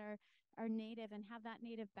family that are native and have that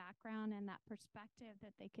native background and that perspective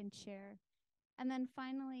that they can share. And then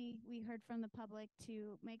finally, we heard from the public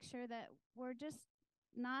to make sure that we're just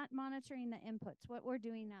not monitoring the inputs, what we're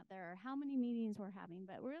doing out there, or how many meetings we're having,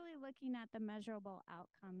 but really looking at the measurable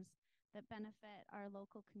outcomes that benefit our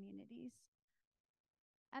local communities.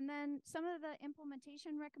 And then some of the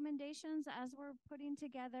implementation recommendations, as we're putting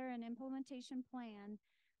together an implementation plan,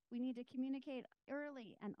 we need to communicate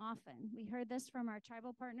early and often. We heard this from our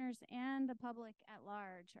tribal partners and the public at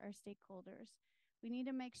large, our stakeholders. We need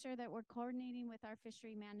to make sure that we're coordinating with our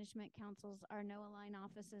fishery management councils, our NOAA line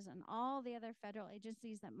offices, and all the other federal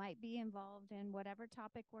agencies that might be involved in whatever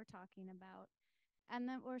topic we're talking about. And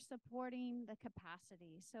that we're supporting the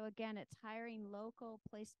capacity. So again, it's hiring local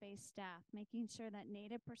place-based staff, making sure that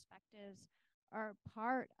Native perspectives are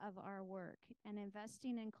part of our work, and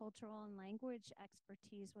investing in cultural and language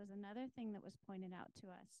expertise was another thing that was pointed out to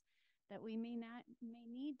us, that we may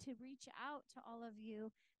need to reach out to all of you.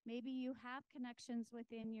 Maybe you have connections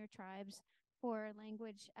within your tribes for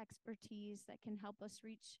language expertise that can help us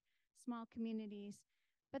reach small communities.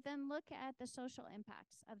 But then look at the social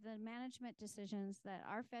impacts of the management decisions that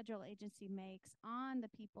our federal agency makes on the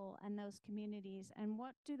people and those communities, and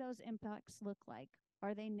what do those impacts look like?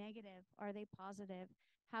 Are they negative? Are they positive?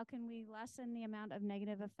 How can we lessen the amount of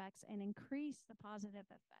negative effects and increase the positive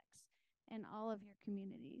effects in all of your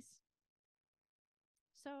communities?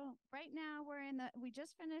 So right now we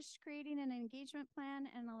just finished creating an engagement plan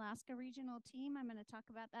and Alaska regional team. I'm going to talk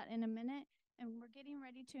about that in a minute. And we're getting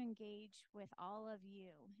ready to engage with all of you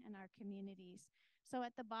in our communities. So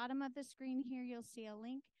at the bottom of the screen here, you'll see a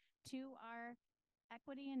link to our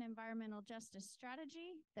equity and environmental justice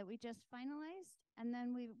strategy that we just finalized. And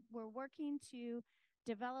then we're working to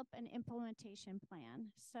develop an implementation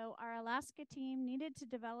plan. So our Alaska team needed to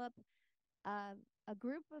develop a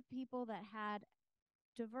group of people that had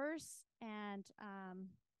diverse and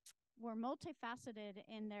were multifaceted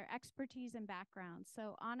in their expertise and background.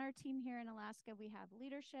 So on our team here in Alaska, we have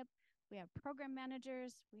leadership, we have program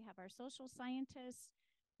managers, we have our social scientists,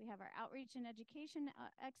 we have our outreach and education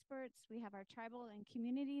experts, we have our tribal and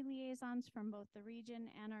community liaisons from both the region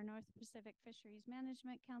and our North Pacific Fisheries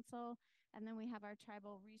Management Council, and then we have our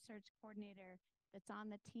tribal research coordinator that's on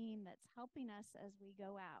the team that's helping us as we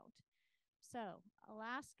go out. So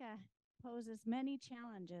Alaska poses many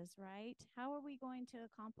challenges, right? How are we going to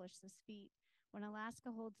accomplish this feat when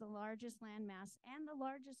Alaska holds the largest landmass and the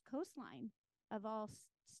largest coastline of all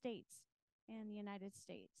states in the United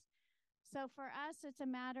States? So for us, it's a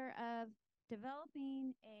matter of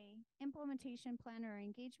developing a implementation plan or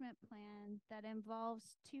engagement plan that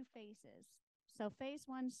involves 2 phases. So phase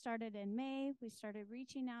 1 started in May. We started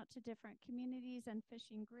reaching out to different communities and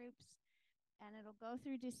fishing groups. And it'll go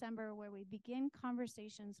through December, where we begin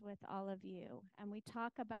conversations with all of you. And we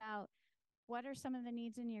talk about what are some of the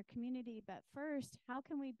needs in your community. But first, how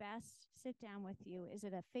can we best sit down with you? Is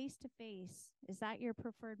it a face-to-face? Is that your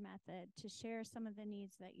preferred method to share some of the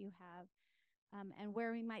needs that you have, and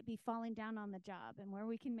where we might be falling down on the job and where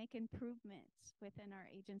we can make improvements within our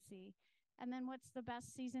agency? And then what's the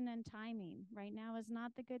best season and timing? Right now is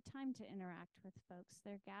not the good time to interact with folks.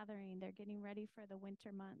 They're gathering, they're getting ready for the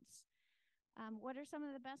winter months. What are some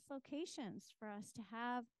of the best locations for us to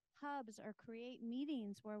have hubs or create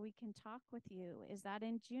meetings where we can talk with you? Is that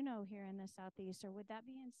in Juneau here in the Southeast, or would that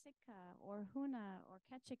be in Sitka or Hoonah or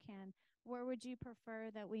Ketchikan? Where would you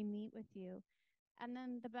prefer that we meet with you? And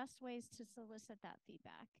then the best ways to solicit that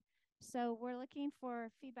feedback. So we're looking for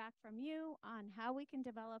feedback from you on how we can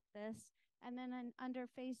develop this. And then under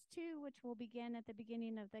phase 2, which will begin at the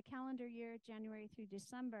beginning of the calendar year, January through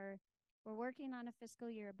December, we're working on a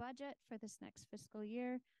fiscal year budget for this next fiscal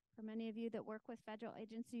year. For many of you that work with federal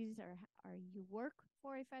agencies or you work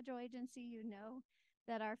for a federal agency, you know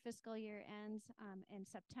that our fiscal year ends in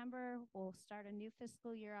September. We'll start a new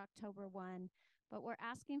fiscal year October 1. but we're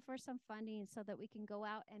asking for some funding so that we can go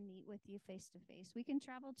out and meet with you face to face. We can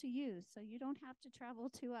travel to you, so you don't have to travel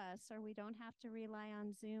to us, or we don't have to rely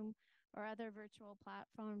on Zoom or other virtual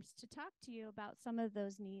platforms to talk to you about some of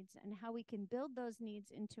those needs and how we can build those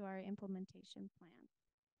needs into our implementation plan.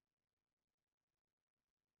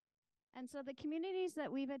 And so the communities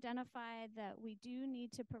that we've identified that we do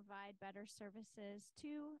need to provide better services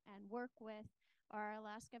to and work with are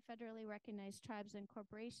Alaska federally recognized tribes and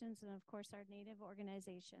corporations, and of course our Native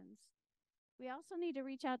organizations. We also need to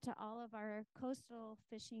reach out to all of our coastal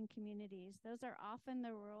fishing communities. Those are often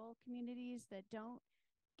the rural communities that don't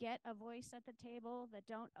get a voice at the table, that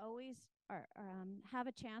don't always have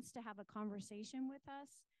a chance to have a conversation with us.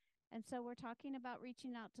 And so we're talking about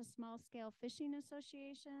reaching out to small-scale fishing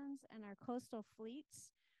associations and our coastal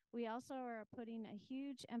fleets. We also are putting a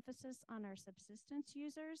huge emphasis on our subsistence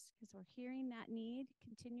users because we're hearing that need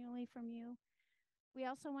continually from you. We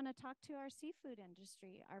also want to talk to our seafood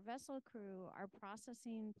industry, our vessel crew, our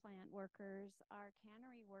processing plant workers, our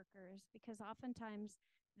cannery workers, because oftentimes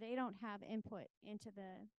they don't have input into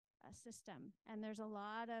the system. And there's a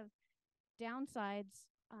lot of downsides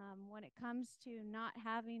when it comes to not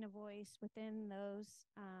having a voice within those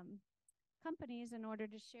companies in order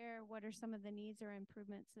to share what are some of the needs or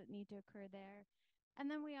improvements that need to occur there. And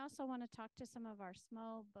then we also want to talk to some of our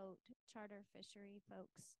small boat charter fishery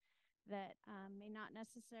folks that may not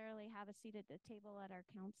necessarily have a seat at the table at our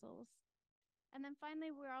councils. And then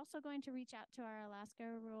finally, we're also going to reach out to our Alaska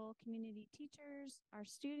rural community teachers, our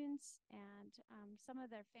students, and some of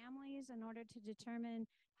their families in order to determine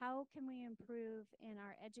how can we improve in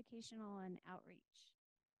our educational and outreach.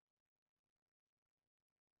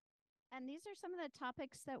 And these are some of the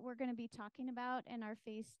topics that we're going to be talking about in our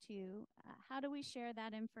phase 2. How do we share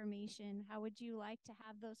that information? How would you like to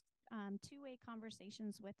have those two-way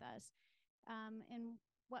conversations with us? In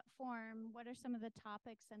what form? What are some of the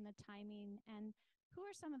topics and the timing? And who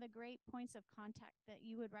are some of the great points of contact that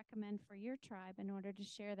you would recommend for your tribe in order to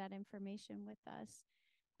share that information with us?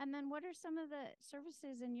 And then what are some of the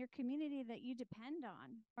services in your community that you depend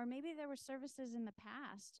on? Or maybe there were services in the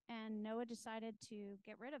past and NOAA decided to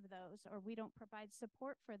get rid of those, or we don't provide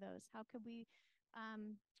support for those. How could we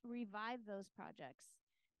revive those projects?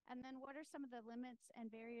 And then what are some of the limits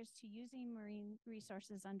and barriers to using marine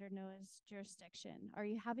resources under NOAA's jurisdiction? Are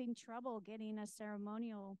you having trouble getting a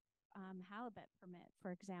ceremonial halibut permit, for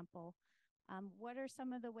example? What are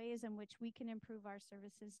some of the ways in which we can improve our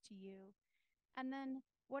services to you? And then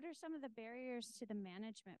what are some of the barriers to the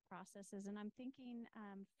management processes? And I'm thinking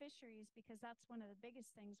fisheries, because that's one of the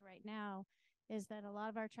biggest things right now, is that a lot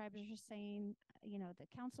of our tribes are just saying, you know, the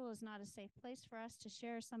council is not a safe place for us to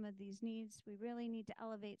share some of these needs. We really need to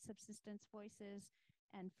elevate subsistence voices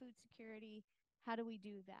and food security. How do we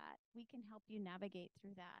do that? We can help you navigate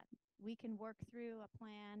through that. We can work through a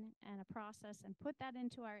plan and a process and put that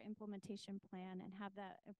into our implementation plan and have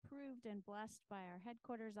that approved and blessed by our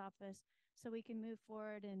headquarters office so we can move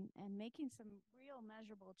forward and making some real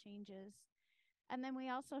measurable changes. And then we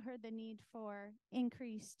also heard the need for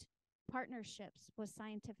increased partnerships with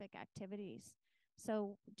scientific activities.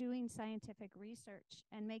 So doing scientific research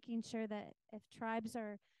and making sure that if tribes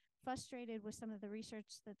are frustrated with some of the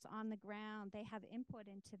research that's on the ground, they have input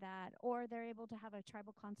into that, or they're able to have a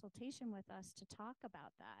tribal consultation with us to talk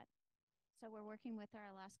about that. So we're working with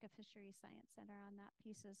our Alaska Fisheries Science Center on that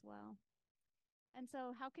piece as well. And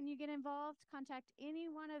so how can you get involved? Contact any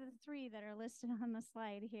one of the three that are listed on the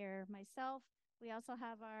slide here. Myself, we also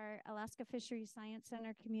have our Alaska Fisheries Science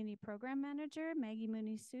Center Community Program Manager, Maggie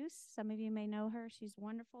Mooney-Seuss. Some of you may know her. She's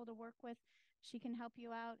wonderful to work with. She can help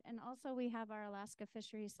you out. And also we have our Alaska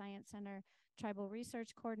Fisheries Science Center Tribal Research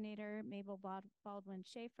Coordinator, Mabel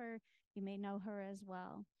Baldwin-Schaefer. You may know her as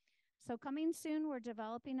well. So coming soon, we're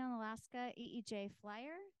developing an Alaska EEJ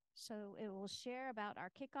flyer. So it will share about our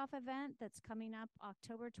kickoff event that's coming up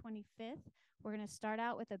October 25th. We're going to start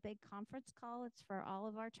out with a big conference call. It's for all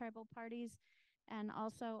of our tribal parties and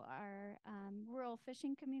also our rural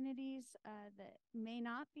fishing communities that may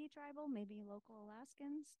not be tribal, maybe local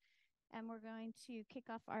Alaskans. And we're going to kick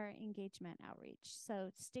off our engagement outreach. So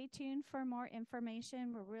stay tuned for more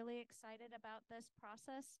information. We're really excited about this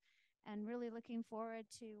process and really looking forward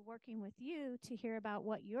to working with you to hear about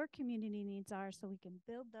what your community needs are so we can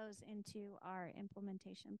build those into our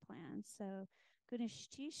implementation plan. So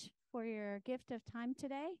Gunesh for your gift of time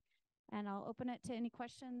today. And I'll open it to any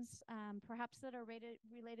questions, perhaps that are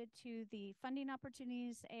related to the funding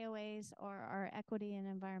opportunities, AOAs, or our equity and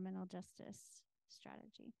environmental justice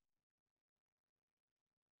strategy.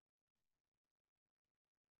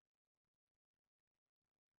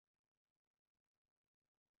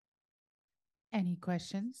 Any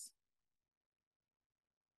questions?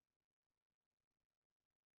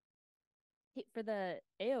 for the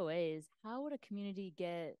AOAs, how would a community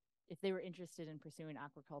get, if they were interested in pursuing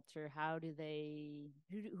aquaculture,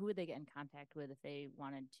 who would they get in contact with if they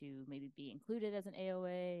wanted to maybe be included as an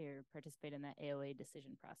AOA or participate in that AOA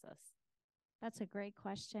decision process? That's a great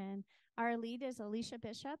question. Our lead is Alicia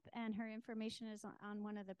Bishop, and her information is on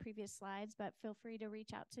one of the previous slides, but feel free to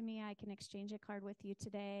reach out to me. I can exchange a card with you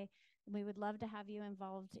today. We would love to have you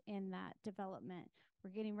involved in that development.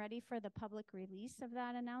 We're getting ready for the public release of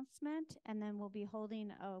that announcement, and then we'll be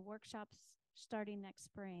holding workshops starting next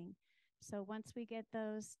spring. So once we get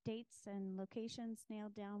those dates and locations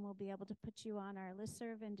nailed down, we'll be able to put you on our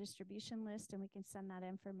listserv and distribution list, and we can send that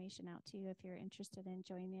information out to you if you're interested in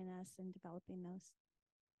joining us and developing those.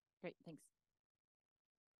 Great, thanks.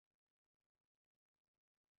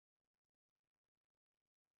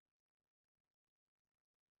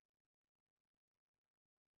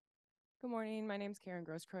 Good morning. My name is Karen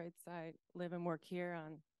Grosskreutz. I live and work here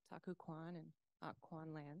on Taku Kwan and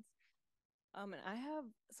Kwan lands. And I have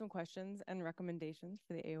some questions and recommendations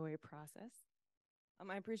for the AOA process.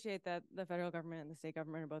 I appreciate that the federal government and the state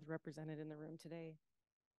government are both represented in the room today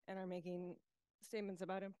and are making statements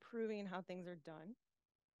about improving how things are done.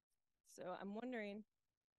 So I'm wondering,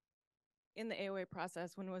 in the AOA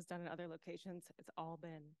process, when it was done in other locations, it's all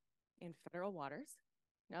been in federal waters.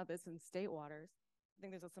 Now this in state waters. I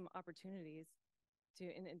think there's some opportunities to,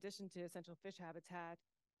 in addition to essential fish habitat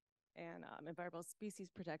and environmental species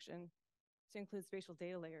protection, to include spatial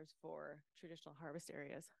data layers for traditional harvest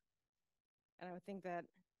areas. And I would think that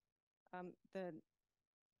the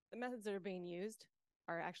methods that are being used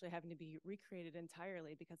are actually having to be recreated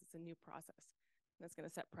entirely because it's a new process. And that's going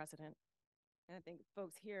to set precedent. And I think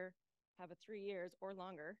folks here have a 3 years or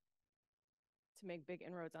longer to make big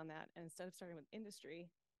inroads on that. And instead of starting with industry,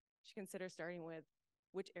 you should consider starting with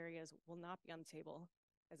which areas will not be on the table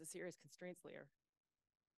as a serious constraints layer.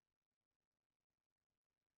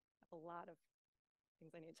 A lot of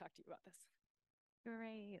things I need to talk to you about this.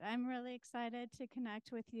 Great. I'm really excited to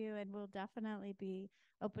connect with you, and we'll definitely be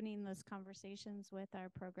opening those conversations with our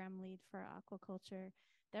program lead for aquaculture.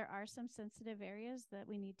 There are some sensitive areas that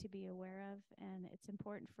we need to be aware of, and it's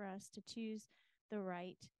important for us to choose the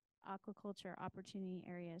right aquaculture opportunity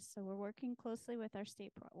areas. So we're working closely with our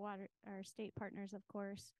state partners, of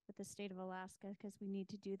course, with the state of Alaska, because we need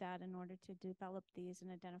to do that in order to develop these and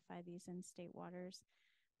identify these in state waters.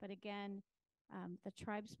 But again, the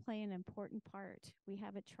tribes play an important part. We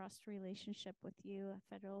have a trust relationship with you,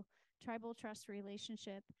 a federal tribal trust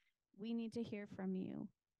relationship. We need to hear from you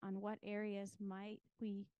on what areas might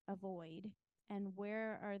we avoid and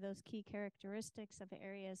where are those key characteristics of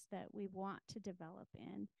areas that we want to develop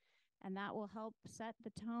in. And that will help set the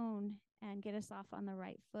tone and get us off on the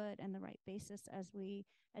right foot and the right basis as we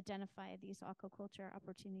identify these aquaculture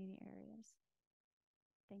opportunity areas.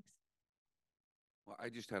 Thanks. Well, I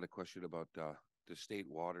just had a question about the state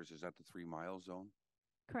waters. Is that the 3 mile zone?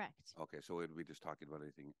 Correct. Okay, so it would be just talking about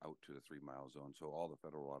anything out to the 3 mile zone. So all the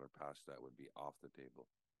federal water past that would be off the table.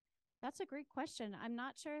 That's a great question. I'm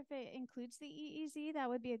not sure if it includes the EEZ. That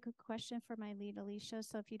would be a good question for my lead, Alicia.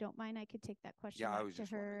 So if you don't mind, I could take that question back to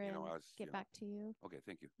her and get back to you. Okay,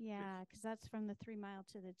 thank you. Yeah, because that's from the 3 mile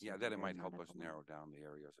to the 2. Yeah, then it might help us narrow down the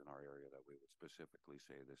areas in our area that we would specifically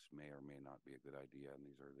say this may or may not be a good idea, and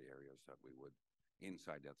these are the areas that we would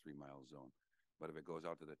inside that 3 mile zone. But if it goes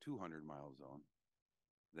out to the 200 mile zone,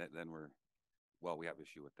 then we have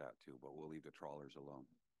issue with that too, but we'll leave the trawlers alone.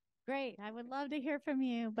 Great. I would love to hear from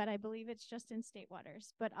you, but I believe it's just in state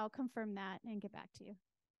waters. But I'll confirm that and get back to you.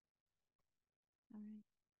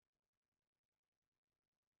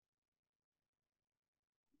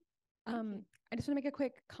 All right. I just want to make a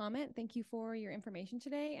quick comment. Thank you for your information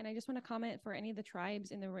today. And I just want to comment for any of the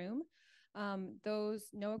tribes in the room. Those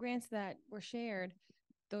NOAA grants that were shared,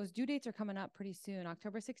 those due dates are coming up pretty soon.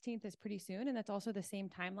 October 16th is pretty soon. And that's also the same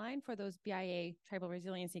timeline for those BIA tribal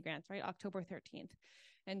resiliency grants, right? October 13th.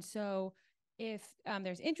 And so if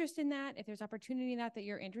there's interest in that, if there's opportunity in that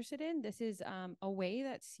you're interested in, this is a way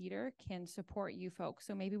that CEDAR can support you folks.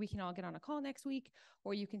 So maybe we can all get on a call next week,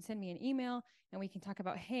 or you can send me an email and we can talk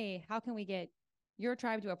about, hey, how can we get your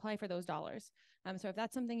tribe to apply for those dollars? So if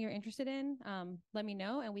that's something you're interested in, let me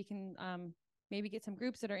know, and we can maybe get some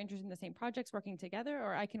groups that are interested in the same projects working together,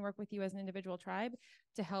 or I can work with you as an individual tribe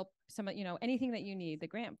to help some, anything that you need, the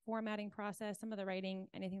grant formatting process, some of the writing,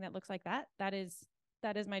 anything that looks like that. That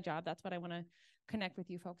is my job. That's what I want to connect with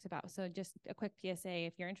you folks about. So just a quick PSA,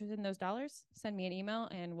 if you're interested in those dollars, send me an email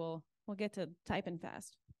and we'll get to typing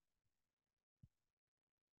fast.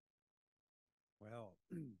 Well,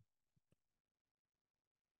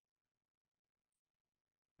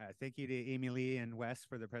 Thank you to Amilee and Wes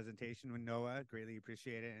for the presentation with NOAA. Greatly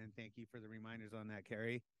appreciate it. And thank you for the reminders on that,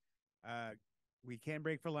 Carrie. We can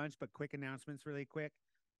break for lunch, but quick announcements really quick.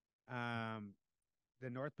 The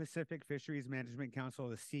North Pacific Fisheries Management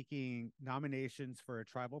Council is seeking nominations for a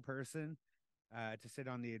tribal person to sit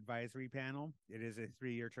on the advisory panel. It is a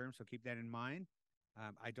 3-year term, so keep that in mind.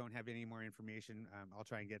 I don't have any more information. I'll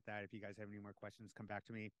try and get that. If you guys have any more questions, come back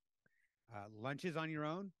to me. Lunch is on your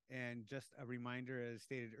own. And just a reminder, as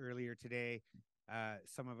stated earlier today,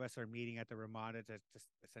 some of us are meeting at the Ramada to just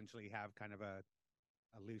essentially have kind of a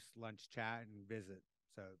loose lunch chat and visit.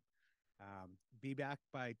 So be back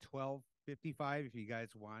by 12:55 if you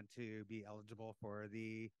guys want to be eligible for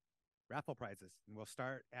the raffle prizes. And we'll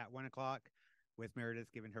start at 1 o'clock with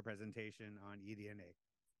Meredith giving her presentation on eDNA.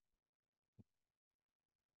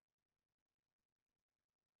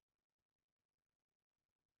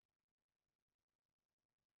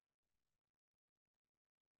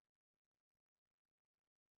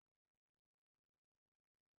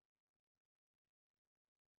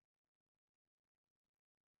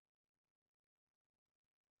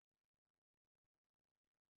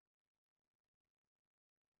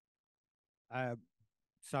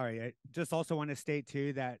 Sorry, I just also want to state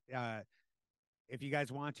too that if you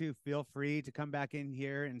guys want to, feel free to come back in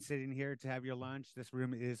here and sit in here to have your lunch. This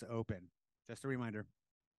room is open. Just a reminder.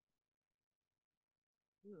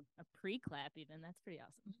 Ooh, a pre-clap even. That's pretty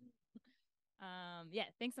awesome. Yeah,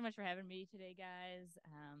 thanks so much for having me today, guys.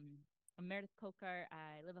 I'm Meredith Pochardt.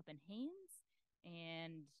 I live up in Haines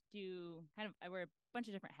and I wear a bunch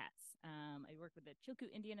of different hats. I work with the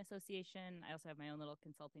Chilkoot Indian Association. I also have my own little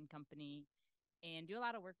consulting company and do a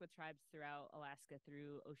lot of work with tribes throughout Alaska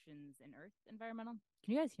through Oceans and Earth Environmental.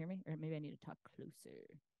 Can you guys hear me? Or maybe I need to talk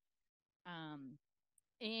closer.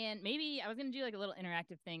 And maybe I was going to do like a little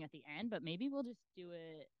interactive thing at the end, but maybe we'll just do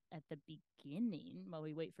it at the beginning while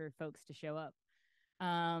we wait for folks to show up.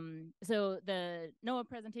 So the NOAA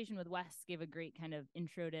presentation with Wes gave a great kind of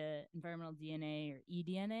intro to environmental DNA or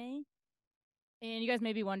eDNA. And you guys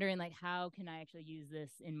may be wondering, like, how can I actually use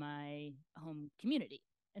this in my home community?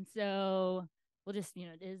 And so we'll just,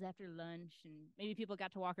 it is after lunch and maybe people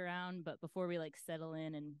got to walk around, but before we like settle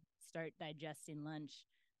in and start digesting lunch,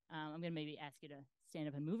 I'm going to maybe ask you to stand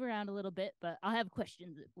up and move around a little bit, but I'll have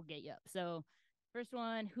questions that will get you up. So first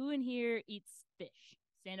one, who in here eats fish?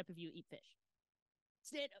 Stand up if you eat fish.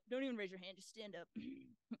 Stand up. Don't even raise your hand. Just stand up.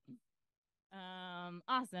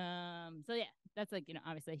 Awesome. So yeah, that's like,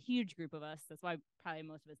 obviously a huge group of us. That's why probably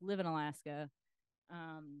most of us live in Alaska.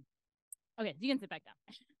 Okay, so you can sit back down.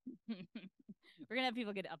 We're going to have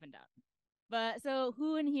people get up and down. But so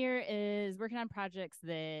who in here is working on projects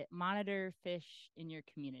that monitor fish in your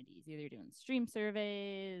communities, either doing stream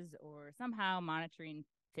surveys or somehow monitoring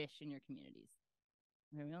fish in your communities?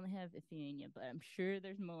 Okay, we only have Iphigenia, but I'm sure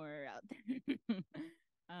there's more out there.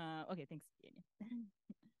 Okay, thanks, Iphigenia.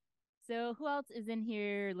 So who else is in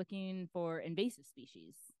here looking for invasive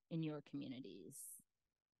species in your communities?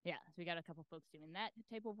 Yeah, so we got a couple folks doing that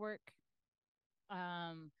type of work.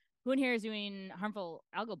 Who in here is doing harmful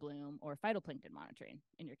algal bloom or phytoplankton monitoring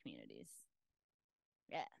in your communities?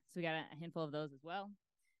 Yeah, so we got a handful of those as well.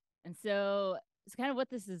 And so it's kind of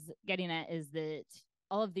what this is getting at is that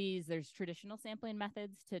all of these, there's traditional sampling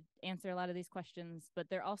methods to answer a lot of these questions,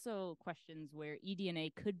 but there are also questions where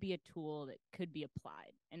eDNA could be a tool that could be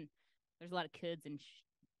applied. And there's a lot of coulds and,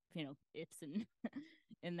 ifs and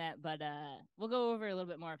in that, but we'll go over a little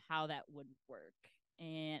bit more of how that would work.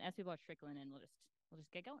 And as people are trickling in, we'll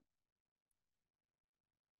just get going.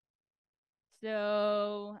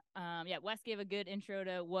 So, yeah, Wes gave a good intro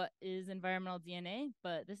to what is environmental DNA,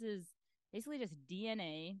 but this is basically just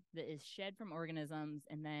DNA that is shed from organisms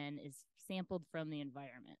and then is sampled from the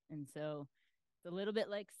environment. And so it's a little bit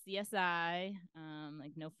like CSI,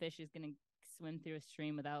 like no fish is going to swim through a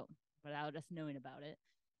stream without us knowing about it.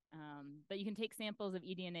 But you can take samples of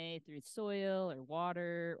eDNA through soil or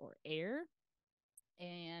water or air.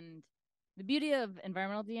 And the beauty of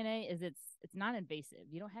environmental DNA is it's not invasive.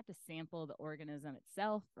 You don't have to sample the organism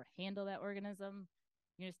itself or handle that organism.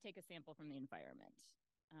 You just take a sample from the environment.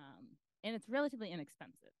 And it's relatively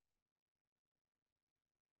inexpensive.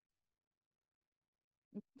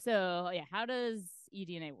 So yeah, how does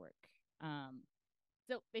eDNA work?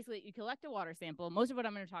 So basically you collect a water sample. Most of what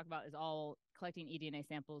I'm going to talk about is all collecting eDNA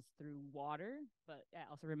samples through water, but yeah,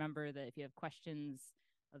 also remember that if you have questions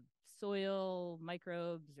of soil,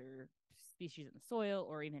 microbes, or species in the soil,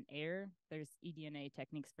 or even air, there's eDNA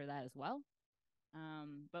techniques for that as well.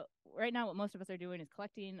 But right now what most of us are doing is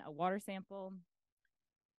collecting a water sample.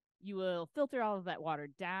 You will filter all of that water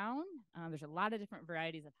down. There's a lot of different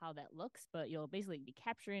varieties of how that looks, but you'll basically be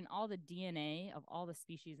capturing all the DNA of all the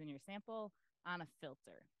species in your sample on a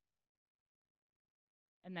filter.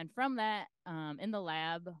 And then from that, in the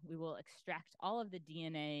lab, we will extract all of the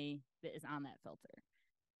DNA that is on that filter.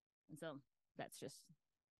 And so that's just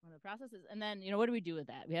one of the processes. And then, what do we do with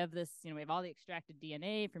that? We have this, we have all the extracted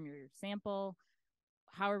DNA from your sample.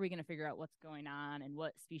 How are we going to figure out what's going on and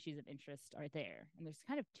what species of interest are there? And there's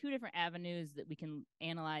kind of two different avenues that we can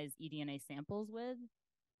analyze eDNA samples with.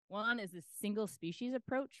 One is this single species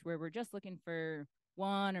approach, where we're just looking for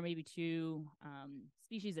one or maybe two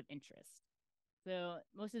species of interest. So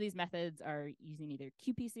most of these methods are using either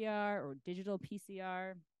qPCR or digital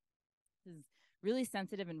PCR. This is really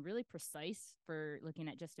sensitive and really precise for looking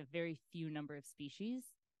at just a very few number of species.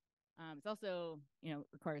 It's also,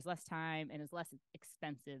 requires less time and is less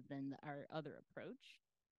expensive than our other approach.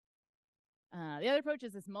 The other approach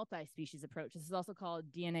is this multi-species approach. This is also called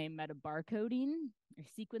DNA metabarcoding or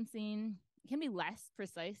sequencing. It can be less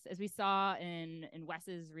precise, as we saw in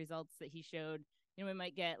Wes's results that he showed. We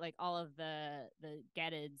might get like all of the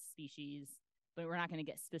gatted species, but we're not going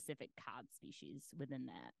to get specific cod species within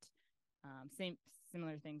that.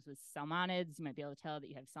 Similar things with salmonids. You might be able to tell that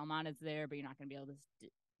you have salmonids there, but you're not going to be able to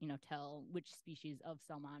tell which species of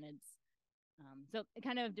salmonids. So it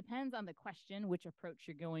kind of depends on the question, which approach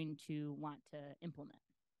you're going to want to implement.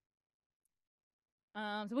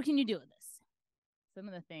 So what can you do with this? Some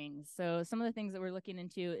of the things. So some of the things that we're looking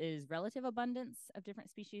into is relative abundance of different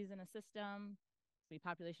species in a system. So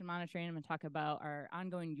population monitoring. I'm going to talk about our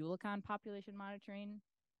ongoing Eulachon population monitoring.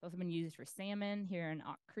 It's also been used for salmon here in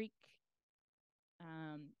Auke Creek.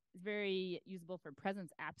 It's very usable for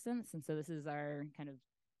presence absence. And so this is our kind of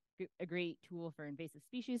a great tool for invasive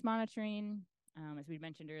species monitoring. As we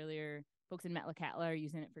mentioned earlier, folks in Metlakatla are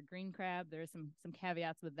using it for green crab. There are some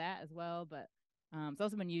caveats with that as well, but it's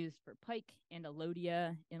also been used for pike and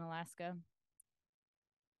alodia in Alaska.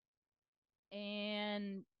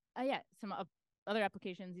 And some other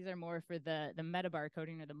applications. These are more for the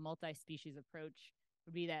metabarcoding or the multi-species approach.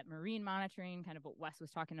 Would be that marine monitoring, kind of what Wes was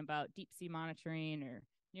talking about, deep sea monitoring or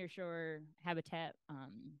nearshore habitat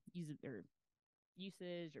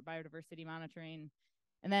usage or biodiversity monitoring.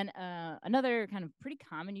 And then another kind of pretty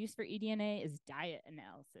common use for eDNA is diet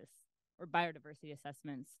analysis or biodiversity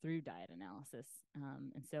assessments through diet analysis.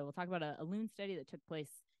 And so we'll talk about a loon study that took place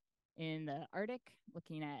in the Arctic,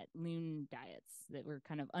 looking at loon diets that were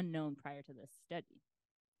kind of unknown prior to this study.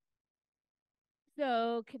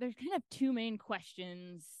 So there's kind of two main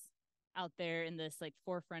questions out there in this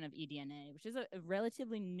forefront of eDNA, which is a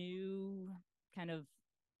relatively new kind of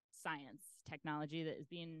science technology that is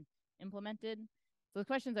being implemented. So the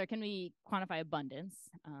questions are, can we quantify abundance?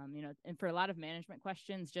 And for a lot of management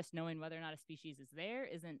questions, just knowing whether or not a species is there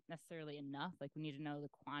isn't necessarily enough. We need to know the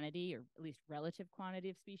quantity or at least relative quantity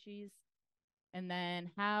of species. And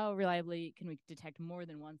then how reliably can we detect more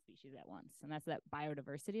than one species at once? And that's that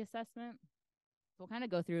biodiversity assessment. So we'll kind of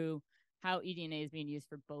go through how eDNA is being used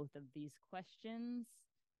for both of these questions.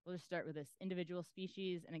 We'll just start with this individual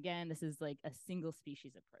species. And again, this is like a single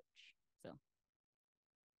species approach. So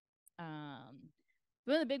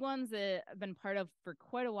one of the big ones that I've been part of for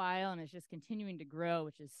quite a while and is just continuing to grow,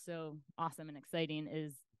 which is so awesome and exciting,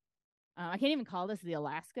 is I can't even call this the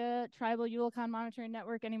Alaska Tribal Eulachon Monitoring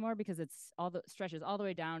Network anymore because stretches all the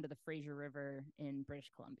way down to the Fraser River in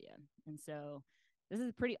British Columbia. And so this is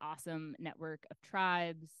a pretty awesome network of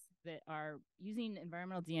tribes that are using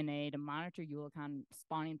environmental DNA to monitor Eulachon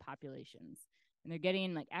spawning populations. And they're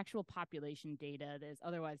getting actual population data that is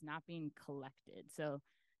otherwise not being collected. So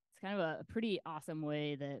it's kind of a pretty awesome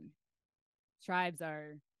way that tribes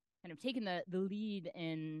are kind of taking the lead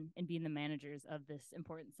in being the managers of this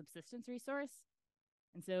important subsistence resource.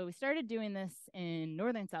 And so we started doing this in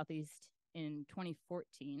northern Southeast in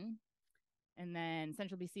 2014. And then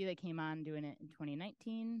Central BC, they came on doing it in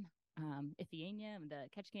 2019. Ithiania, the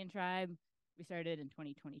Ketchikan tribe, we started in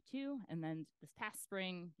 2022. And then this past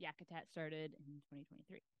spring, Yakutat started in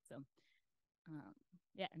 2023. So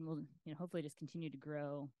and we'll hopefully just continue to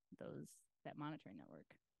grow that monitoring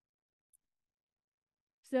network.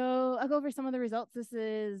 So I'll go over some of the results. This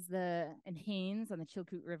is in Haines on the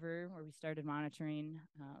Chilkoot River where we started monitoring.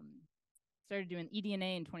 Started doing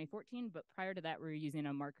eDNA in 2014, but prior to that, we were using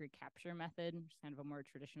a marker capture method, which is kind of a more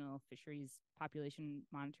traditional fisheries population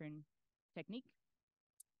monitoring technique.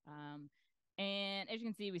 And as you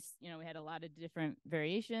can see, we had a lot of different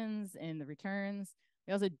variations in the returns.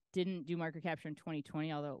 We also didn't do marker capture in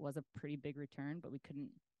 2020, although it was a pretty big return, but we couldn't,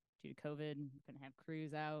 due to COVID, we couldn't have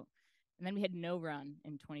crews out. And then we had no run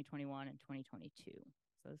in 2021 and 2022.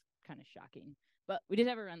 So it's kind of shocking. But we did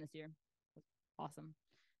have a run this year. It was awesome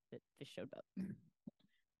that fish showed up.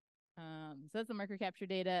 So that's the marker capture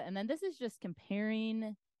data. And then this is just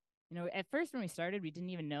comparing, at first when we started, we didn't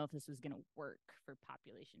even know if this was going to work for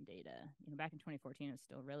population data. Back in 2014, it was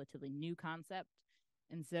still a relatively new concept.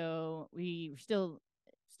 And so we were still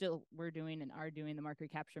we're doing and are doing the marker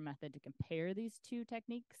capture method to compare these two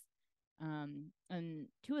techniques. And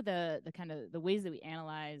two of the kind of the ways that we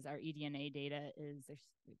analyze our eDNA data is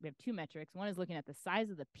we have two metrics. One is looking at the size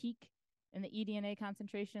of the peak in the eDNA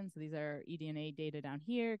concentration. So these are eDNA data down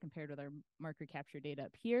here compared with our marker capture data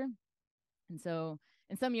up here. And so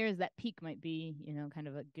in some years that peak might be, kind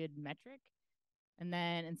of a good metric. And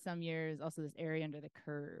then in some years, also this area under the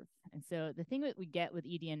curve. And so the thing that we get with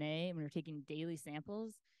eDNA when we're taking daily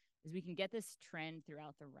samples is we can get this trend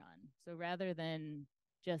throughout the run. So rather than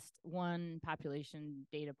just one population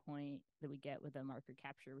data point that we get with a marker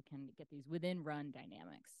capture, we can get these within run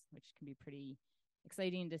dynamics, which can be pretty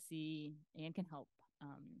exciting to see and can help,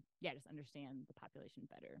 just understand the population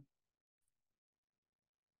better.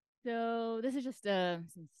 So this is just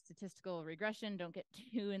some statistical regression. Don't get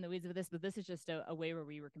too in the weeds with this, but this is just a way where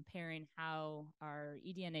we were comparing how our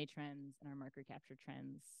eDNA trends and our marker capture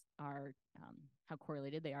trends are, how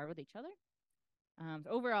correlated they are with each other.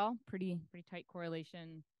 So overall, pretty tight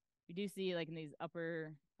correlation. We do see, like in these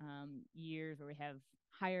upper years where we have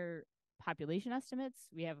higher population estimates,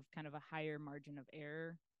 we have kind of a higher margin of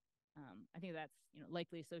error. I think that's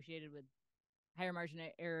likely associated with higher margin of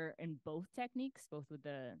error in both techniques, both with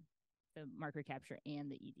the marker capture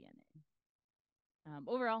and the eDNA.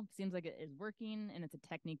 Overall, seems like it is working, and it's a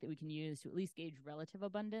technique that we can use to at least gauge relative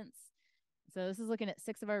abundance. So this is looking at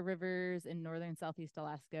 6 of our rivers in northern Southeast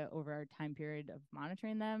Alaska over our time period of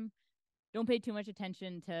monitoring them. Don't pay too much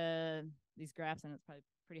attention to these graphs, and it's probably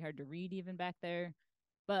pretty hard to read even back there.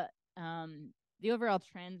 But the overall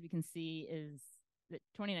trends we can see is that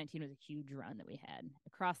 2019 was a huge run that we had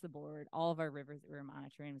across the board. All of our rivers that we were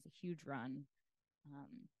monitoring was a huge run.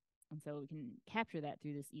 And so we can capture that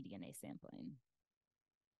through this eDNA sampling.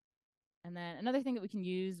 And then another thing that we can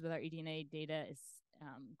use with our eDNA data is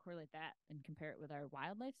correlate that and compare it with our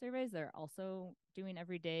wildlife surveys that are also doing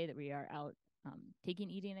every day that we are out taking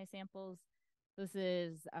eDNA samples. This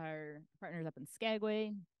is our partners up in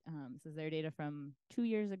Skagway. This is their data from 2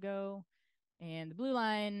 years ago. And the blue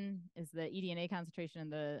line is the eDNA concentration,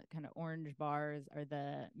 and the kind of orange bars are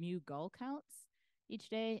the mu gull counts each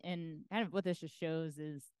day. And kind of what this just shows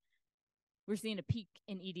is we're seeing a peak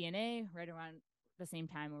in eDNA right around the same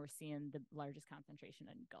time when we're seeing the largest concentration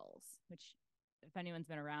in gulls, which if anyone's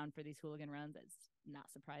been around for these hooligan runs, it's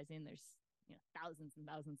not surprising. There's thousands and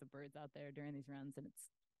thousands of birds out there during these runs, and it's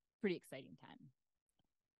a pretty exciting time.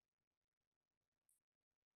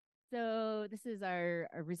 So this is our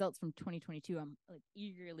results from 2022. I'm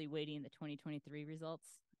eagerly waiting the 2023 results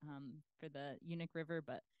for the Unic River,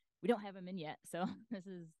 but we don't have them in yet. So this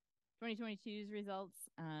is 2022's results.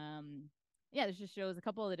 This just shows a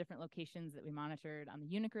couple of the different locations that we monitored on the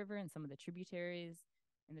Unic River and some of the tributaries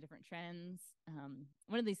and the different trends.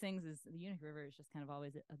 One of these things is the Unic River is just kind of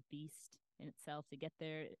always a beast in itself to get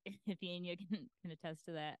there. If Ian can attest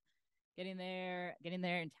to that. Getting there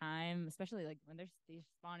in time, especially like when they're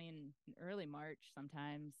spawning in early March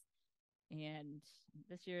sometimes. And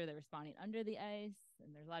this year they were spawning under the ice,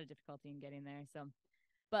 and there's a lot of difficulty in getting there. So,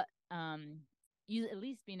 but at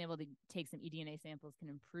least being able to take some eDNA samples can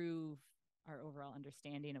improve our overall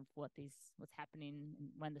understanding of what's happening and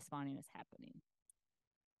when the spawning is happening.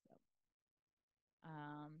 So,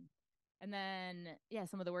 and then,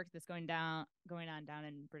 some of the work that's going on down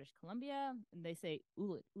in British Columbia, and they say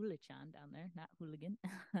Ulichan down there, not hooligan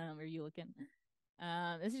or Ulican.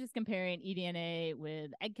 This is just comparing eDNA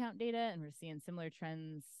with egg count data, and we're seeing similar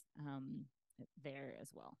trends there as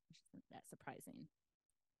well, which isn't that surprising.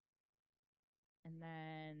 And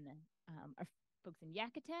then our folks in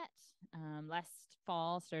Yakutat last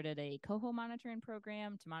fall started a coho monitoring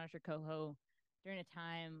program to monitor coho during a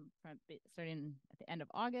time starting at the end of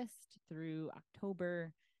August through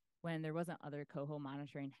October, when there wasn't other coho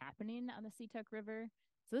monitoring happening on the Seatuck River.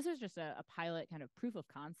 So this was just a pilot kind of proof of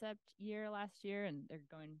concept year last year, and they're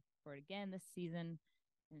going for it again this season.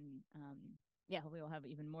 And hopefully we'll have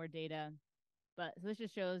even more data. But so this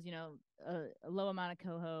just shows, a low amount of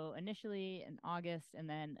coho initially in August, and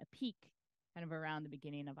then a peak kind of around the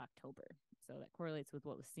beginning of October. So that correlates with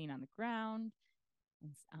what was seen on the ground.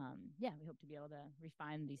 And, we hope to be able to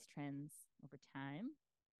refine these trends over time.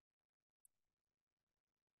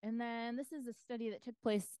 And then this is a study that took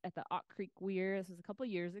place at the Auke Creek Weir. This was a couple of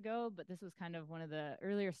years ago, but this was kind of one of the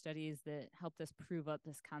earlier studies that helped us prove up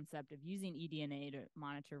this concept of using eDNA to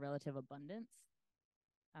monitor relative abundance.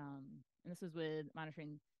 And this was with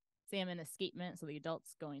monitoring salmon escapement, so the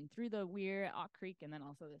adults going through the weir at Auke Creek, and then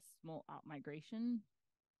also the smolt out migration.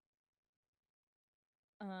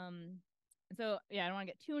 So yeah, I don't want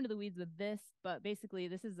to get too into the weeds with this, but basically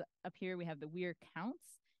this is up here, we have the weir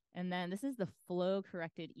counts, and then this is the flow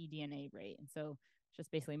corrected eDNA rate. And so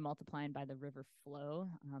just basically multiplying by the river flow.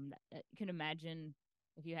 That you can imagine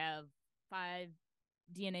if you have 5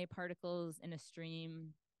 DNA particles in a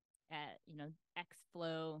stream at, X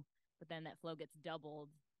flow, but then that flow gets doubled,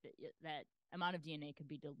 that amount of DNA could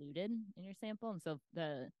be diluted in your sample. And so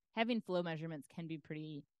having flow measurements can be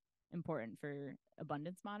pretty important for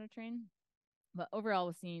abundance monitoring. But overall,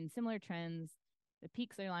 we're seeing similar trends. The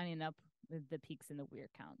peaks are lining up with the peaks in the weir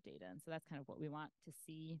count data. And so that's kind of what we want to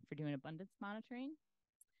see for doing abundance monitoring.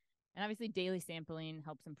 And obviously, daily sampling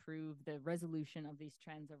helps improve the resolution of these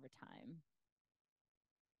trends over time.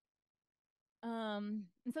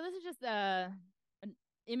 And so this is just an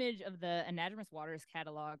image of the anadromous waters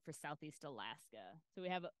catalog for Southeast Alaska. So we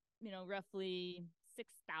have, roughly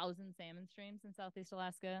 6,000 salmon streams in Southeast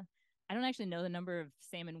Alaska. I don't actually know the number of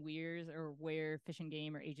salmon weirs or where Fish and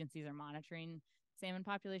Game or agencies are monitoring salmon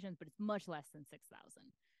populations, but it's much less than 6,000.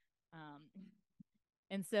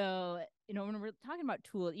 And so, when we're talking about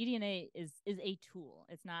tool, eDNA is a tool.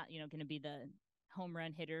 It's not, going to be the home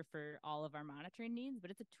run hitter for all of our monitoring needs,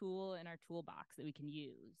 but it's a tool in our toolbox that we can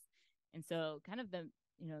use. And so kind of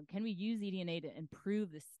can we use eDNA to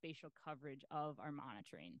improve the spatial coverage of our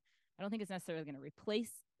monitoring? I don't think it's necessarily going to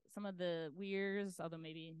replace some of the weirs, although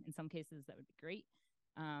maybe in some cases that would be great.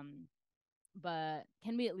 But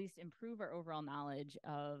can we at least improve our overall knowledge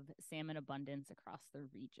of salmon abundance across the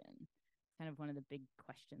region? Kind of one of the big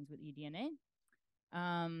questions with eDNA.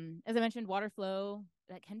 As I mentioned, water flow,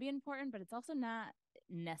 that can be important, but it's also not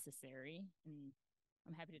necessary. And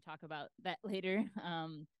I'm happy to talk about that later.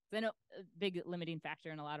 So I know a big limiting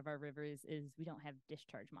factor in a lot of our rivers is we don't have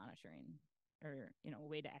discharge monitoring or, a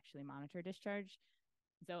way to actually monitor discharge.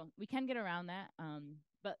 So we can get around that.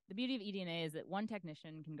 But the beauty of eDNA is that one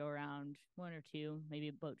technician can go around, 1 or 2, maybe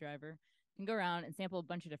a boat driver, can go around and sample a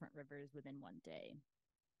bunch of different rivers within one day.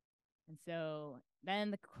 And so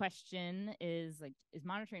then the question is, is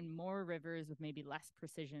monitoring more rivers with maybe less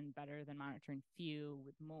precision better than monitoring few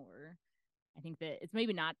with more? I think that it's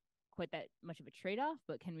maybe not quite that much of a trade-off,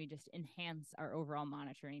 but can we just enhance our overall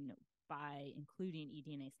monitoring by including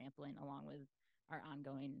eDNA sampling along with our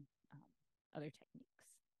ongoing other techniques?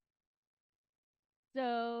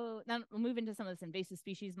 So now we'll move into some of this invasive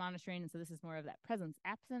species monitoring. And so this is more of that presence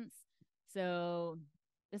absence. So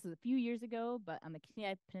this was a few years ago, but on the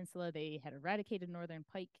Kenai Peninsula, they had eradicated northern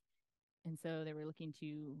pike. And so they were looking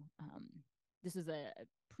to, this was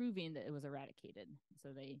proving that it was eradicated. So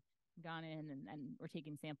they gone in and were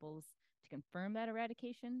taking samples to confirm that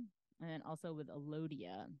eradication. And then also with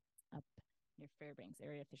Alodia up near Fairbanks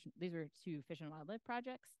area. These were 2 fish and wildlife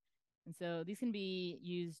projects. And so these can be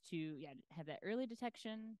used to have that early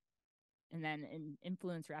detection and then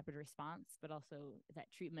influence rapid response, but also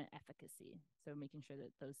that treatment efficacy. So making sure that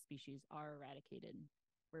those species are eradicated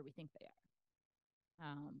where we think they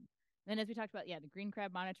are. Then as we talked about, the green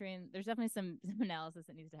crab monitoring, there's definitely some analysis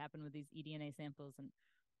that needs to happen with these eDNA samples. And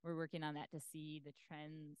we're working on that to see the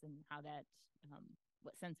trends and how that,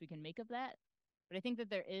 what sense we can make of that. But I think that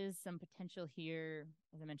there is some potential here,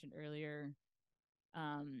 as I mentioned earlier,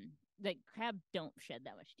 that crab don't shed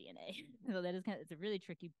that much DNA. So that is it's a really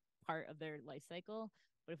tricky part of their life cycle.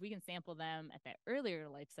 But if we can sample them at that earlier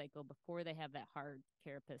life cycle before they have that hard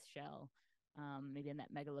carapace shell, maybe in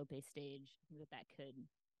that megalope stage, that could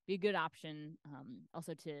be a good option.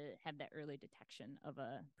 Also to have that early detection of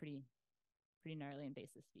a pretty gnarly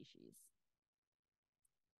invasive species.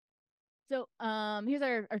 So here's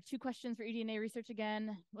our 2 questions for eDNA research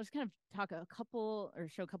again. We'll just kind of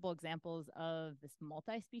show a couple examples of this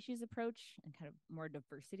multi-species approach and kind of more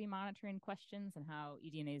diversity monitoring questions and how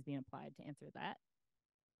eDNA is being applied to answer that.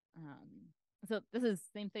 So this is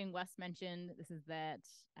the same thing Wes mentioned. This is that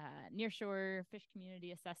nearshore fish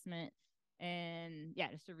community assessment. And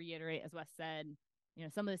just to reiterate, as Wes said,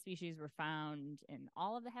 some of the species were found in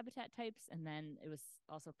all of the habitat types, and then it was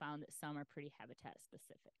also found that some are pretty habitat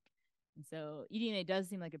specific. And so eDNA does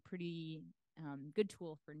seem like a pretty good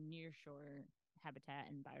tool for nearshore habitat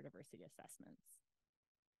and biodiversity assessments.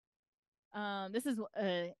 This is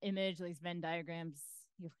an image, these Venn diagrams.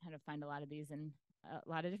 You'll kind of find a lot of these in a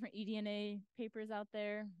lot of different eDNA papers out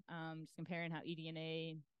there, just comparing how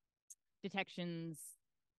eDNA detections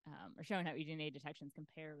or showing how eDNA detections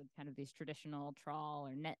compare with kind of these traditional trawl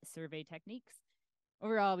or net survey techniques.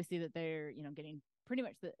 Overall, we see that they're, getting pretty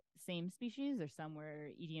much the same species. There's some where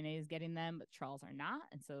eDNA is getting them, but trawls are not.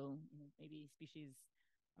 And so maybe species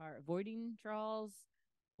are avoiding trawls,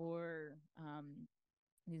 or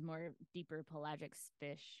these more deeper pelagic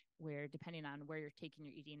fish, where depending on where you're taking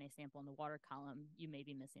your eDNA sample in the water column, you may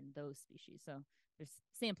be missing those species. So there's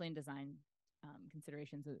sampling design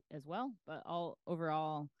considerations as well, but all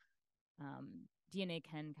overall, DNA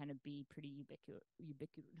can kind of be pretty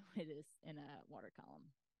ubiquitous in a water column.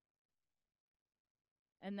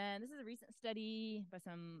 And then this is a recent study by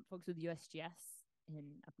some folks with USGS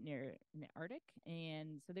up near in the Arctic.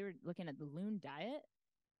 And so they were looking at the loon diet.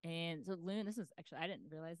 And so loon, this is actually, I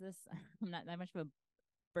didn't realize this. I'm not that much of a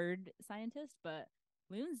bird scientist, but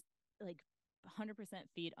loons like 100%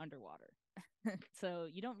 feed underwater. So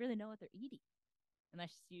you don't really know what they're eating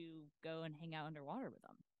unless you go and hang out underwater with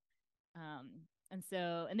them.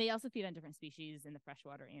 And they also feed on different species in the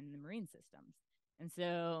freshwater and in the marine systems. And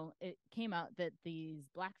so it came out that these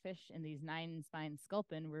blackfish and these 9-spine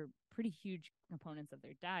sculpin were pretty huge components of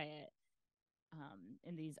their diet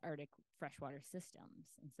in these Arctic freshwater systems.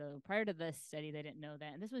 And so prior to this study, they didn't know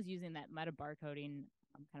that. And this was using that metabarcoding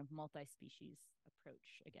kind of multi-species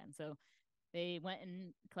approach again. So they went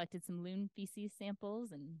and collected some loon feces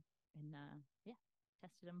samples and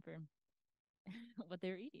tested them for what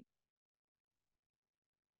they were eating.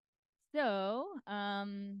 So,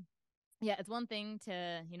 it's one thing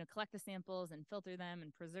to, collect the samples and filter them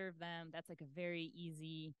and preserve them. That's like a very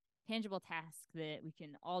easy, tangible task that we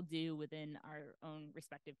can all do within our own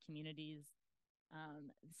respective communities.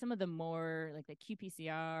 Some of the more like the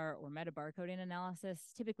qPCR or metabarcoding analysis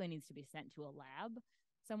typically needs to be sent to a lab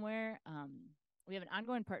somewhere. We have an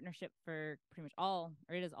ongoing partnership for pretty much all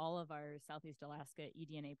of our Southeast Alaska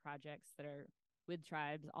eDNA projects that are with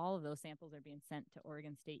tribes. All of those samples are being sent to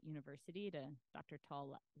Oregon State University to Dr.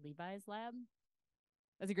 Tal Levi's lab.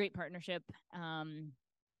 That's a great partnership. For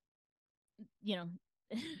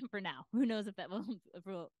now, who knows if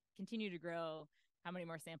will continue to grow, how many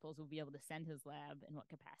more samples we'll be able to send his lab and what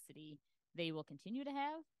capacity they will continue to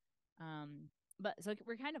have. But so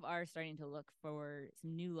we're kind of starting to look for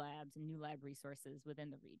some new labs and new lab resources within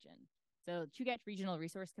the region. So Chugach Regional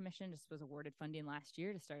Resource Commission just was awarded funding last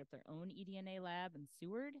year to start up their own eDNA lab in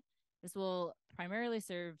Seward. This will primarily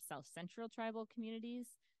serve South Central tribal communities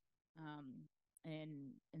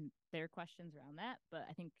and their questions around that. But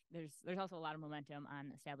I think there's also a lot of momentum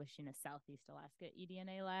on establishing a Southeast Alaska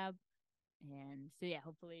eDNA lab. And so,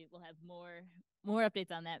 hopefully we'll have more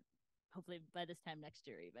updates on that, hopefully by this time next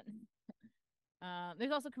year even.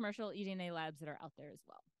 There's also commercial eDNA labs that are out there as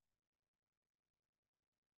well.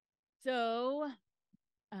 So,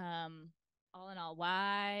 all in all,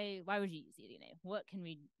 why would you use eDNA? What can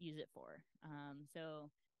we use it for?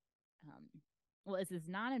 It's this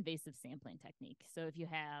non-invasive sampling technique. So if you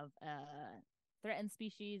have a threatened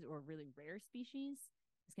species or really rare species,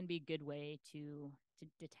 this can be a good way to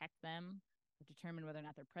detect them or determine whether or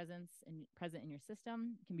not they're present in your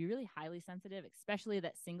system. It can be really highly sensitive, especially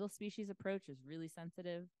that single species approach is really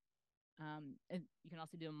sensitive. And you can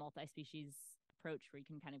also do a multi-species approach where you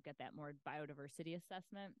can kind of get that more biodiversity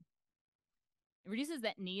assessment. It reduces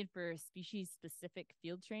that need for species-specific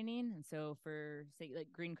field training. And so for, say, like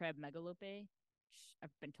green crab megalope, I've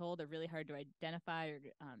been told they're really hard to identify or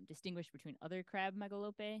distinguish between other crab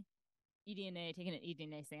megalope. Taking an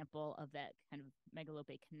eDNA sample of that kind of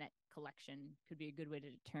megalope collection could be a good way to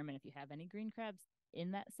determine if you have any green crabs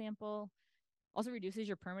in that sample. Also reduces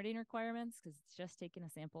your permitting requirements because it's just taking a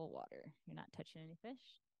sample of water. You're not touching any fish.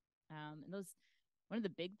 And one of the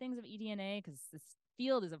big things of eDNA, because this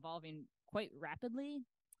field is evolving quite rapidly,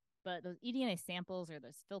 but those eDNA samples or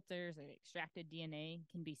those filters or extracted DNA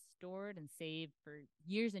can be stored and saved for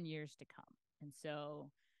years and years to come. And so,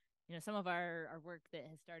 some of our work that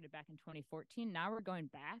has started back in 2014, now we're going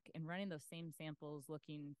back and running those same samples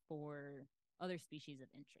looking for other species of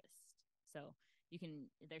interest. So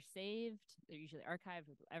they're saved, they're usually archived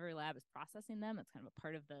with whatever lab is processing them. That's kind of a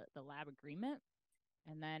part of the lab agreement.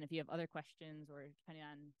 And then if you have other questions or depending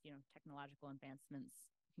on, technological advancements,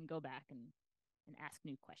 you can go back and ask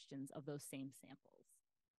new questions of those same samples.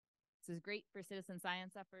 This is great for citizen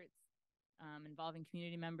science efforts involving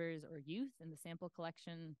community members or youth in the sample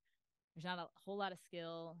collection. There's not a whole lot of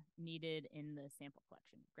skill needed in the sample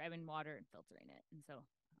collection, grabbing water and filtering it. And so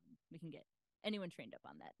we can get anyone trained up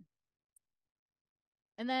on that.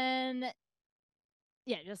 And then,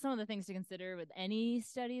 just some of the things to consider with any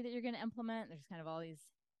study that you're going to implement. There's kind of all these,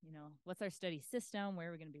 what's our study system? Where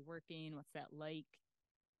are we going to be working? What's that like?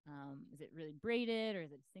 Is it really braided or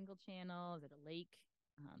is it a single channel? Is it a lake?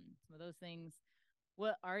 Some of those things.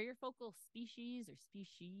 What are your focal species or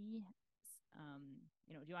species?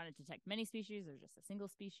 Do you want to detect many species or just a single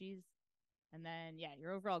species? And then,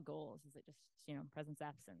 your overall goals. Is it just, presence,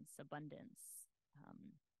 absence, abundance?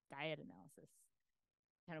 diet analysis.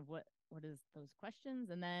 Kind of what is those questions,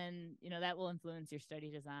 and then that will influence your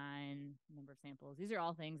study design, number of samples. These are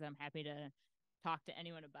all things I'm happy to talk to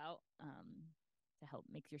anyone about to help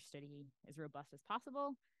make your study as robust as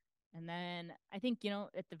possible. And then I think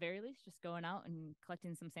at the very least, just going out and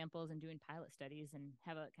collecting some samples and doing pilot studies and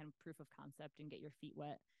have a kind of proof of concept and get your feet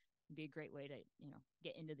wet would be a great way to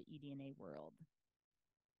get into the eDNA world.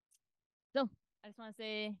 So I just want to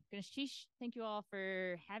say, Guneshish, thank you all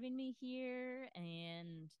for having me here.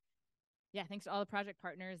 And yeah, thanks to all the project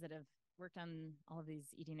partners that have worked on all of these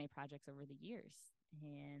eDNA projects over the years.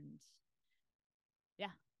 And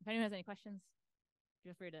yeah, if anyone has any questions,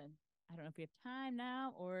 feel free to, I don't know if we have time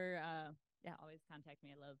now or, yeah, always contact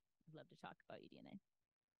me. I'd love to talk about eDNA.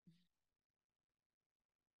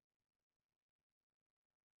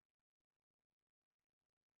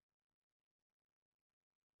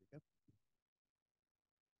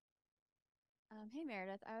 Hey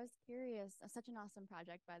Meredith, I was curious, such an awesome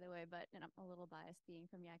project by the way, but and I'm a little biased being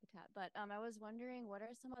from Yakutat, but I was wondering what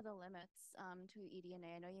are some of the limits to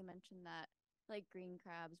eDNA? I know you mentioned that like green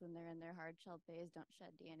crabs when they're in their hard-shelled phase don't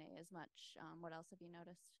shed DNA as much. What else have you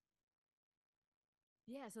noticed?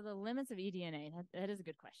 Yeah, so the limits of eDNA, that is a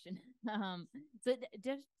good question. So it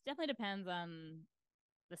definitely depends on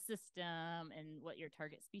the system and what your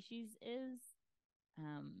target species is.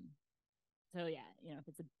 So yeah,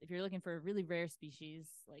 if you're looking for a really rare species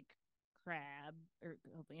like crab, or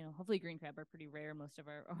hopefully green crab are pretty rare, most of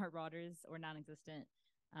our waters, or non-existent,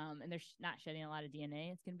 and they're not shedding a lot of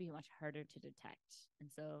DNA, it's going to be much harder to detect,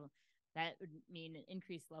 and so that would mean an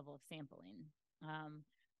increased level of sampling.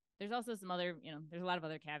 There's also some other, there's a lot of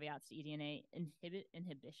other caveats to eDNA.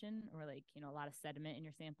 Inhibition, or like a lot of sediment in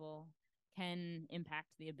your sample can impact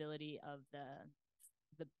the ability of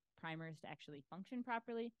the primers to actually function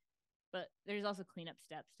properly. But there's also cleanup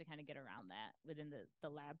steps to kind of get around that within the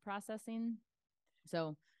lab processing.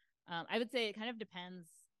 So I would say it kind of depends.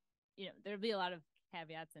 There'll be a lot of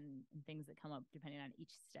caveats and things that come up depending on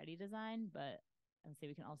each study design, but I would say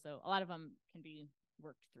we can also, a lot of them can be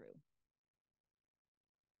worked through.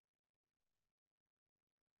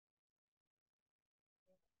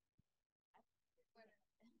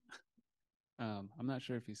 I'm not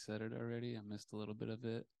sure if you said it already. I missed a little bit of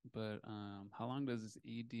it, but how long does this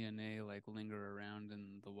eDNA like linger around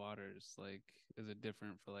in the waters? Like, is it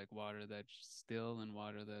different for like water that's still and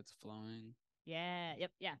water that's flowing? Yeah.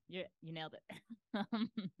 Yep. Yeah. You nailed it.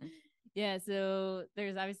 Yeah. So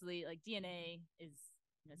there's obviously like DNA is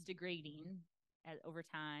it's degrading over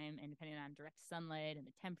time, and depending on direct sunlight and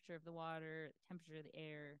the temperature of the water, the temperature of the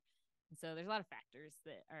air, and so there's a lot of factors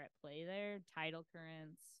that are at play there. Tidal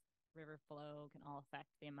currents, river flow can all affect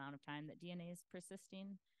the amount of time that DNA is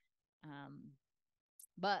persisting.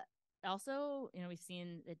 But also, we've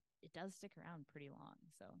seen that it does stick around pretty long.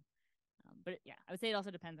 So, but yeah, I would say it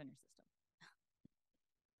also depends on your system.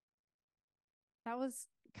 That was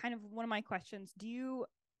kind of one of my questions.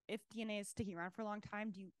 If DNA is sticking around for a long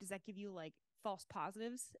time, does that give you like false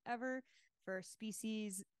positives ever for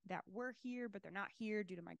species that were here but they're not here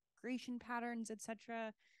due to migration patterns,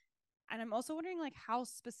 etc.? And I'm also wondering like how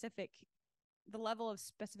specific the level of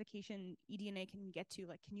specification eDNA can get to.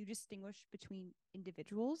 Like, can you distinguish between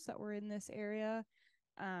individuals that were in this area?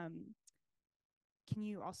 Can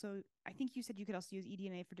you also, I think you said you could also use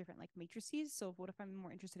eDNA for different like matrices. So what if I'm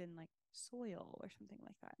more interested in like soil or something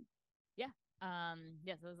like that? Yeah.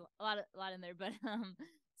 Yeah, so there's a lot in there, but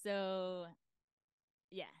so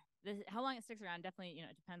yeah, how long it sticks around definitely,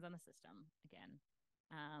 it depends on the system again.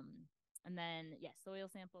 And then yeah, soil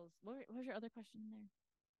samples. What was your other question in there?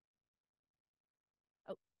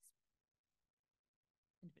 Oh,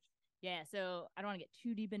 yeah. So I don't want to get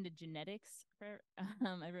too deep into genetics for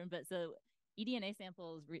everyone, but so eDNA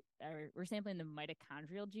samples we're sampling the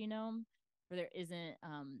mitochondrial genome, where there isn't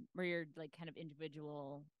where you're like kind of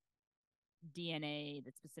individual DNA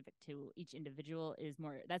that's specific to each individual is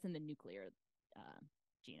more, that's in the nuclear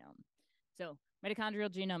genome. So mitochondrial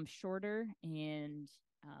genome shorter and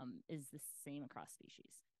is the same across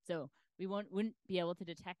species. So we wouldn't be able to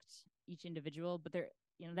detect each individual, but there,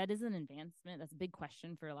 that is an advancement. That's a big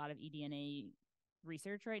question for a lot of eDNA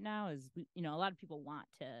research right now. Is a lot of people want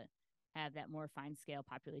to have that more fine scale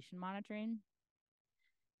population monitoring,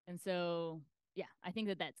 and so yeah, I think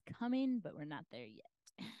that's coming, but we're not there yet.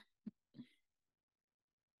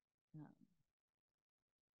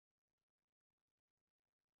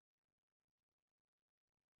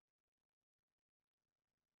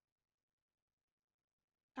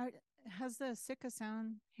 Has the Sitka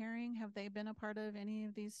Sound herring, have they been a part of any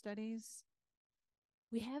of these studies?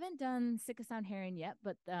 We haven't done Sitka Sound herring yet,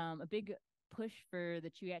 but a big push for the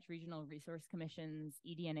Chugach Regional Resource Commission's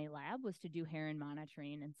eDNA lab was to do heron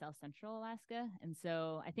monitoring in South Central Alaska. And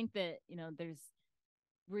so I think that, you know,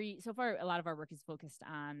 so far a lot of our work is focused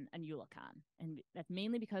on Yulacon. And that's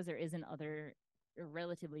mainly because there isn't other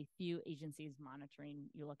relatively few agencies monitoring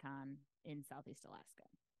Yulacon in Southeast Alaska.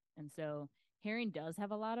 And so herring does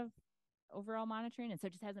have a lot of overall monitoring. And so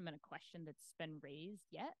it just hasn't been a question that's been raised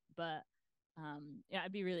yet, but yeah,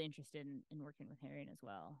 I'd be really interested in working with herring as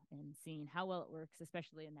well and seeing how well it works,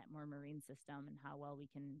 especially in that more marine system, and how well we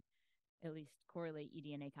can at least correlate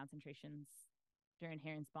eDNA concentrations during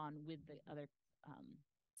herring spawn with the other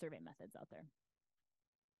survey methods out there.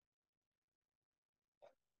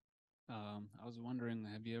 I was wondering,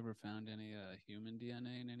 have you ever found any human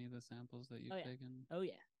DNA in any of the samples that you've taken? Oh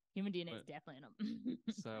yeah, human DNA is definitely in them.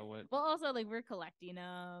 So what? Well, also like we're collecting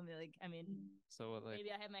them. Like, I mean, so what, like,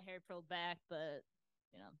 maybe I have my hair pulled back, but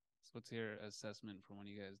you know. So what's your assessment for when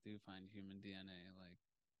you guys do find human DNA? Like,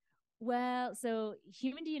 well, so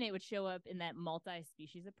human DNA would show up in that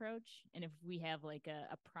multi-species approach, and if we have like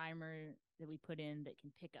a primer that we put in that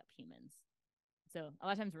can pick up humans. So a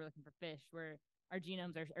lot of times we're looking for fish where our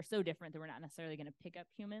genomes are so different that we're not necessarily going to pick up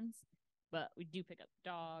humans, but we do pick up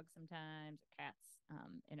dogs sometimes, or cats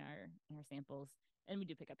in our samples, and we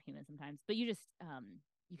do pick up humans sometimes. But you just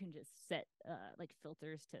you can just set like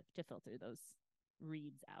filters to filter those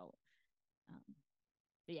reads out.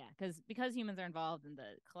 But yeah, because humans are involved in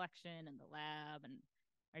the collection and the lab, and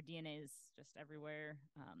our DNA is just everywhere.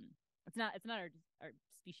 It's not our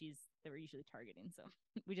species that we're usually targeting, so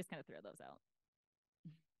we just kind of throw those out.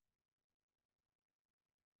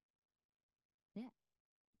 Yeah.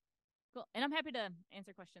 Cool. And I'm happy to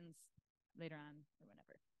answer questions later on or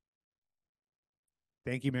whenever.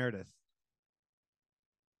 Thank you, Meredith.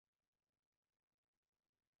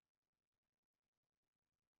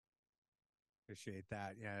 Appreciate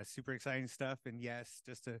that. Yeah, super exciting stuff. And yes,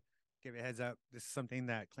 just to give a heads up, this is something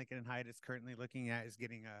that Clinton and Hyde is currently looking at, is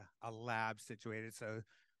getting a lab situated. So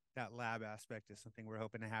that lab aspect is something we're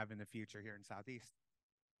hoping to have in the future here in Southeast.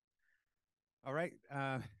 All right.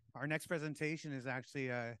 Our next presentation is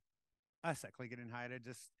actually us at Clinton and Hyde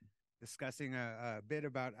just discussing a bit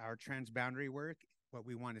about our transboundary work, what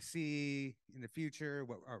we want to see in the future,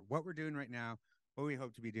 what we're doing right now, what we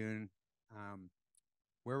hope to be doing,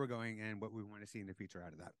 where we're going, and what we want to see in the future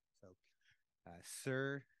out of that. So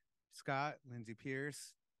Sir Scott, Lindsay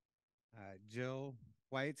Pierce, Jill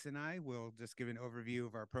Whites, and I will just give an overview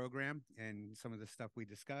of our program and some of the stuff we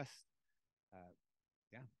discussed.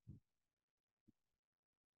 Yeah.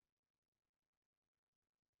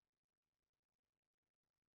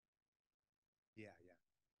 Yeah.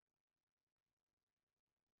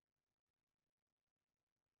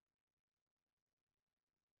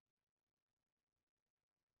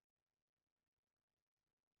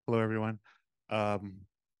 Hello, everyone. Well,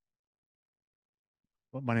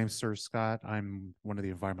 my name is Sir Scott. I'm one of the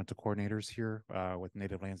environmental coordinators here with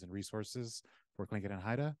Native Lands and Resources for Clinton and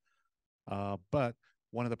Haida. But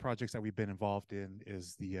one of the projects that we've been involved in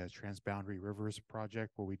is the Transboundary Rivers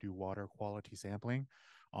project, where we do water quality sampling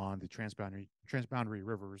on the transboundary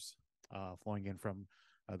rivers flowing in from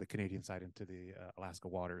the Canadian side into the Alaska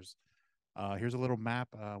waters. Here's a little map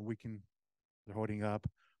they're holding up,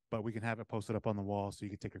 but we can have it posted up on the wall so you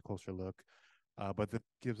can take a closer look. But that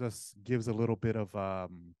gives a little bit of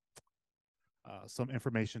some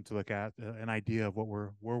information to look at, an idea of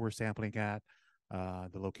where we're sampling at,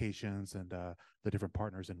 the locations, and the different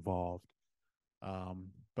partners involved.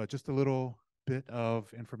 But just a little bit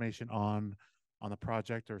of information on the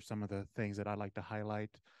project, or some of the things that I'd like to highlight.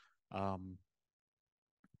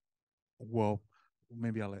 Well,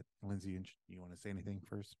 maybe I'll let Lindsay, you want to say anything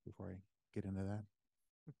first before I get into that?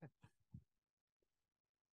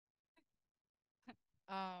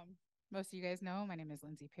 Most of you guys know my name is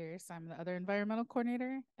Lindsay Pierce. I'm the other environmental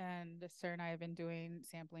coordinator, and Sir and I have been doing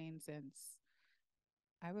sampling since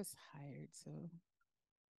I was hired, so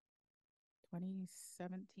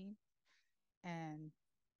 2017. And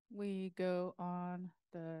we go on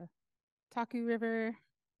the Taku River,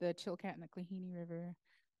 the Chilkoot and the Klahini River,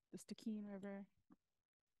 the Stikine River,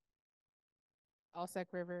 Alsek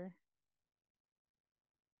River,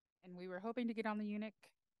 and we were hoping to get on the Unic,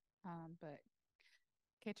 but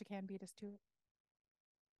Ketchikan beat us to it.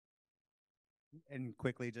 And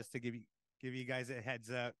quickly, just to give you guys a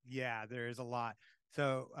heads up, yeah, there is a lot.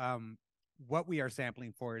 So what we are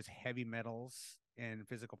sampling for is heavy metals and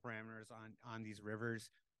physical parameters on these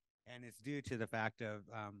rivers, and it's due to the fact of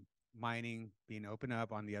mining being open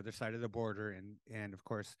up on the other side of the border, and of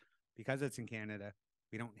course, because it's in Canada,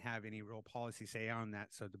 we don't have any real policy say on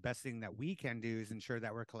that. So the best thing that we can do is ensure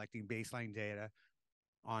that we're collecting baseline data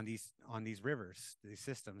on these rivers, these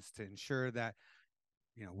systems, to ensure that,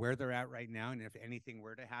 you know, where they're at right now, and if anything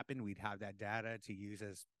were to happen, we'd have that data to use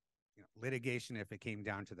as, you know, litigation if it came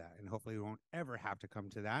down to that. And hopefully we won't ever have to come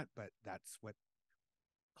to that, but that's what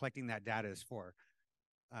collecting that data is for.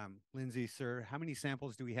 Lindsay, sir, how many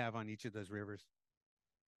samples do we have on each of those rivers?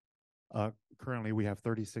 Currently, we have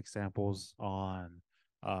 36 samples on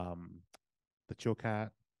the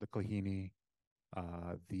Chilkoot, the Klahini,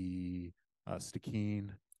 the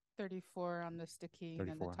Stikine. 34 on the Stikine and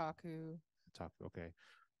the 34. Taku. Okay.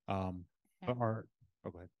 And But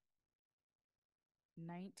go ahead.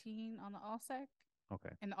 19 on the Auke.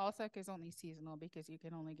 Okay. And the Auke is only seasonal because you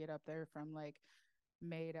can only get up there from like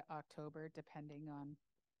May to October, depending on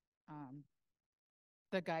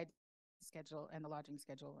the guide schedule and the lodging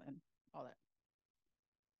schedule and all that.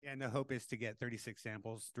 And the hope is to get 36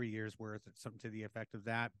 samples, 3 years worth, something to the effect of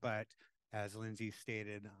that. But as Lindsay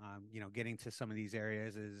stated, you know, getting to some of these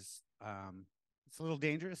areas is it's a little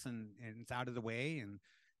dangerous, and it's out of the way, and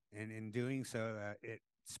in doing so, it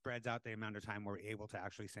spreads out the amount of time we're able to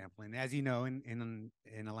actually sample. And as you know, in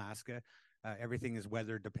Alaska, everything is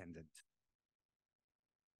weather dependent.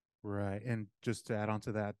 Right. And just to add on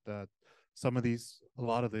to that, a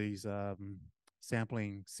lot of these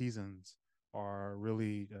sampling seasons are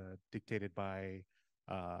really dictated by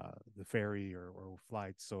the ferry or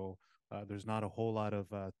flights. So there's not a whole lot of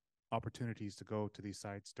opportunities to go to these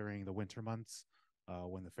sites during the winter months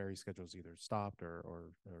when the ferry schedule's either stopped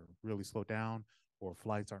or really slowed down, or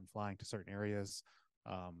flights aren't flying to certain areas.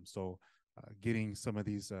 So getting some of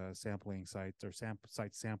these sampling sites or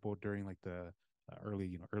sites sampled during like the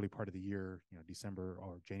early part of the year, you know, December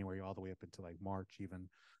or January, all the way up into like March even,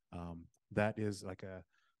 that is like a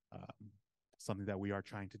something that we are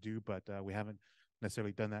trying to do, but we haven't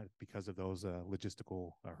necessarily done that because of those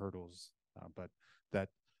logistical hurdles. But that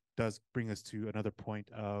does bring us to another point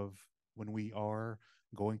of when we are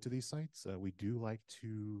going to these sites, we do like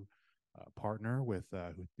to partner with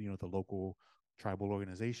you know, the local tribal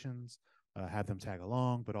organizations, have them tag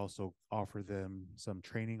along, but also offer them some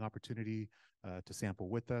training opportunity to sample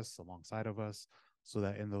with us, alongside of us, so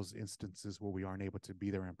that in those instances where we aren't able to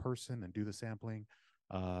be there in person and do the sampling,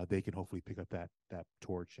 they can hopefully pick up that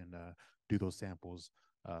torch and do those samples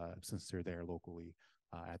since they're there locally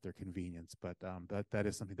at their convenience. But that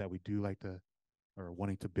is something that we do like to, or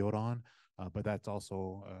wanting to build on. But that's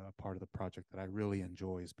also part of the project that I really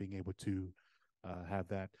enjoy, is being able to have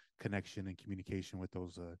that connection and communication with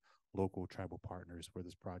those local tribal partners for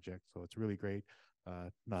this project. So it's really great,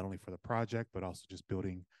 not only for the project, but also just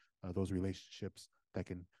building those relationships that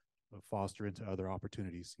can foster into other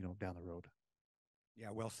opportunities, you know, down the road.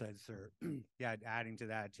 Yeah, well said, sir. Yeah, adding to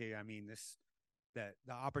that too, I mean, the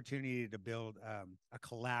opportunity to build a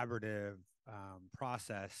collaborative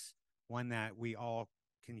process, one that we all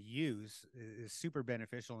can use, is super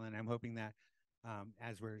beneficial. And I'm hoping that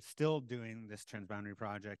as we're still doing this Transboundary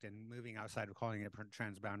project and moving outside of calling it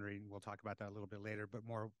Transboundary, and we'll talk about that a little bit later, but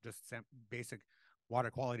more just basic water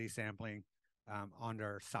quality sampling on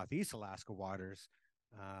our Southeast Alaska waters.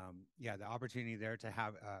 Yeah, the opportunity there to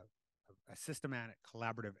have a systematic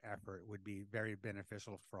collaborative effort would be very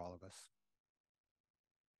beneficial for all of us.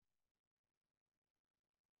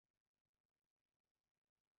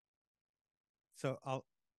 So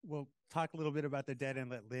we'll talk a little bit about the dead and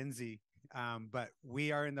let Lindsay, but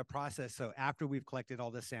we are in the process. So after we've collected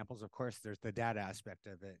all the samples, of course, there's the data aspect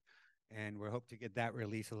of it, and we hope to get that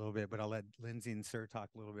released a little bit, but I'll let Lindsay and Sir talk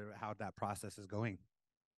a little bit about how that process is going.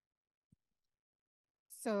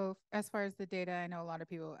 So as far as the data, I know a lot of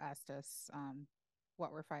people asked us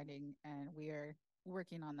what we're finding, and we are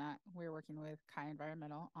working on that. We're working with Kai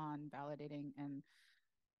Environmental on validating and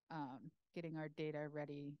getting our data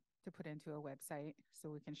ready to put into a website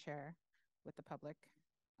so we can share with the public.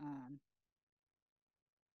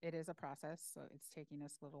 It is a process, so it's taking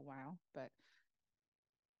us a little while, but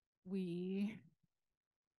we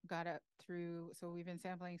got up through, so we've been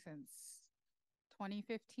sampling since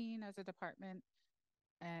 2015 as a department,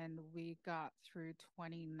 and we got through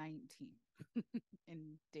 2019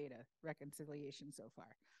 in data reconciliation so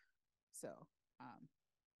far. So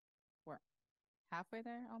we're halfway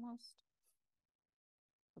there almost,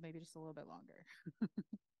 or maybe just a little bit longer.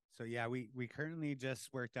 So yeah, we currently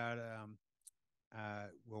just worked out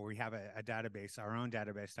well, we have a database, our own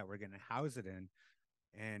database that we're going to house it in,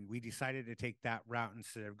 and we decided to take that route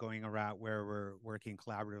instead of going a route where we're working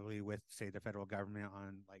collaboratively with, say, the federal government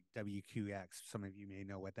on like WQX. Some of you may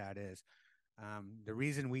know what that is. The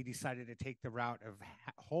reason we decided to take the route of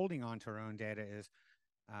holding on to our own data is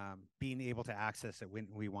being able to access it when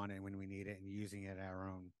we want it and when we need it, and using it at our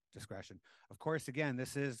own discretion. Of course, again,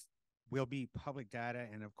 this is will be public data,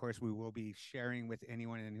 and of course we will be sharing with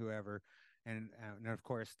anyone and whoever, and of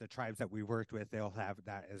course the tribes that we worked with, they'll have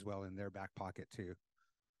that as well in their back pocket too.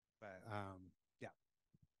 But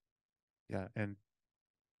yeah, and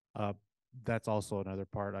that's also another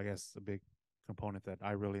part, I guess, a big component that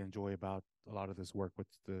I really enjoy about a lot of this work with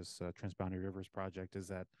this Transboundary Rivers project is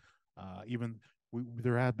that even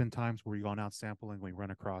there have been times where we've gone out sampling, we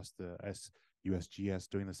run across the USGS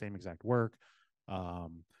doing the same exact work,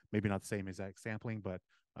 maybe not the same exact sampling, but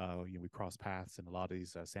we cross paths in a lot of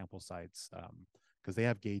these sample sites because they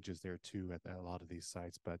have gauges there too at a lot of these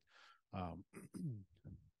sites. But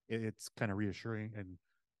it's kind of reassuring, and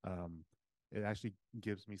it actually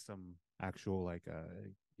gives me some actual it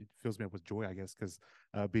fills me up with joy, I guess, because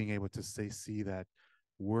being able to see that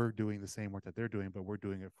we're doing the same work that they're doing, but we're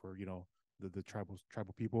doing it for the tribal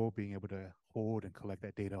people, being able to hold and collect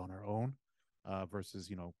that data on our own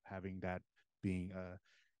versus having that being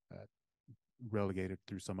relegated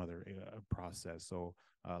through some other process. So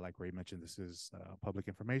like Ray mentioned, this is public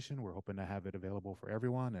information. We're hoping to have it available for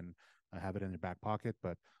everyone and have it in your back pocket,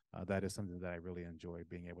 but that is something that I really enjoy,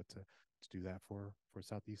 being able to do that for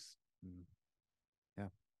Southeast. Yeah.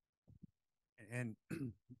 And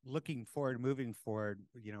looking forward, moving forward,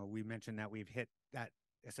 we mentioned that we've hit that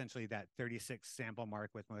essentially that 36 sample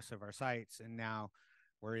mark with most of our sites, and now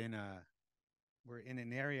we're in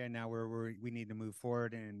an area now where we need to move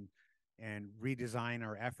forward and redesign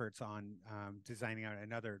our efforts on designing out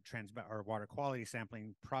another water quality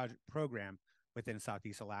sampling program within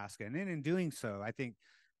Southeast Alaska. And then in doing so, I think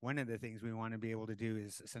one of the things we want to be able to do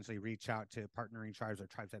is essentially reach out to partnering tribes or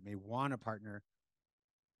tribes that may want to partner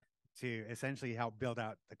to essentially help build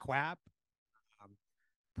out the QAP,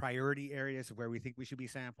 priority areas where we think we should be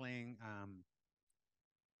sampling,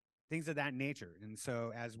 things of that nature. And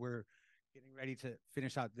so as we're getting ready to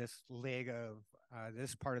finish out this leg of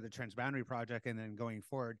this part of the Transboundary project and then going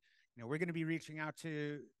forward, we're going to be reaching out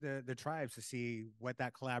to the tribes to see what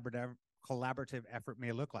that collaborative effort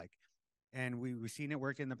may look like. And we've seen it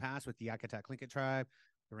work in the past with the Yakutat Tlingit tribe,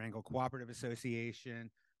 the Wrangell Cooperative Association,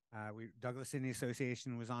 Douglas Indian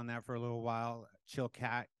Association was on that for a little while,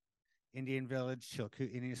 Chilkoot Indian Village,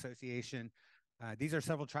 Chilkoot Indian Association. These are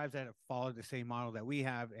several tribes that have followed the same model that we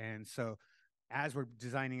have. And so as we're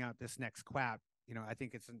designing out this next QAP, I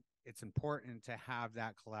think it's important to have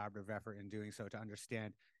that collaborative effort in doing so, to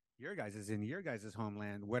understand your guys'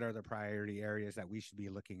 homeland, what are the priority areas that we should be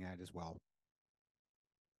looking at as well.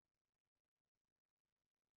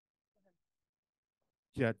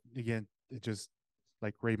 Yeah, again, it just,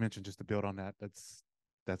 like Ray mentioned, just to build on that,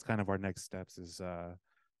 that's kind of our next steps is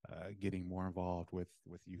getting more involved with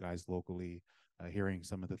you guys locally, hearing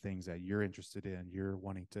some of the things that you're interested in, you're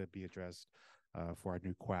wanting to be addressed for our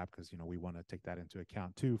new QAP, because we want to take that into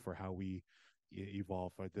account too for how we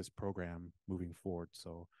evolve this program moving forward.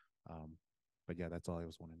 So, but yeah, that's all I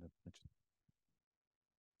was wanting to mention.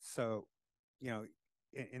 So,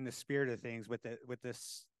 in the spirit of things, with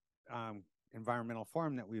this environmental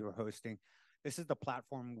forum that we were hosting, this is the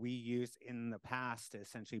platform we used in the past to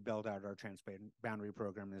essentially build out our Transboundary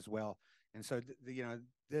program as well. And so,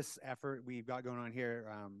 this effort we've got going on here,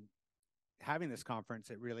 having this conference,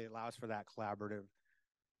 it really allows for that collaborative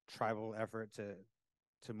tribal effort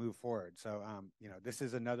to move forward. So, this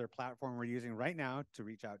is another platform we're using right now to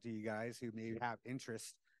reach out to you guys who may have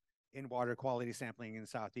interest in water quality sampling in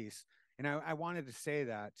Southeast. And I wanted to say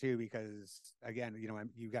that too, because again,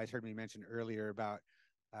 you guys heard me mention earlier about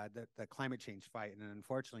the climate change fight. And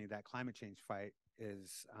unfortunately, that climate change fight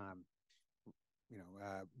is,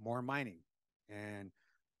 more mining. And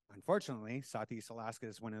unfortunately, Southeast Alaska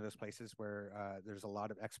is one of those places where there's a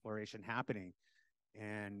lot of exploration happening.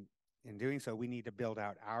 And in doing so, we need to build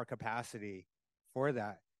out our capacity for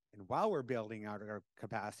that. And while we're building out our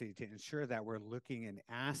capacity to ensure that we're looking and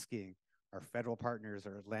asking our federal partners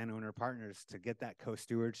or landowner partners to get that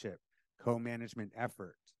co-stewardship, co-management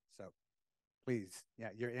effort. So please,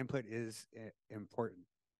 your input is important.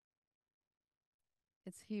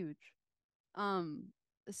 It's huge.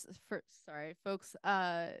 Sorry, folks,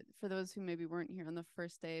 for those who maybe weren't here on the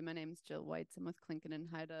first day, my name is Jill Weitz. I'm with Tlingit and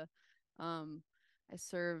Haida. I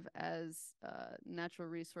serve as natural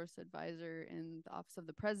resource advisor in the Office of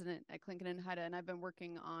the President at Tlingit and Haida, and I've been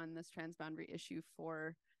working on this transboundary issue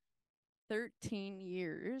for 13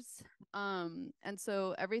 years. And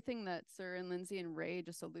so everything that Sir and Lindsay and Ray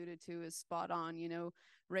just alluded to is spot on.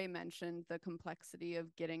 Ray mentioned the complexity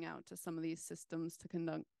of getting out to some of these systems to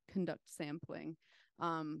conduct sampling.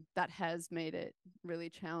 That has made it really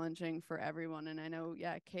challenging for everyone. And I know,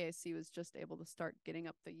 KIC was just able to start getting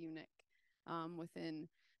up the unit within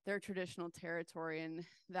their traditional territory, and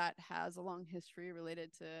that has a long history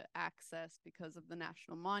related to access because of the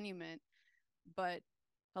national monument. But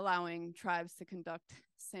allowing tribes to conduct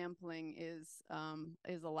sampling is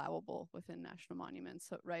allowable within national monuments.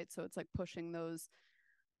 So right, so it's like pushing those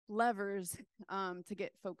levers to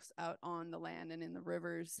get folks out on the land and in the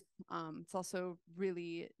rivers. It's also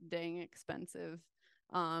really dang expensive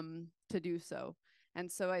to do so.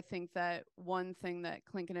 And so I think that one thing that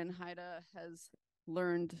Clinton and Haida has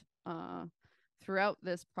learned throughout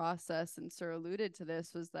this process, and Sir alluded to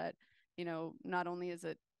this, was that, you know, not only is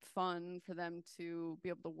it fun for them to be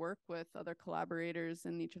able to work with other collaborators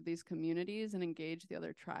in each of these communities and engage the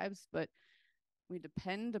other tribes, but we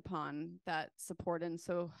depend upon that support. And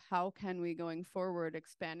so how can we, going forward,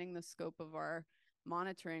 expanding the scope of our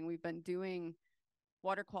monitoring? We've been doing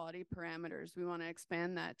water quality parameters. We want to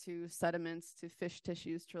expand that to sediments, to fish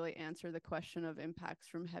tissues, to really answer the question of impacts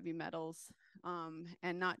from heavy metals,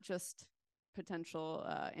 and not just potential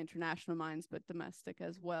international mines, but domestic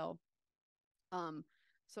as well.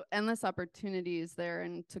 So endless opportunities there.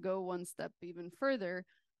 And to go one step even further,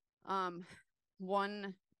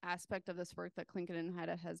 one aspect of this work that Clinton and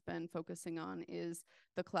Haida has been focusing on is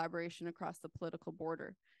the collaboration across the political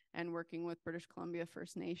border and working with British Columbia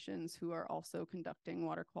First Nations, who are also conducting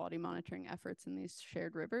water quality monitoring efforts in these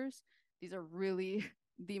shared rivers. These are really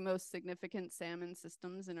the most significant salmon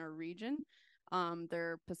systems in our region.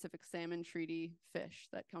 They're Pacific Salmon Treaty fish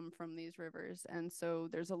that come from these rivers. And so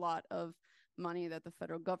there's a lot of money that the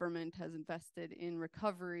federal government has invested in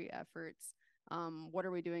recovery efforts. What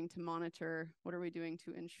are we doing to monitor? What are we doing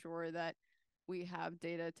to ensure that we have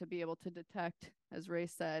data to be able to detect, as Ray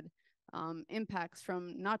said, impacts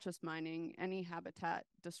from not just mining, any habitat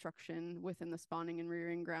destruction within the spawning and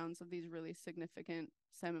rearing grounds of these really significant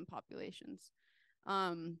salmon populations.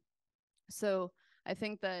 So I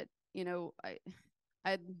think that, you know,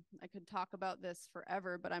 I could talk about this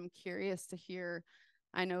forever, but I'm curious to hear.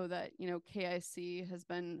 I know that, you know, KIC has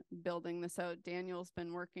been building this out. Daniel's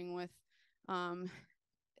been working with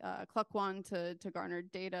Klukwan to garner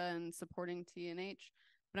data and supporting TNH.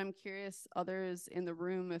 But I'm curious, others in the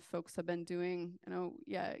room, if folks have been doing, you know,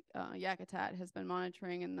 Yakutat has been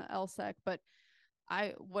monitoring in the LSEC, but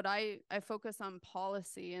I focus on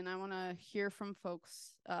policy, and I want to hear from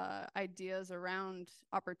folks ideas around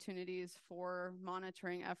opportunities for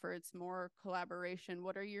monitoring efforts, more collaboration.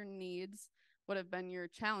 What are your needs? What have been your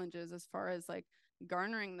challenges as far as like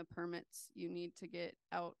garnering the permits you need to get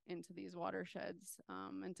out into these watersheds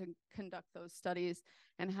and to conduct those studies?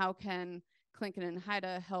 And how can Clinton and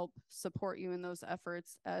Haida help support you in those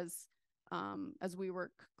efforts as we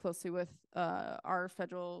work closely with our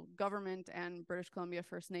federal government and British Columbia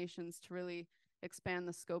First Nations to really expand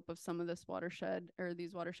the scope of some of this watershed or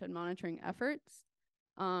these watershed monitoring efforts?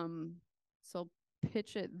 So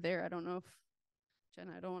pitch it there. I don't know if,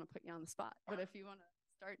 Jenna, I don't want to put you on the spot, but if you want to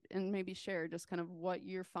start and maybe share just kind of what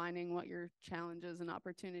you're finding, what your challenges and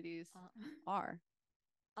opportunities are.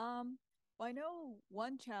 Well, I know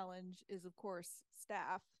one challenge is, of course,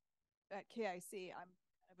 staff at KIC. I'm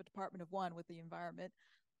kind of a department of one with the environment.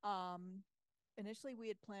 Initially, we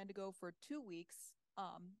had planned to go for 2 weeks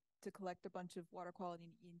to collect a bunch of water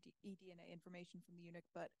quality and eDNA information from the unit,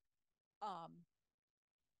 but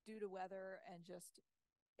due to weather and just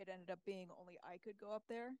it ended up being only I could go up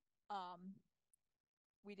there.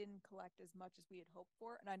 We didn't collect as much as we had hoped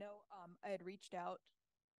for. And I know I had reached out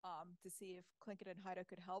to see if Clinton and Haida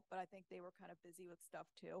could help, but I think they were kind of busy with stuff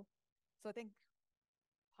too. So I think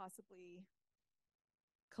possibly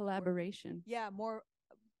collaboration. More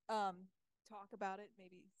talk about it,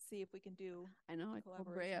 maybe see if we can do. I know, I told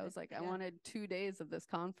Ray, I was like, I wanted 2 days of this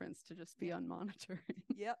conference to just be on monitoring.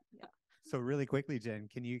 Yep. So really quickly, Jen,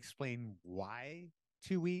 can you explain why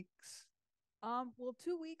 2 weeks? Well,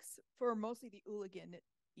 2 weeks for mostly the Ooligan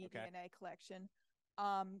eDNA collection.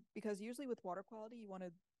 Because usually with water quality, you want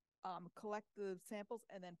to collect the samples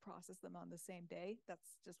and then process them on the same day.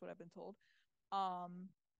 That's just what I've been told.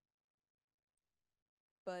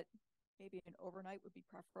 But maybe an overnight would be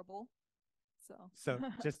preferable. So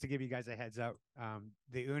just to give you guys a heads up,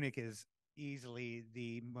 the Unik is easily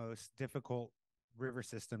the most difficult river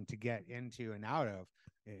system to get into and out of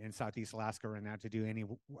in Southeast Alaska right now to do any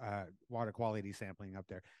water quality sampling up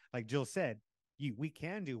there. Like Jill said, we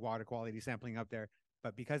can do water quality sampling up there,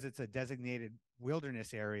 but because it's a designated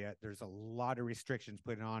wilderness area, there's a lot of restrictions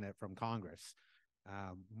put on it from Congress.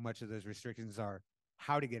 Much of those restrictions are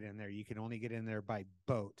how to get in there. You can only get in there by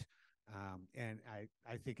boat. And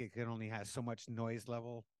I think it can only have so much noise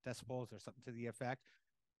level decibels or something to the effect.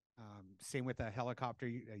 Same with a helicopter.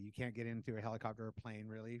 You can't get into a helicopter or plane,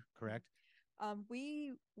 really, correct?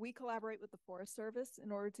 We collaborate with the Forest Service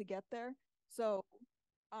in order to get there. So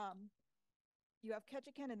you have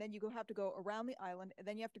Ketchikan, and then you have to go around the island, and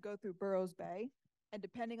then you have to go through Burroughs Bay. And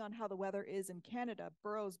depending on how the weather is in Canada,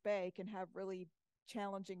 Burroughs Bay can have really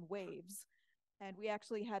challenging waves. And we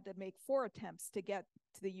actually had to make 4 attempts to get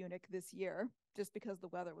to the Unic this year, just because the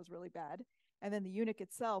weather was really bad. And then the Unic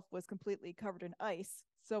itself was completely covered in ice.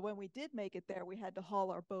 So when we did make it there, we had to haul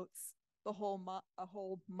our boats a whole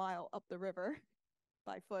mile up the river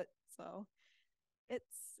by foot. So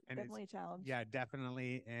it's definitely a challenge. Yeah,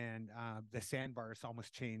 definitely. And the sandbars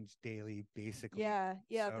almost change daily, basically. Yeah.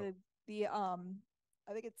 So, the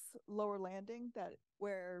I think it's Lower Landing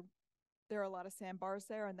where there are a lot of sandbars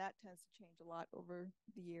there, and that tends to change a lot over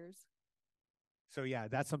the years. So yeah,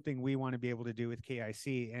 that's something we want to be able to do with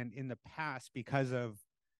KIC. And in the past, because of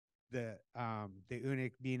the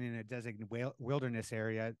Unic being in a designated wilderness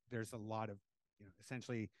area, there's a lot of,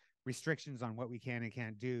 essentially restrictions on what we can and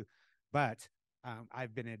can't do. But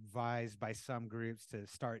I've been advised by some groups to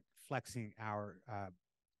start flexing our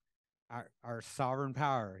sovereign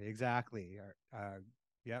power. Exactly.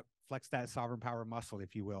 Flex that sovereign power muscle,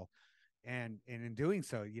 if you will. And in doing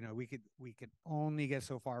so, we could only get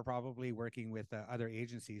so far, probably working with other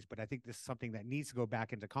agencies. But I think this is something that needs to go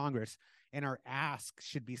back into Congress, and our ask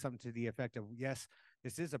should be something to the effect of, yes,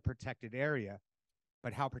 this is a protected area,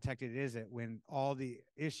 but how protected is it when all the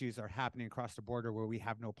issues are happening across the border where we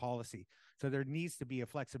have no policy? So there needs to be a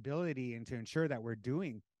flexibility and to ensure that we're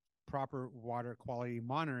doing proper water quality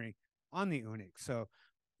monitoring on the Unic. So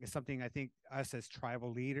it's something I think us as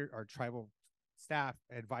tribal leader or tribal staff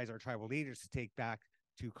advise our tribal leaders to take back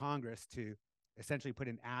to Congress to essentially put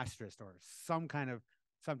an asterisk or some kind of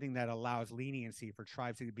something that allows leniency for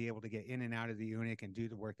tribes to be able to get in and out of the Unic and do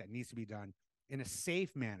the work that needs to be done in a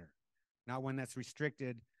safe manner, not one that's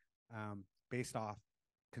restricted based off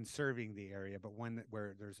conserving the area, but one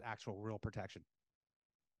where there's actual real protection.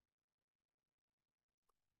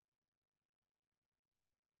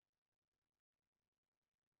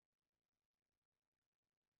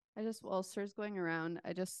 While Sir's going around,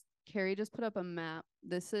 Carrie just put up a map.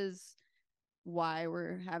 This is why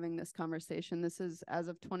we're having this conversation. This is, as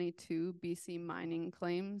of 22, BC mining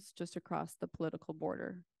claims just across the political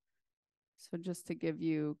border. So just to give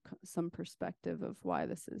you some perspective of why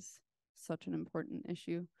this is such an important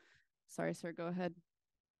issue. Sorry, Sir, go ahead.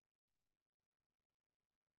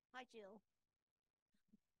 Hi, Jill.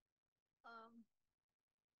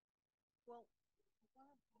 Well, one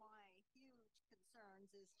of my huge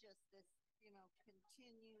concerns is just this,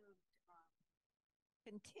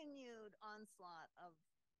 continued onslaught of.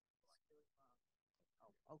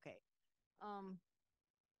 Oh, okay.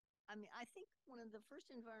 I think one of the first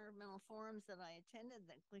environmental forums that I attended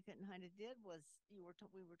that Chilkoot and Haida did was we were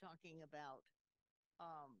talking about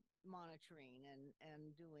monitoring and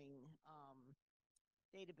doing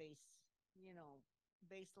database,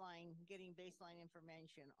 getting baseline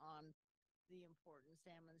information on the important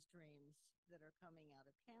salmon streams that are coming out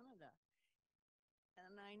of Canada.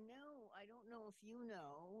 And I don't know if you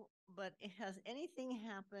know, but has anything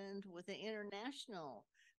happened with the International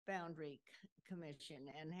Boundary Commission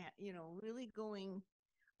and, really going,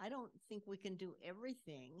 I don't think we can do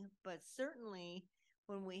everything, but certainly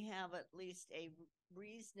when we have at least a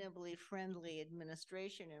reasonably friendly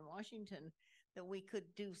administration in Washington, that we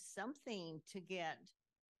could do something to get,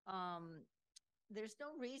 there's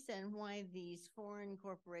no reason why these foreign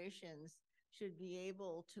corporations should be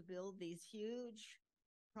able to build these huge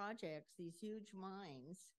projects, these huge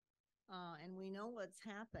mines. And we know what's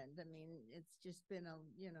happened. It's just been a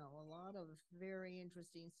lot of very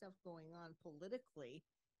interesting stuff going on politically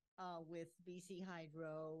with BC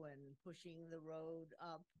Hydro and pushing the road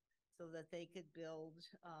up so that they could build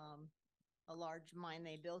a large mine.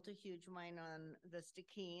 They built a huge mine on the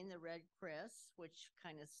Stikine, the Red Chris, which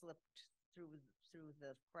kind of slipped through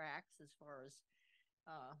the cracks as far as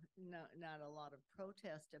not a lot of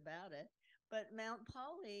protest about it. But Mount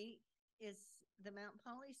Poly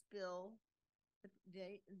spill,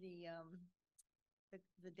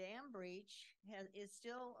 the dam breach is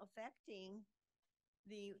still affecting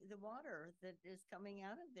the water that is coming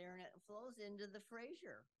out of there, and it flows into the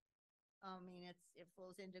Fraser. It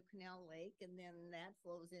flows into Canal Lake, and then that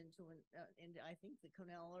flows into I think the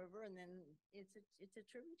Canal River, and then it's a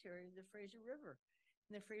tributary of the Fraser River.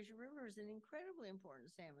 And the Fraser River is an incredibly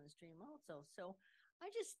important salmon stream also. So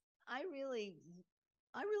I really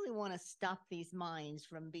want to stop these mines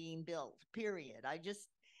from being built, period. I just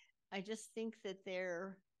think that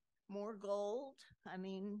they're more gold.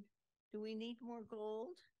 Do we need more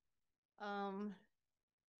gold?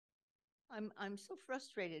 I'm so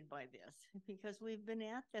frustrated by this because we've been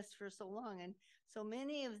at this for so long, and so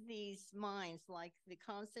many of these mines, like the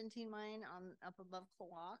Constantine mine up above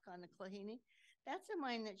Kloak on the Klahini, that's a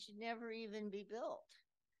mine that should never even be built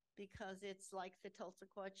because it's like the Tulsa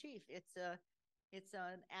Chief. It's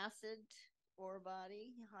an acid ore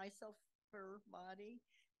body, high sulfur body,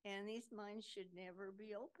 and these mines should never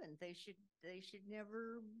be opened. They should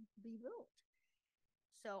never be built.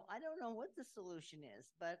 So I don't know what the solution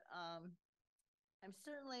is, but I'm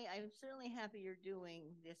certainly happy you're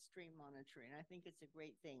doing this stream monitoring. I think it's a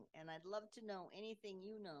great thing, and I'd love to know anything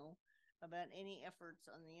you know about any efforts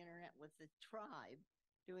on the internet with the tribe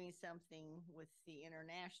doing something with the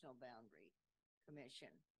International Boundary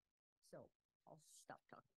Commission. So I'll stop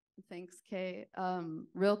talking. Thanks, Kay.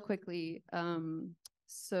 Real quickly,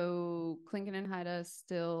 so Clinton and Haida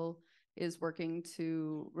still is working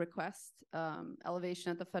to request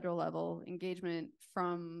elevation at the federal level, engagement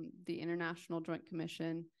from the International Joint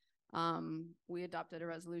Commission. We adopted a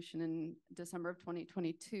resolution in December of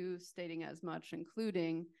 2022 stating as much,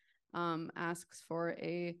 including asks for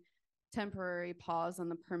a temporary pause on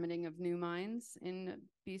the permitting of new mines in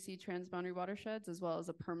BC transboundary watersheds, as well as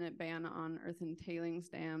a permanent ban on earthen tailings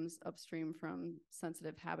dams upstream from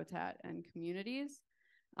sensitive habitat and communities.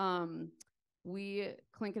 Clinton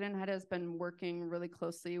and Haida has been working really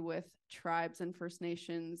closely with tribes and First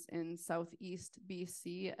Nations in Southeast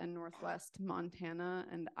BC and Northwest Montana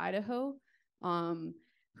and Idaho,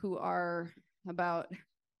 who are about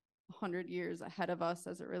 100 years ahead of us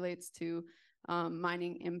as it relates to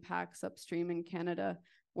mining impacts upstream in Canada,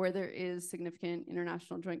 where there is significant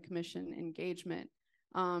International Joint Commission engagement.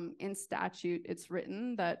 In statute, it's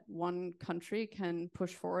written that one country can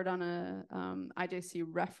push forward on a IJC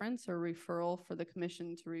reference or referral for the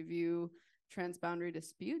commission to review transboundary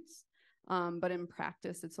disputes. But in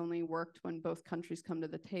practice, it's only worked when both countries come to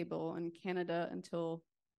the table. And Canada, until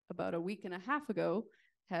about a week and a half ago,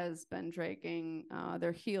 has been dragging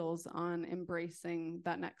their heels on embracing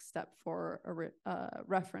that next step for a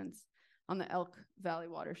reference on the Elk Valley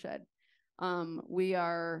watershed. We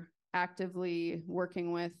are actively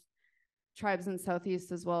working with tribes in Southeast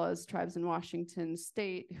as well as tribes in Washington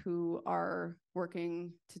State who are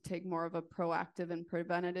working to take more of a proactive and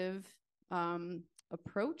preventative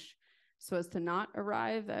approach so as to not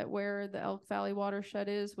arrive at where the Elk Valley watershed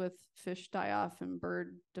is with fish die-off and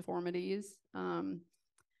bird deformities.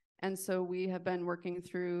 And so we have been working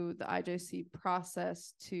through the IJC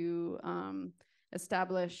process to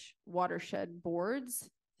establish watershed boards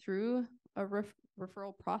through a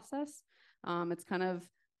referral process. It's kind of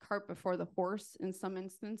cart before the horse in some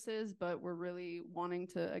instances, but we're really wanting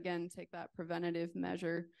to, again, take that preventative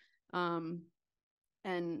measure. And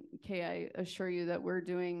Kay, I assure you that we're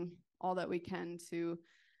doing all that we can to,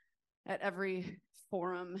 at every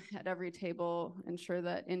forum, at every table, ensure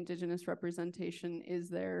that Indigenous representation is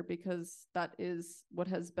there, because that is what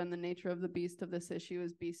has been the nature of the beast of this issue.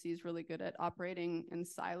 Is BC is really good at operating in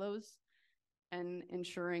silos and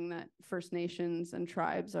ensuring that First Nations and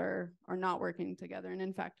tribes are not working together. And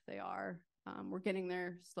in fact, they are. We're getting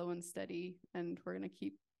there slow and steady, and we're going to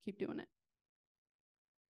keep doing it.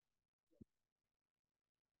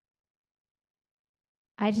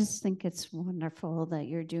 I just think it's wonderful that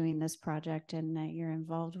you're doing this project and that you're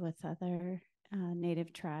involved with other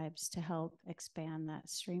Native tribes to help expand that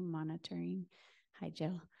stream monitoring. Hi,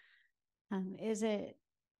 Jill.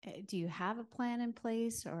 Do you have a plan in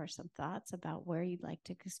place or some thoughts about where you'd like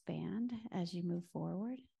to expand as you move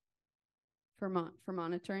forward? For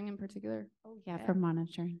monitoring in particular? Oh, yeah, for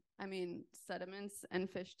monitoring. I mean, sediments and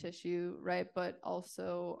fish tissue, right? But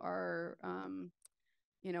also our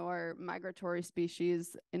our migratory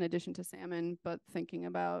species in addition to salmon, but thinking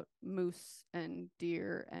about moose and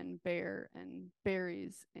deer and bear and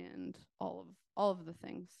berries and all of the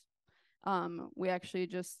things. We actually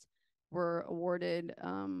just were awarded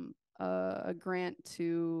a grant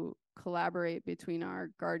to collaborate between our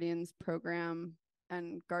Guardians program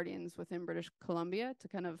and Guardians within British Columbia to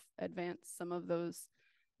kind of advance some of those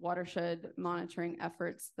watershed monitoring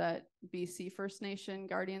efforts that BC First Nation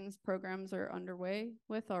Guardians programs are underway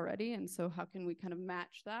with already. And so how can we kind of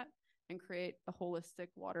match that and create a holistic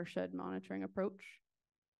watershed monitoring approach?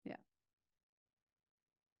 Yeah.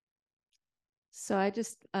 So I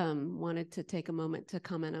just wanted to take a moment to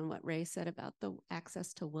comment on what Ray said about the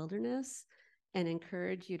access to wilderness and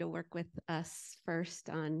encourage you to work with us first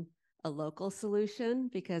on a local solution,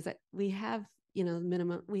 because we have,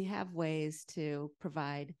 we have ways to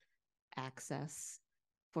provide access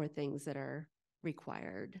for things that are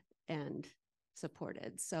required and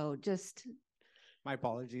supported. So just. My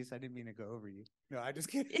apologies. I didn't mean to go over you. No, I just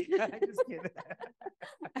kidding. I just kidding.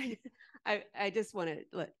 I just want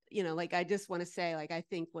to, you know, like, I just want to say, like, I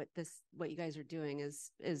think what you guys are doing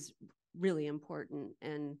is really important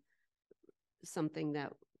and something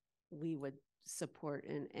that we would support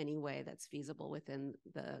in any way that's feasible within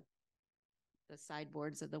the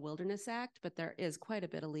sideboards of the Wilderness Act. But there is quite a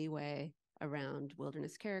bit of leeway around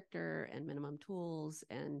wilderness character and minimum tools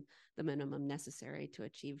and the minimum necessary to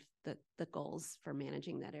achieve the goals for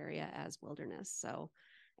managing that area as wilderness. So,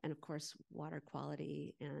 and of course, water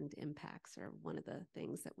quality and impacts are one of the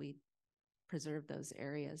things that we preserve those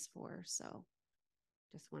areas for. So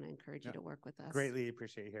just want to encourage you to work with us. Greatly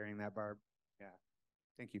appreciate hearing that, Barb. Yeah,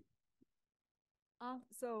 thank you.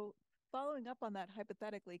 So following up on that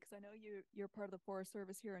hypothetically, because I know you're part of the Forest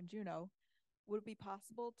Service here in Juneau, would it be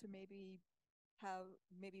possible to maybe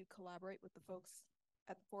collaborate with the folks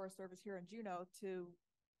at the Forest Service here in Juneau to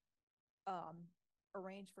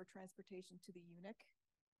arrange for transportation to the UNIC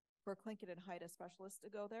for Chilkoot and Haida specialists to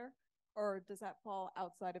go there? Or does that fall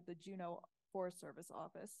outside of the Juneau Forest Service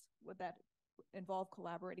office? Would that involve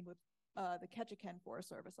collaborating with the Ketchikan Forest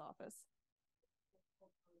Service office?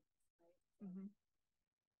 Mm-hmm.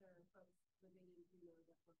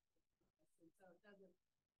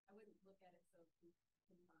 I wouldn't look at it so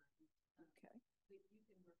combined. Okay. But you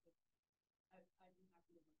can work with, I'd be happy to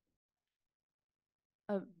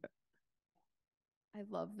work with. I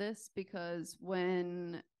love this because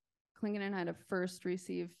when Chilkoot and Haida first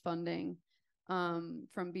received funding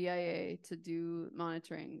from BIA to do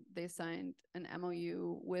monitoring, they signed an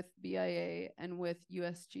MOU with BIA and with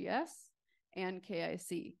USGS and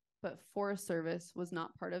KIC. But Forest Service was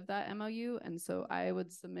not part of that MOU. And so I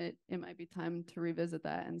would submit it might be time to revisit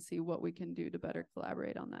that and see what we can do to better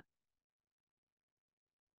collaborate on that.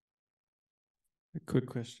 A quick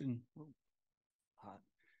question. Hot.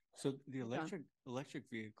 So the electric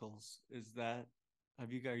vehicles, are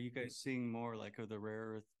you guys seeing more like of the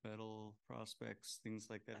rare earth metal prospects, things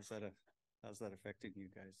like that? How's that affecting you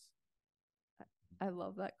guys? I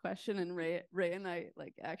love that question. And Ray and I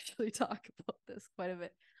like actually talk about this quite a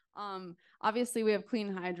bit. Obviously we have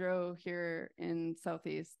clean hydro here in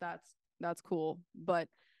Southeast. That's cool. But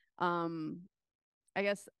I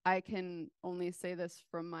guess I can only say this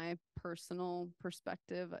from my personal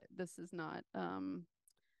perspective. This is not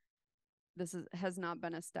has not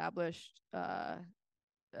been established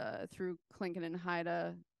through Chilkoot and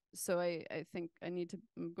Haida. So I think I'm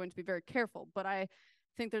going to be very careful, but I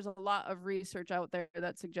think there's a lot of research out there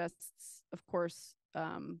that suggests, of course,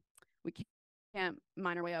 we can't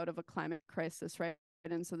mine our way out of a climate crisis, right?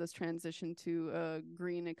 And so this transition to a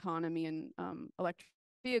green economy and electric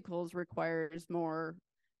vehicles requires more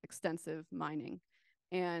extensive mining.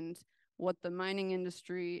 And what the mining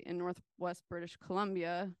industry in Northwest British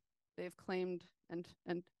Columbia, they've claimed and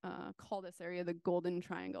call this area the Golden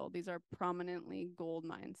Triangle. These are prominently gold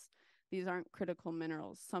mines. These aren't critical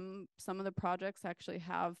minerals. Some of the projects actually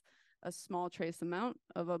have a small trace amount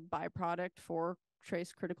of a byproduct for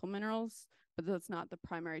trace critical minerals, but that's not the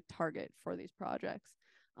primary target for these projects.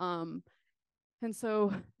 And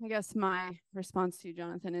so I guess my response to you,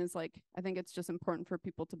 Jonathan, is like, I think it's just important for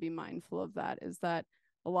people to be mindful of that, is that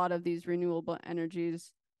a lot of these renewable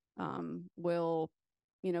energies will,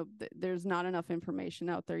 there's not enough information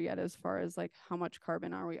out there yet as far as like how much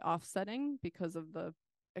carbon are we offsetting because of the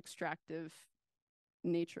extractive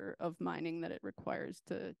nature of mining that it requires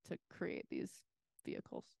to create these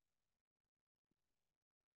vehicles.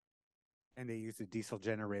 And they use a diesel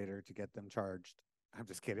generator to get them charged. I'm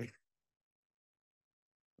just kidding.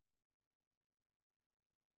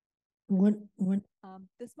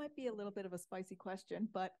 This might be a little bit of a spicy question,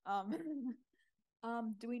 but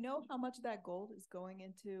do we know how much of that gold is going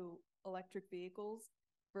into electric vehicles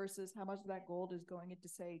versus how much of that gold is going into,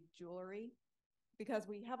 say, jewelry? Because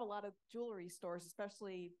we have a lot of jewelry stores,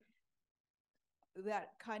 especially that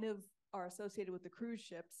kind of are associated with the cruise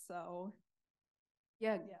ships. So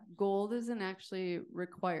yeah, gold isn't actually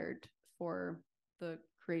required for the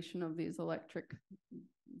creation of these electric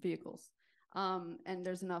vehicles. And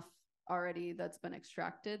there's enough already that's been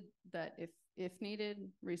extracted that if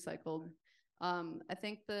needed, recycled. I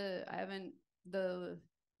think the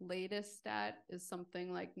latest stat is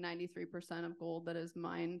something like 93% of gold that is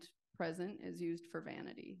mined present is used for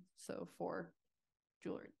vanity. So for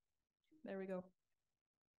jewelry. There we go.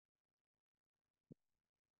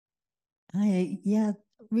 Yeah,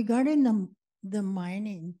 regarding the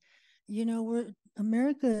mining,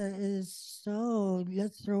 America is so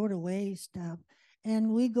let's throw it away stuff,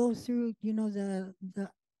 and we go through the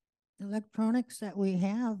electronics that we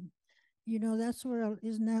have.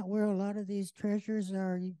 Isn't that where a lot of these treasures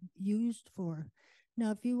are used for?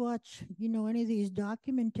 Now, if you watch any of these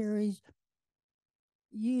documentaries,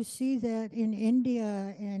 you see that in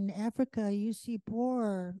India and Africa, you see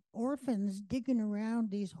poor orphans digging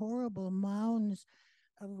around these horrible mounds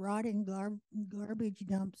of rotting garbage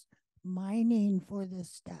dumps, mining for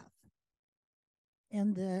this stuff.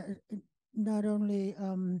 And the not only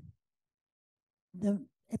the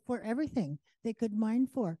for everything they could mine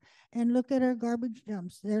for. And look at our garbage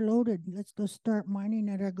dumps; they're loaded. Let's go start mining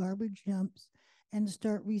at our garbage dumps and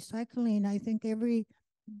start recycling. I think every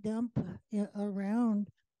dump around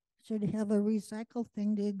should have a recycle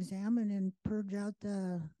thing to examine and purge out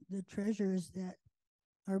the treasures that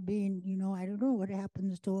are being, I don't know what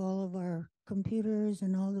happens to all of our computers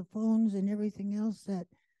and all the phones and everything else that,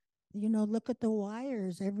 look at the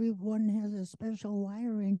wires. Everyone has a special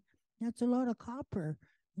wiring. That's a lot of copper.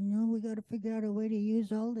 We got to figure out a way to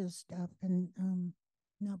use all this stuff and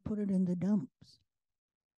not put it in the dumps.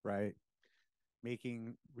 Right.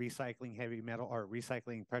 Making recycling heavy metal or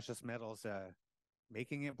recycling precious metals,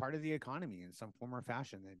 making it part of the economy in some form or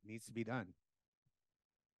fashion that needs to be done.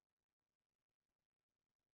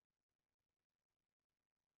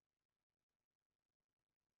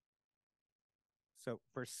 So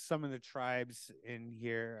for some of the tribes in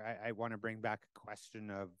here, I want to bring back a question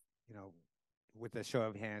of, with a show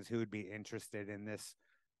of hands, who would be interested in this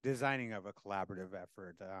designing of a collaborative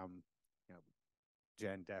effort?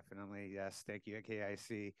 Jen, definitely. Yes. Thank you.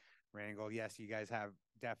 KIC, Wrangell. Yes, you guys have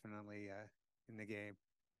definitely in the game.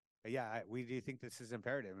 But yeah, we do think this is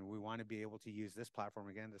imperative, and we want to be able to use this platform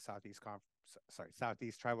again, the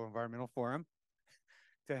Southeast Tribal Environmental Forum,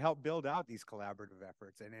 to help build out these collaborative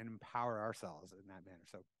efforts and empower ourselves in that manner.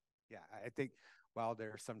 So yeah, I think while there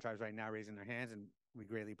are some tribes right now raising their hands, and we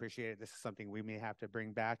greatly appreciate it, this is something we may have to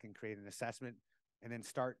bring back and create an assessment and then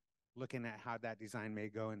start looking at how that design may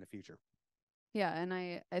go in the future. Yeah, and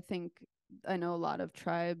I think I know a lot of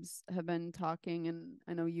tribes have been talking, and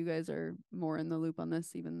I know you guys are more in the loop on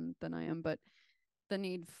this even than I am, but the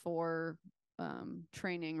need for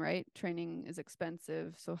training, right? Training is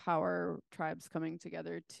expensive. So how are tribes coming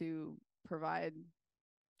together to provide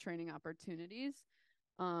training opportunities?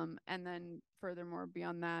 And then furthermore,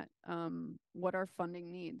 beyond that, what are funding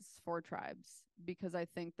needs for tribes? Because I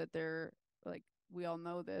think that they're like, we all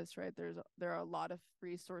know this, right? There are a lot of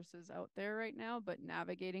resources out there right now, but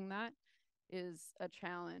navigating that is a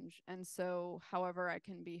challenge. And so however I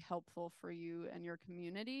can be helpful for you and your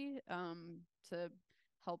community to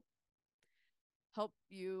help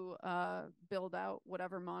you build out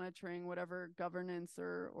whatever monitoring, whatever governance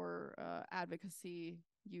or advocacy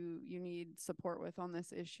you need support with on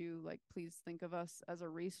this issue, like please think of us as a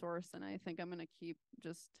resource. And I think I'm going to keep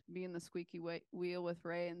just being the squeaky wheel with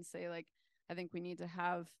Ray and say, like, I think we need to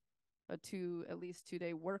have at least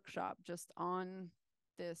 2-day workshop just on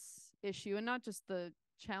this issue, and not just the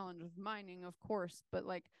challenge of mining, of course, but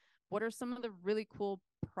like, what are some of the really cool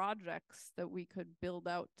projects that we could build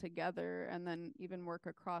out together, and then even work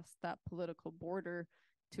across that political border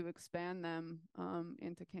to expand them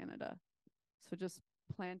into Canada. So just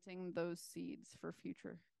planting those seeds for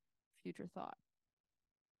future thought.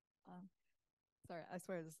 Sorry, I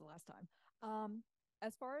swear this is the last time.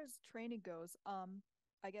 As far as training goes,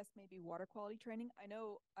 I guess maybe water quality training. I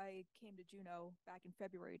know I came to Juneau back in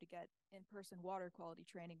February to get in-person water quality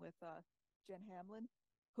training with Jen Hamlin,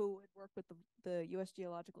 who had worked with the U.S.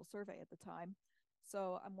 Geological Survey at the time.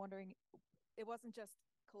 So I'm wondering, it wasn't just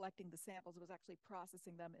collecting the samples, it was actually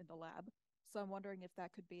processing them in the lab. So I'm wondering if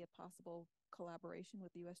that could be a possible collaboration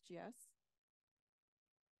with the USGS.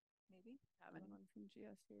 Maybe? Have anyone from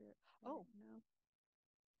GS here? Oh, no.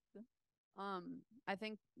 I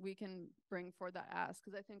think we can bring forward that ask,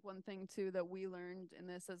 because I think one thing too that we learned in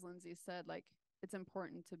this, as Lindsay said, like it's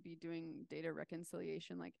important to be doing data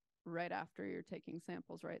reconciliation like right after you're taking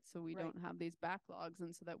samples, right? So we don't have these backlogs,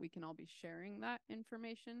 and so that we can all be sharing that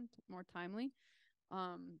information more timely.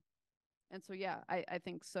 And so yeah, I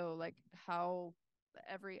think so, like how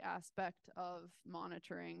every aspect of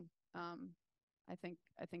monitoring, I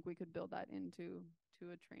think we could build that into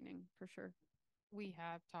a training for sure. We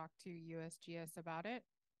have talked to USGS about it.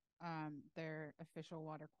 Their official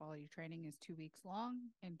water quality training is 2 weeks long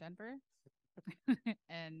in Denver.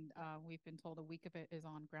 And we've been told a week of it is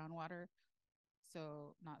on groundwater.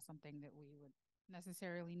 So not something that we would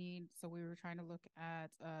necessarily need. So we were trying to look at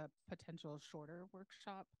a potential shorter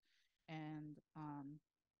workshop, and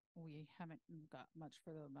we haven't got much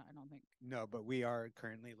further than that, I don't think. No, but we are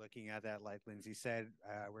currently looking at that. Like Lindsay said,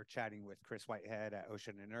 we're chatting with Chris Whitehead at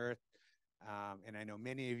Ocean and Earth. And I know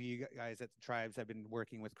many of you guys at the tribes have been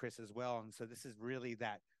working with Chris as well. And so this is really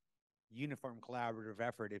that uniform collaborative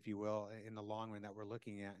effort, if you will, in the long run that we're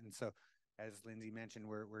looking at. And so as Lindsay mentioned,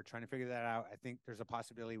 we're trying to figure that out. I think there's a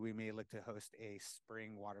possibility we may look to host a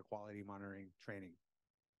spring water quality monitoring training.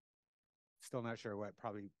 Still not sure what,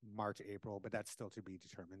 probably March, April, but that's still to be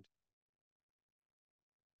determined.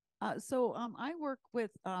 I work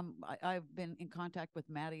with, I've been in contact with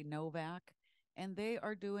Maddie Novak, and they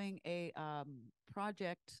are doing a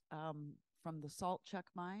project from the Salt Chuck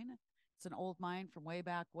mine. It's an old mine from way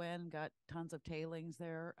back when, got tons of tailings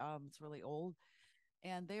there. It's really old.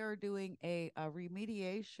 And they are doing a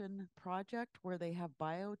remediation project where they have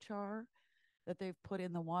biochar that they've put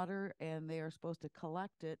in the water, and they are supposed to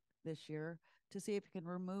collect it this year to see if you can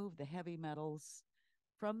remove the heavy metals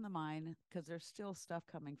from the mine, because there's still stuff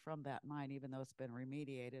coming from that mine, even though it's been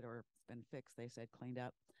remediated or it's been fixed, they said, cleaned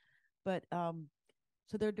up. But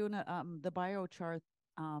so they're doing the biochar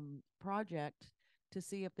project to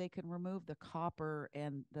see if they can remove the copper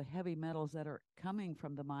and the heavy metals that are coming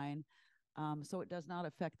from the mine, so it does not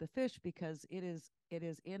affect the fish, because it is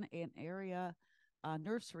in an area,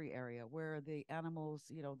 nursery area, where the animals,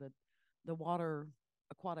 the water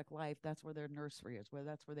aquatic life, that's where their nursery is,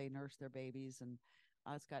 that's where they nurse their babies. And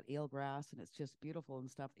it's got eelgrass, and it's just beautiful and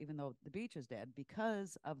stuff, even though the beach is dead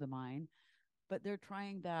because of the mine. But they're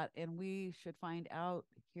trying that, and we should find out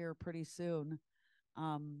here pretty soon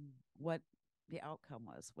what the outcome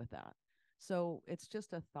was with that. So it's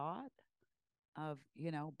just a thought of,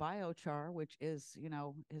 biochar, which is,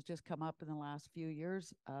 has just come up in the last few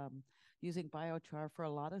years, using biochar for a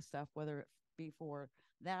lot of stuff, whether it be for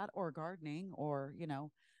that or gardening or,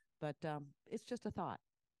 but it's just a thought.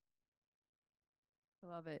 I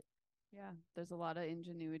love it. Yeah, there's a lot of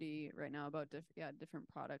ingenuity right now about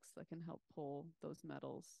different products that can help pull those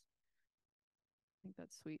metals. I think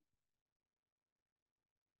that's sweet.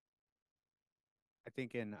 I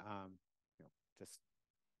think in just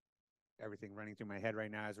everything running through my head right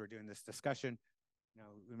now as we're doing this discussion,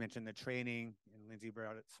 we mentioned the training, and Lindsay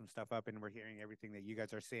brought some stuff up, and we're hearing everything that you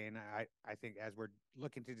guys are saying. I think as we're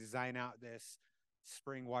looking to design out this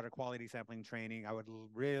spring water quality sampling training, I would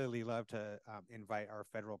really love to invite our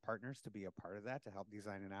federal partners to be a part of that, to help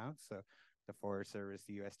design it out. So the Forest Service,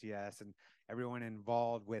 the USGS, and everyone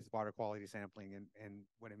involved with water quality sampling and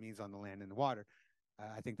what it means on the land and the water.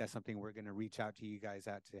 I think that's something we're going to reach out to you guys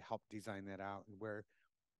at to help design that out, and where,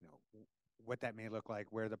 what that may look like,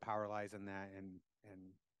 where the power lies in that, and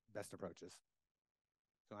best approaches.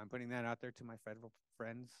 So I'm putting that out there to my federal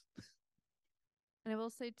friends. And I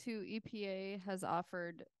will say too, EPA has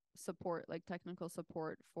offered support, like technical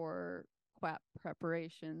support for QAP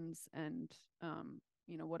preparations and,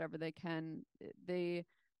 whatever they can.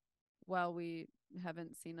 While we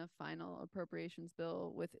haven't seen a final appropriations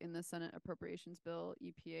bill within the Senate appropriations bill,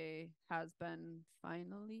 EPA has been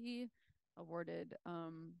finally awarded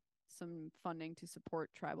some funding to support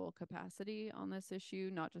tribal capacity on this issue,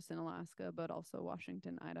 not just in Alaska, but also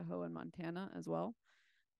Washington, Idaho, and Montana as well.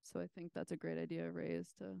 So I think that's a great idea, Ray, is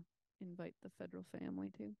to invite the federal family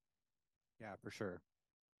too. Yeah, for sure.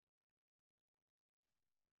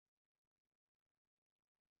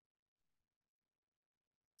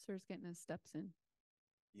 Sir's getting his steps in.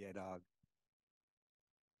 Yeah, dog.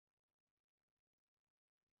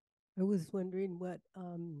 I was wondering what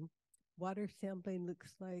water sampling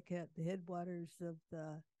looks like at the headwaters of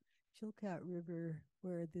the Chilkoot River,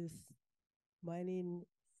 where this mining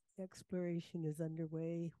exploration is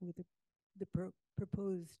underway with the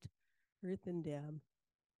proposed earthen dam.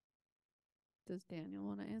 Does Daniel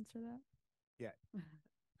want to answer that?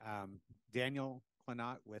 Yeah. Daniel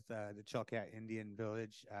Clinot with the Chilkoot Indian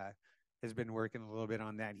Village has been working a little bit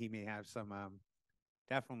on that. He may have some,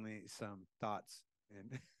 definitely some thoughts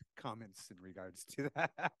and comments in regards to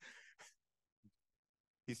that.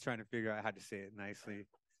 He's trying to figure out how to say it nicely.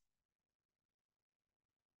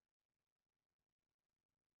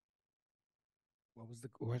 What was the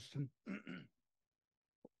question? I'm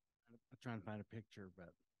trying to find a picture,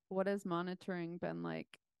 but What has monitoring been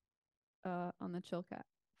like on the Chilkoot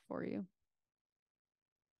for you?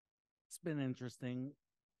 it's been interesting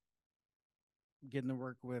getting to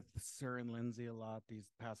work with Sir and Lindsay a lot these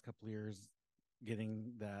past couple of years,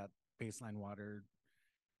 getting that baseline water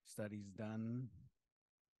studies done.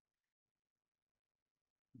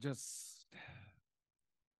 Just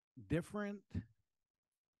different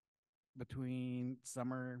between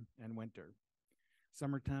summer and winter.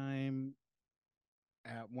 Summertime,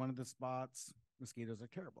 at one of the spots, mosquitoes are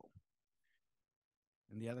terrible.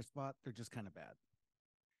 And the other spot, they're just kind of bad.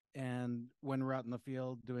 And when we're out in the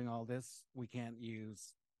field doing all this, we can't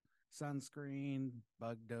use sunscreen,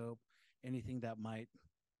 bug dope, anything that might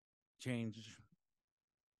change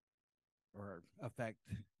or affect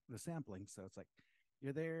the sampling. So it's like,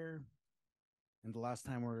 you're there, And the last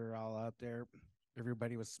time we were all out there,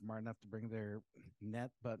 everybody was smart enough to bring their net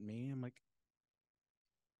but me. I'm like,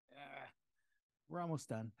 we're almost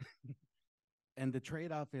done. And the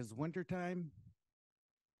trade-off is wintertime,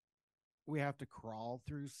 we have to crawl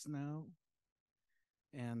through snow.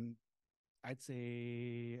 And I'd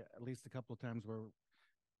say at least a couple of times where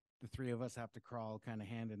the three of us have to crawl kind of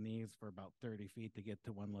hand in knees for about 30 feet to get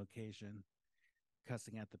to one location,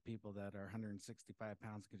 cussing at the people that are 165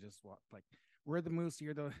 pounds could just walk like, we're the moose,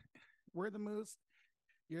 we're the moose,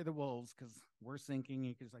 you're the wolves, because we're sinking.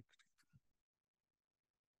 You could like,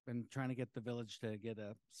 been trying to get the village to get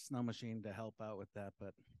a snow machine to help out with that,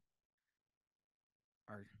 but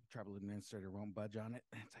our tribal administrator won't budge on it.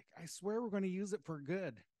 It's like, I swear we're going to use it for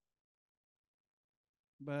good.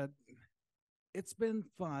 But it's been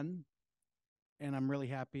fun, and I'm really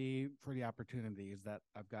happy for the opportunities that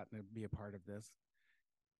I've gotten to be a part of this.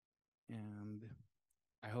 And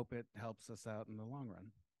I hope it helps us out in the long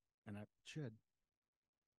run, and it should.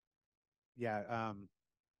 Yeah,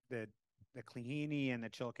 the Klehini and the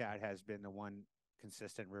Chilkoot has been the one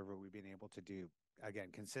consistent river we've been able to do. Again,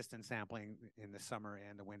 consistent sampling in the summer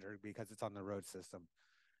and the winter because it's on the road system.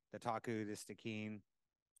 The Taku, the Stikine,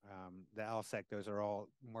 the Alsek, those are all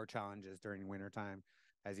more challenges during wintertime.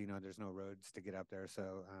 As you know, there's no roads to get up there.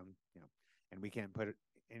 So, you know, and we can't put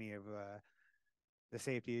any of the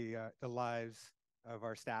safety, the lives of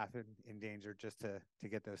our staff in danger just to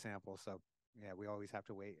get those samples. So, yeah, we always have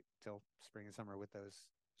to wait till spring and summer with those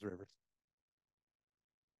rivers.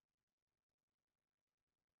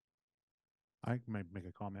 I might make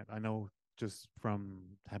a comment. I know just from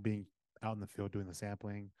being out in the field doing the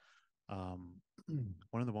sampling,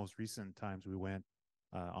 one of the most recent times we went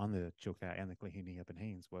on the Chilkoot and the Klehini up in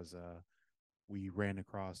Haines was we ran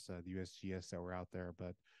across the USGS that were out there,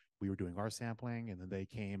 but we were doing our sampling, and then they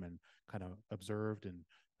came and kind of observed, and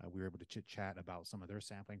we were able to chit chat about some of their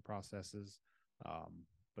sampling processes.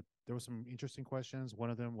 But there were some interesting questions.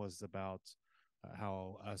 One of them was about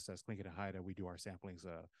how us as Tlingit and Haida, we do our samplings,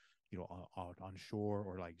 you know, on shore,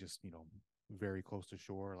 or like just, you know, very close to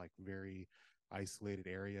shore, like very isolated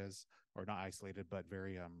areas, or not isolated, but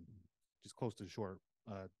very just close to shore,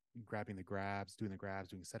 grabbing the grabs, doing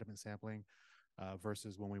sediment sampling,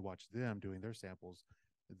 versus when we watched them doing their samples,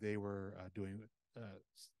 they were doing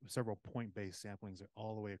several point-based samplings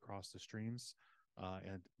all the way across the streams,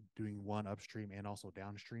 and doing one upstream and also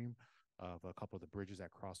downstream of a couple of the bridges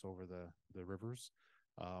that cross over the rivers.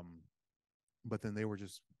 But then they were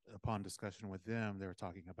just, upon discussion with them, they were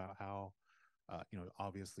talking about how, you know,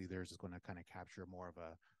 obviously theirs is going to kind of capture more of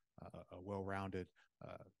a well-rounded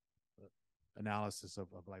analysis of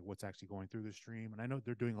like what's actually going through the stream. And I know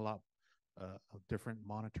they're doing a lot of different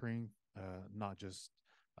monitoring, not just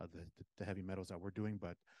the heavy metals that we're doing,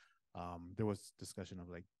 but there was discussion of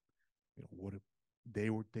like, you know,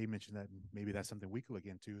 what they mentioned that maybe that's something we could look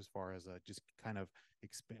into as far as just kind of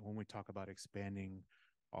expand when we talk about expanding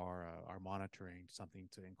our monitoring, something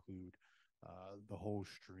to include the whole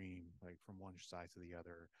stream, like from one side to the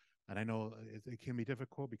other. And I know it can be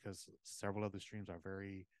difficult because several of the streams are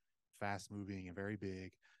very fast moving and very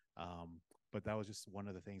big. But that was just one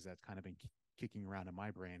of the things that's kind of been kicking around in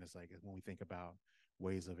my brain, is like when we think about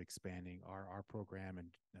ways of expanding our program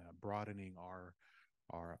and broadening our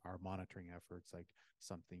monitoring efforts, like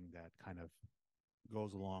something that kind of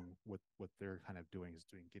goes along with what they're kind of doing, is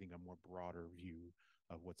getting a more broader view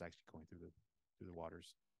of what's actually going through the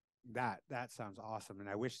waters. That sounds awesome, and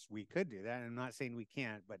I wish we could do that. And I'm not saying we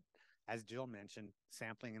can't, but as Jill mentioned,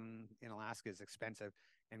 sampling in Alaska is expensive,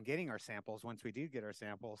 and getting our samples, once we do get our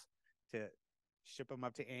samples, to ship them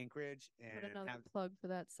up to Anchorage and Put another plug for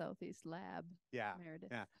that Southeast lab. Yeah, Meredith.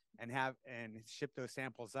 yeah, and ship those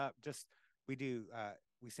samples up. Just we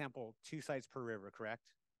sample 2 sites per river, correct?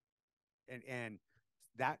 And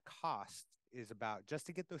that cost is about, just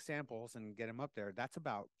to get those samples and get them up there, that's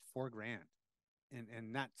about $4,000,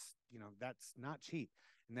 and that's, you know, that's not cheap,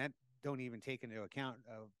 and that don't even take into account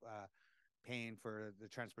of paying for the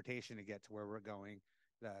transportation to get to where we're going,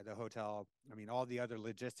 the hotel, I mean, all the other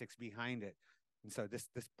logistics behind it. And so this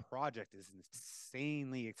project is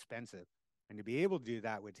insanely expensive, and to be able to do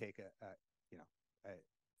that would take a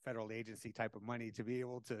federal agency type of money to be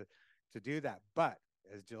able to do that. But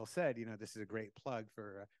as Jill said, you know, this is a great plug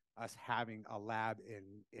for us having a lab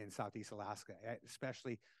in Southeast Alaska,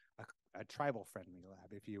 especially a tribal friendly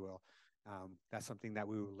lab, if you will. That's something that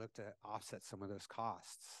we would look to offset some of those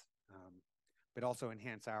costs, but also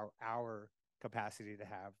enhance our capacity to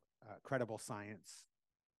have credible science.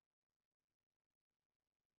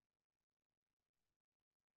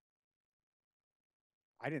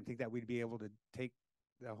 I didn't think that we'd be able to take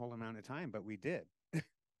the whole amount of time, but we did.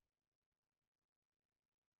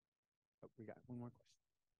 we got one more question.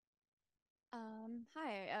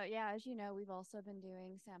 Hi. Yeah, as you know, we've also been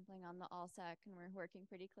doing sampling on the ALSEC, and we're working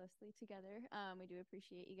pretty closely together. We do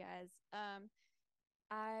appreciate you guys.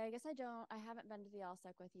 I guess I haven't been to the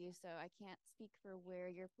ALSEC with you, so I can't speak for where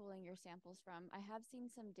you're pulling your samples from. I have seen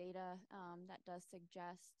some data that does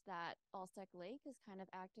suggest that ALSEC Lake is kind of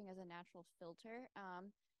acting as a natural filter.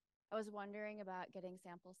 I was wondering about getting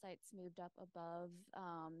sample sites moved up above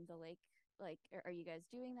the lake. Like, are you guys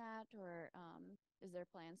doing that, or is there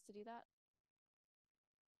plans to do that?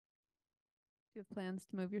 Do you have plans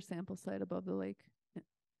to move your sample site above the lake?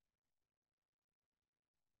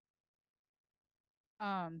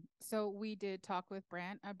 So we did talk with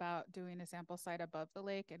Brant about doing a sample site above the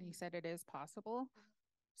lake, and he said it is possible.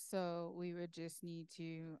 So we would just need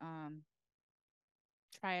to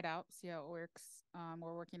try it out, see how it works.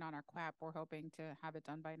 We're working on our QAP. We're hoping to have it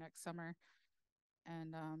done by next summer.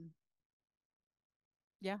 And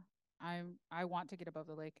yeah, I want to get above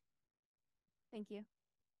the lake. Thank you.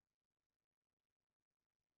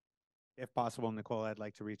 If possible, Nicole, I'd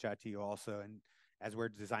like to reach out to you also, and as we're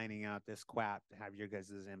designing out this QAP, to have your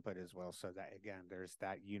guys' input as well, so that again, there's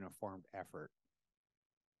that uniform effort.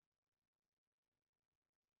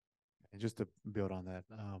 And just to build on that,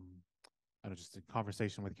 I know just in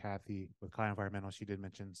conversation with Kathy with Kai Environmental, she did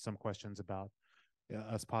mention some questions about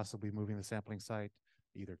us possibly moving the sampling site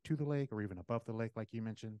either to the lake or even above the lake, like you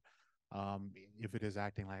mentioned. If it is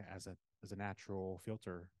acting like as a natural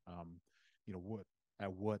filter, you know,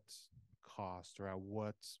 at what cost or at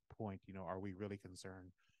what point, you know, are we really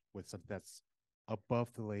concerned with something that's above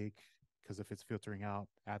the lake? Because if it's filtering out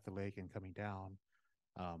at the lake and coming down,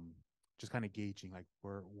 just kind of gauging like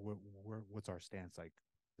what's our stance like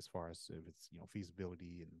as far as if it's, you know,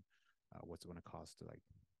 feasibility and what's it going to cost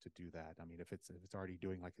to do that. I mean, if it's already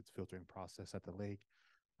doing like its filtering process at the lake,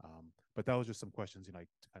 but that was just some questions, you know, like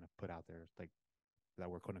to kind of put out there, like that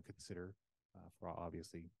we're going to consider for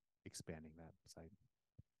obviously expanding that site.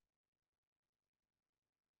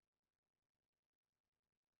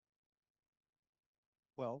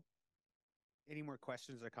 Well, any more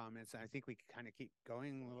questions or comments? I think we can kind of keep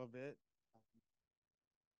going a little bit.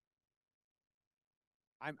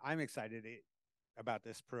 I'm excited about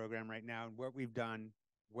this program right now and what we've done,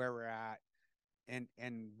 where we're at, and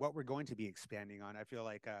what we're going to be expanding on. I feel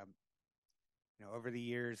like you know, over the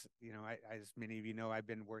years, you know, as many of you know, I've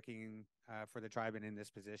been working for the tribe and in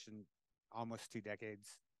this position almost 2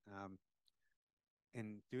 decades.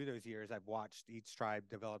 And through those years, I've watched each tribe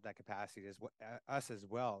develop that capacity as us as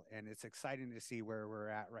well. And it's exciting to see where we're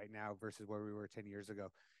at right now versus where we were 10 years ago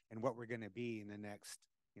and what we're going to be in the next,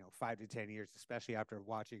 you know, 5 to 10 years, especially after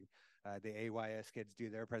watching the AYS kids do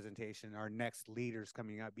their presentation, our next leaders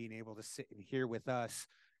coming up, being able to sit and hear with us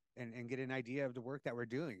and get an idea of the work that we're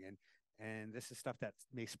doing. And this is stuff that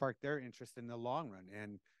may spark their interest in the long run.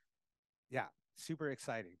 And yeah, super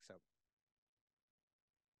exciting. So.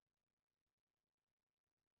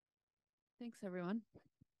 Thanks, everyone.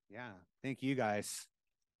 Yeah, thank you guys.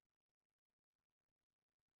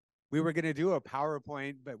 We were going to do a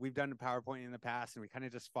PowerPoint, but we've done a PowerPoint in the past and we kind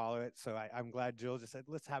of just follow it. So I'm glad Jill just said,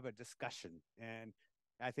 let's have a discussion. And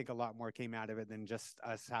I think a lot more came out of it than just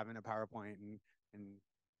us having a PowerPoint. And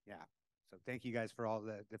yeah, so thank you guys for all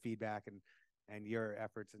the feedback and your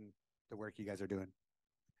efforts and the work you guys are doing.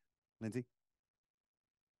 Lindsay?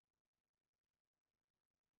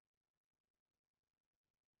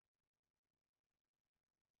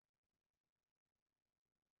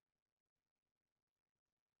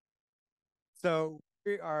 So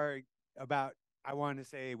we are about, I want to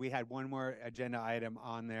say we had one more agenda item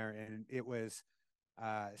on there, and it was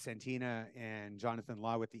Santina and Jonathan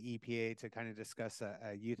Law with the EPA to kind of discuss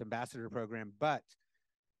a youth ambassador program, but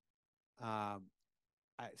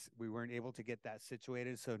we weren't able to get that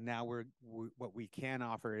situated. So now what we can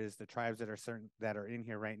offer is the tribes that are in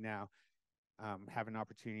here right now have an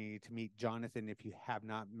opportunity to meet Jonathan if you have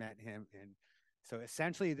not met him. And so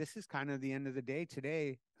essentially this is kind of the end of the day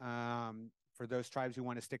today. For those tribes who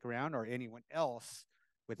want to stick around, or anyone else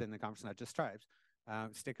within the conference, not just tribes,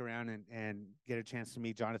 stick around and get a chance to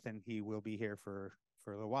meet Jonathan. He will be here for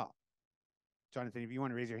a little while. Jonathan, if you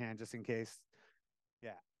want to raise your hand just in case.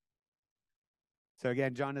 Yeah. So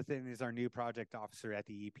again, Jonathan is our new project officer at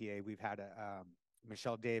the EPA. We've had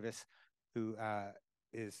Michelle Davis, who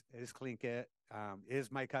is Chilkoot,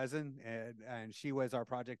 is my cousin, and she was our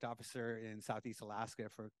project officer in Southeast Alaska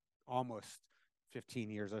for almost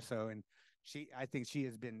 15 years or so. And I think she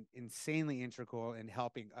has been insanely integral in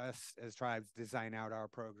helping us as tribes design out our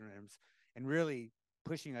programs and really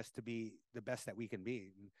pushing us to be the best that we can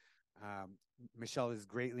be. Michelle is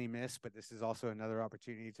greatly missed, but this is also another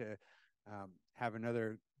opportunity to have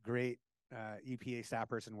another great EPA staff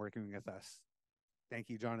person working with us. Thank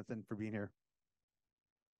you, Jonathan, for being here.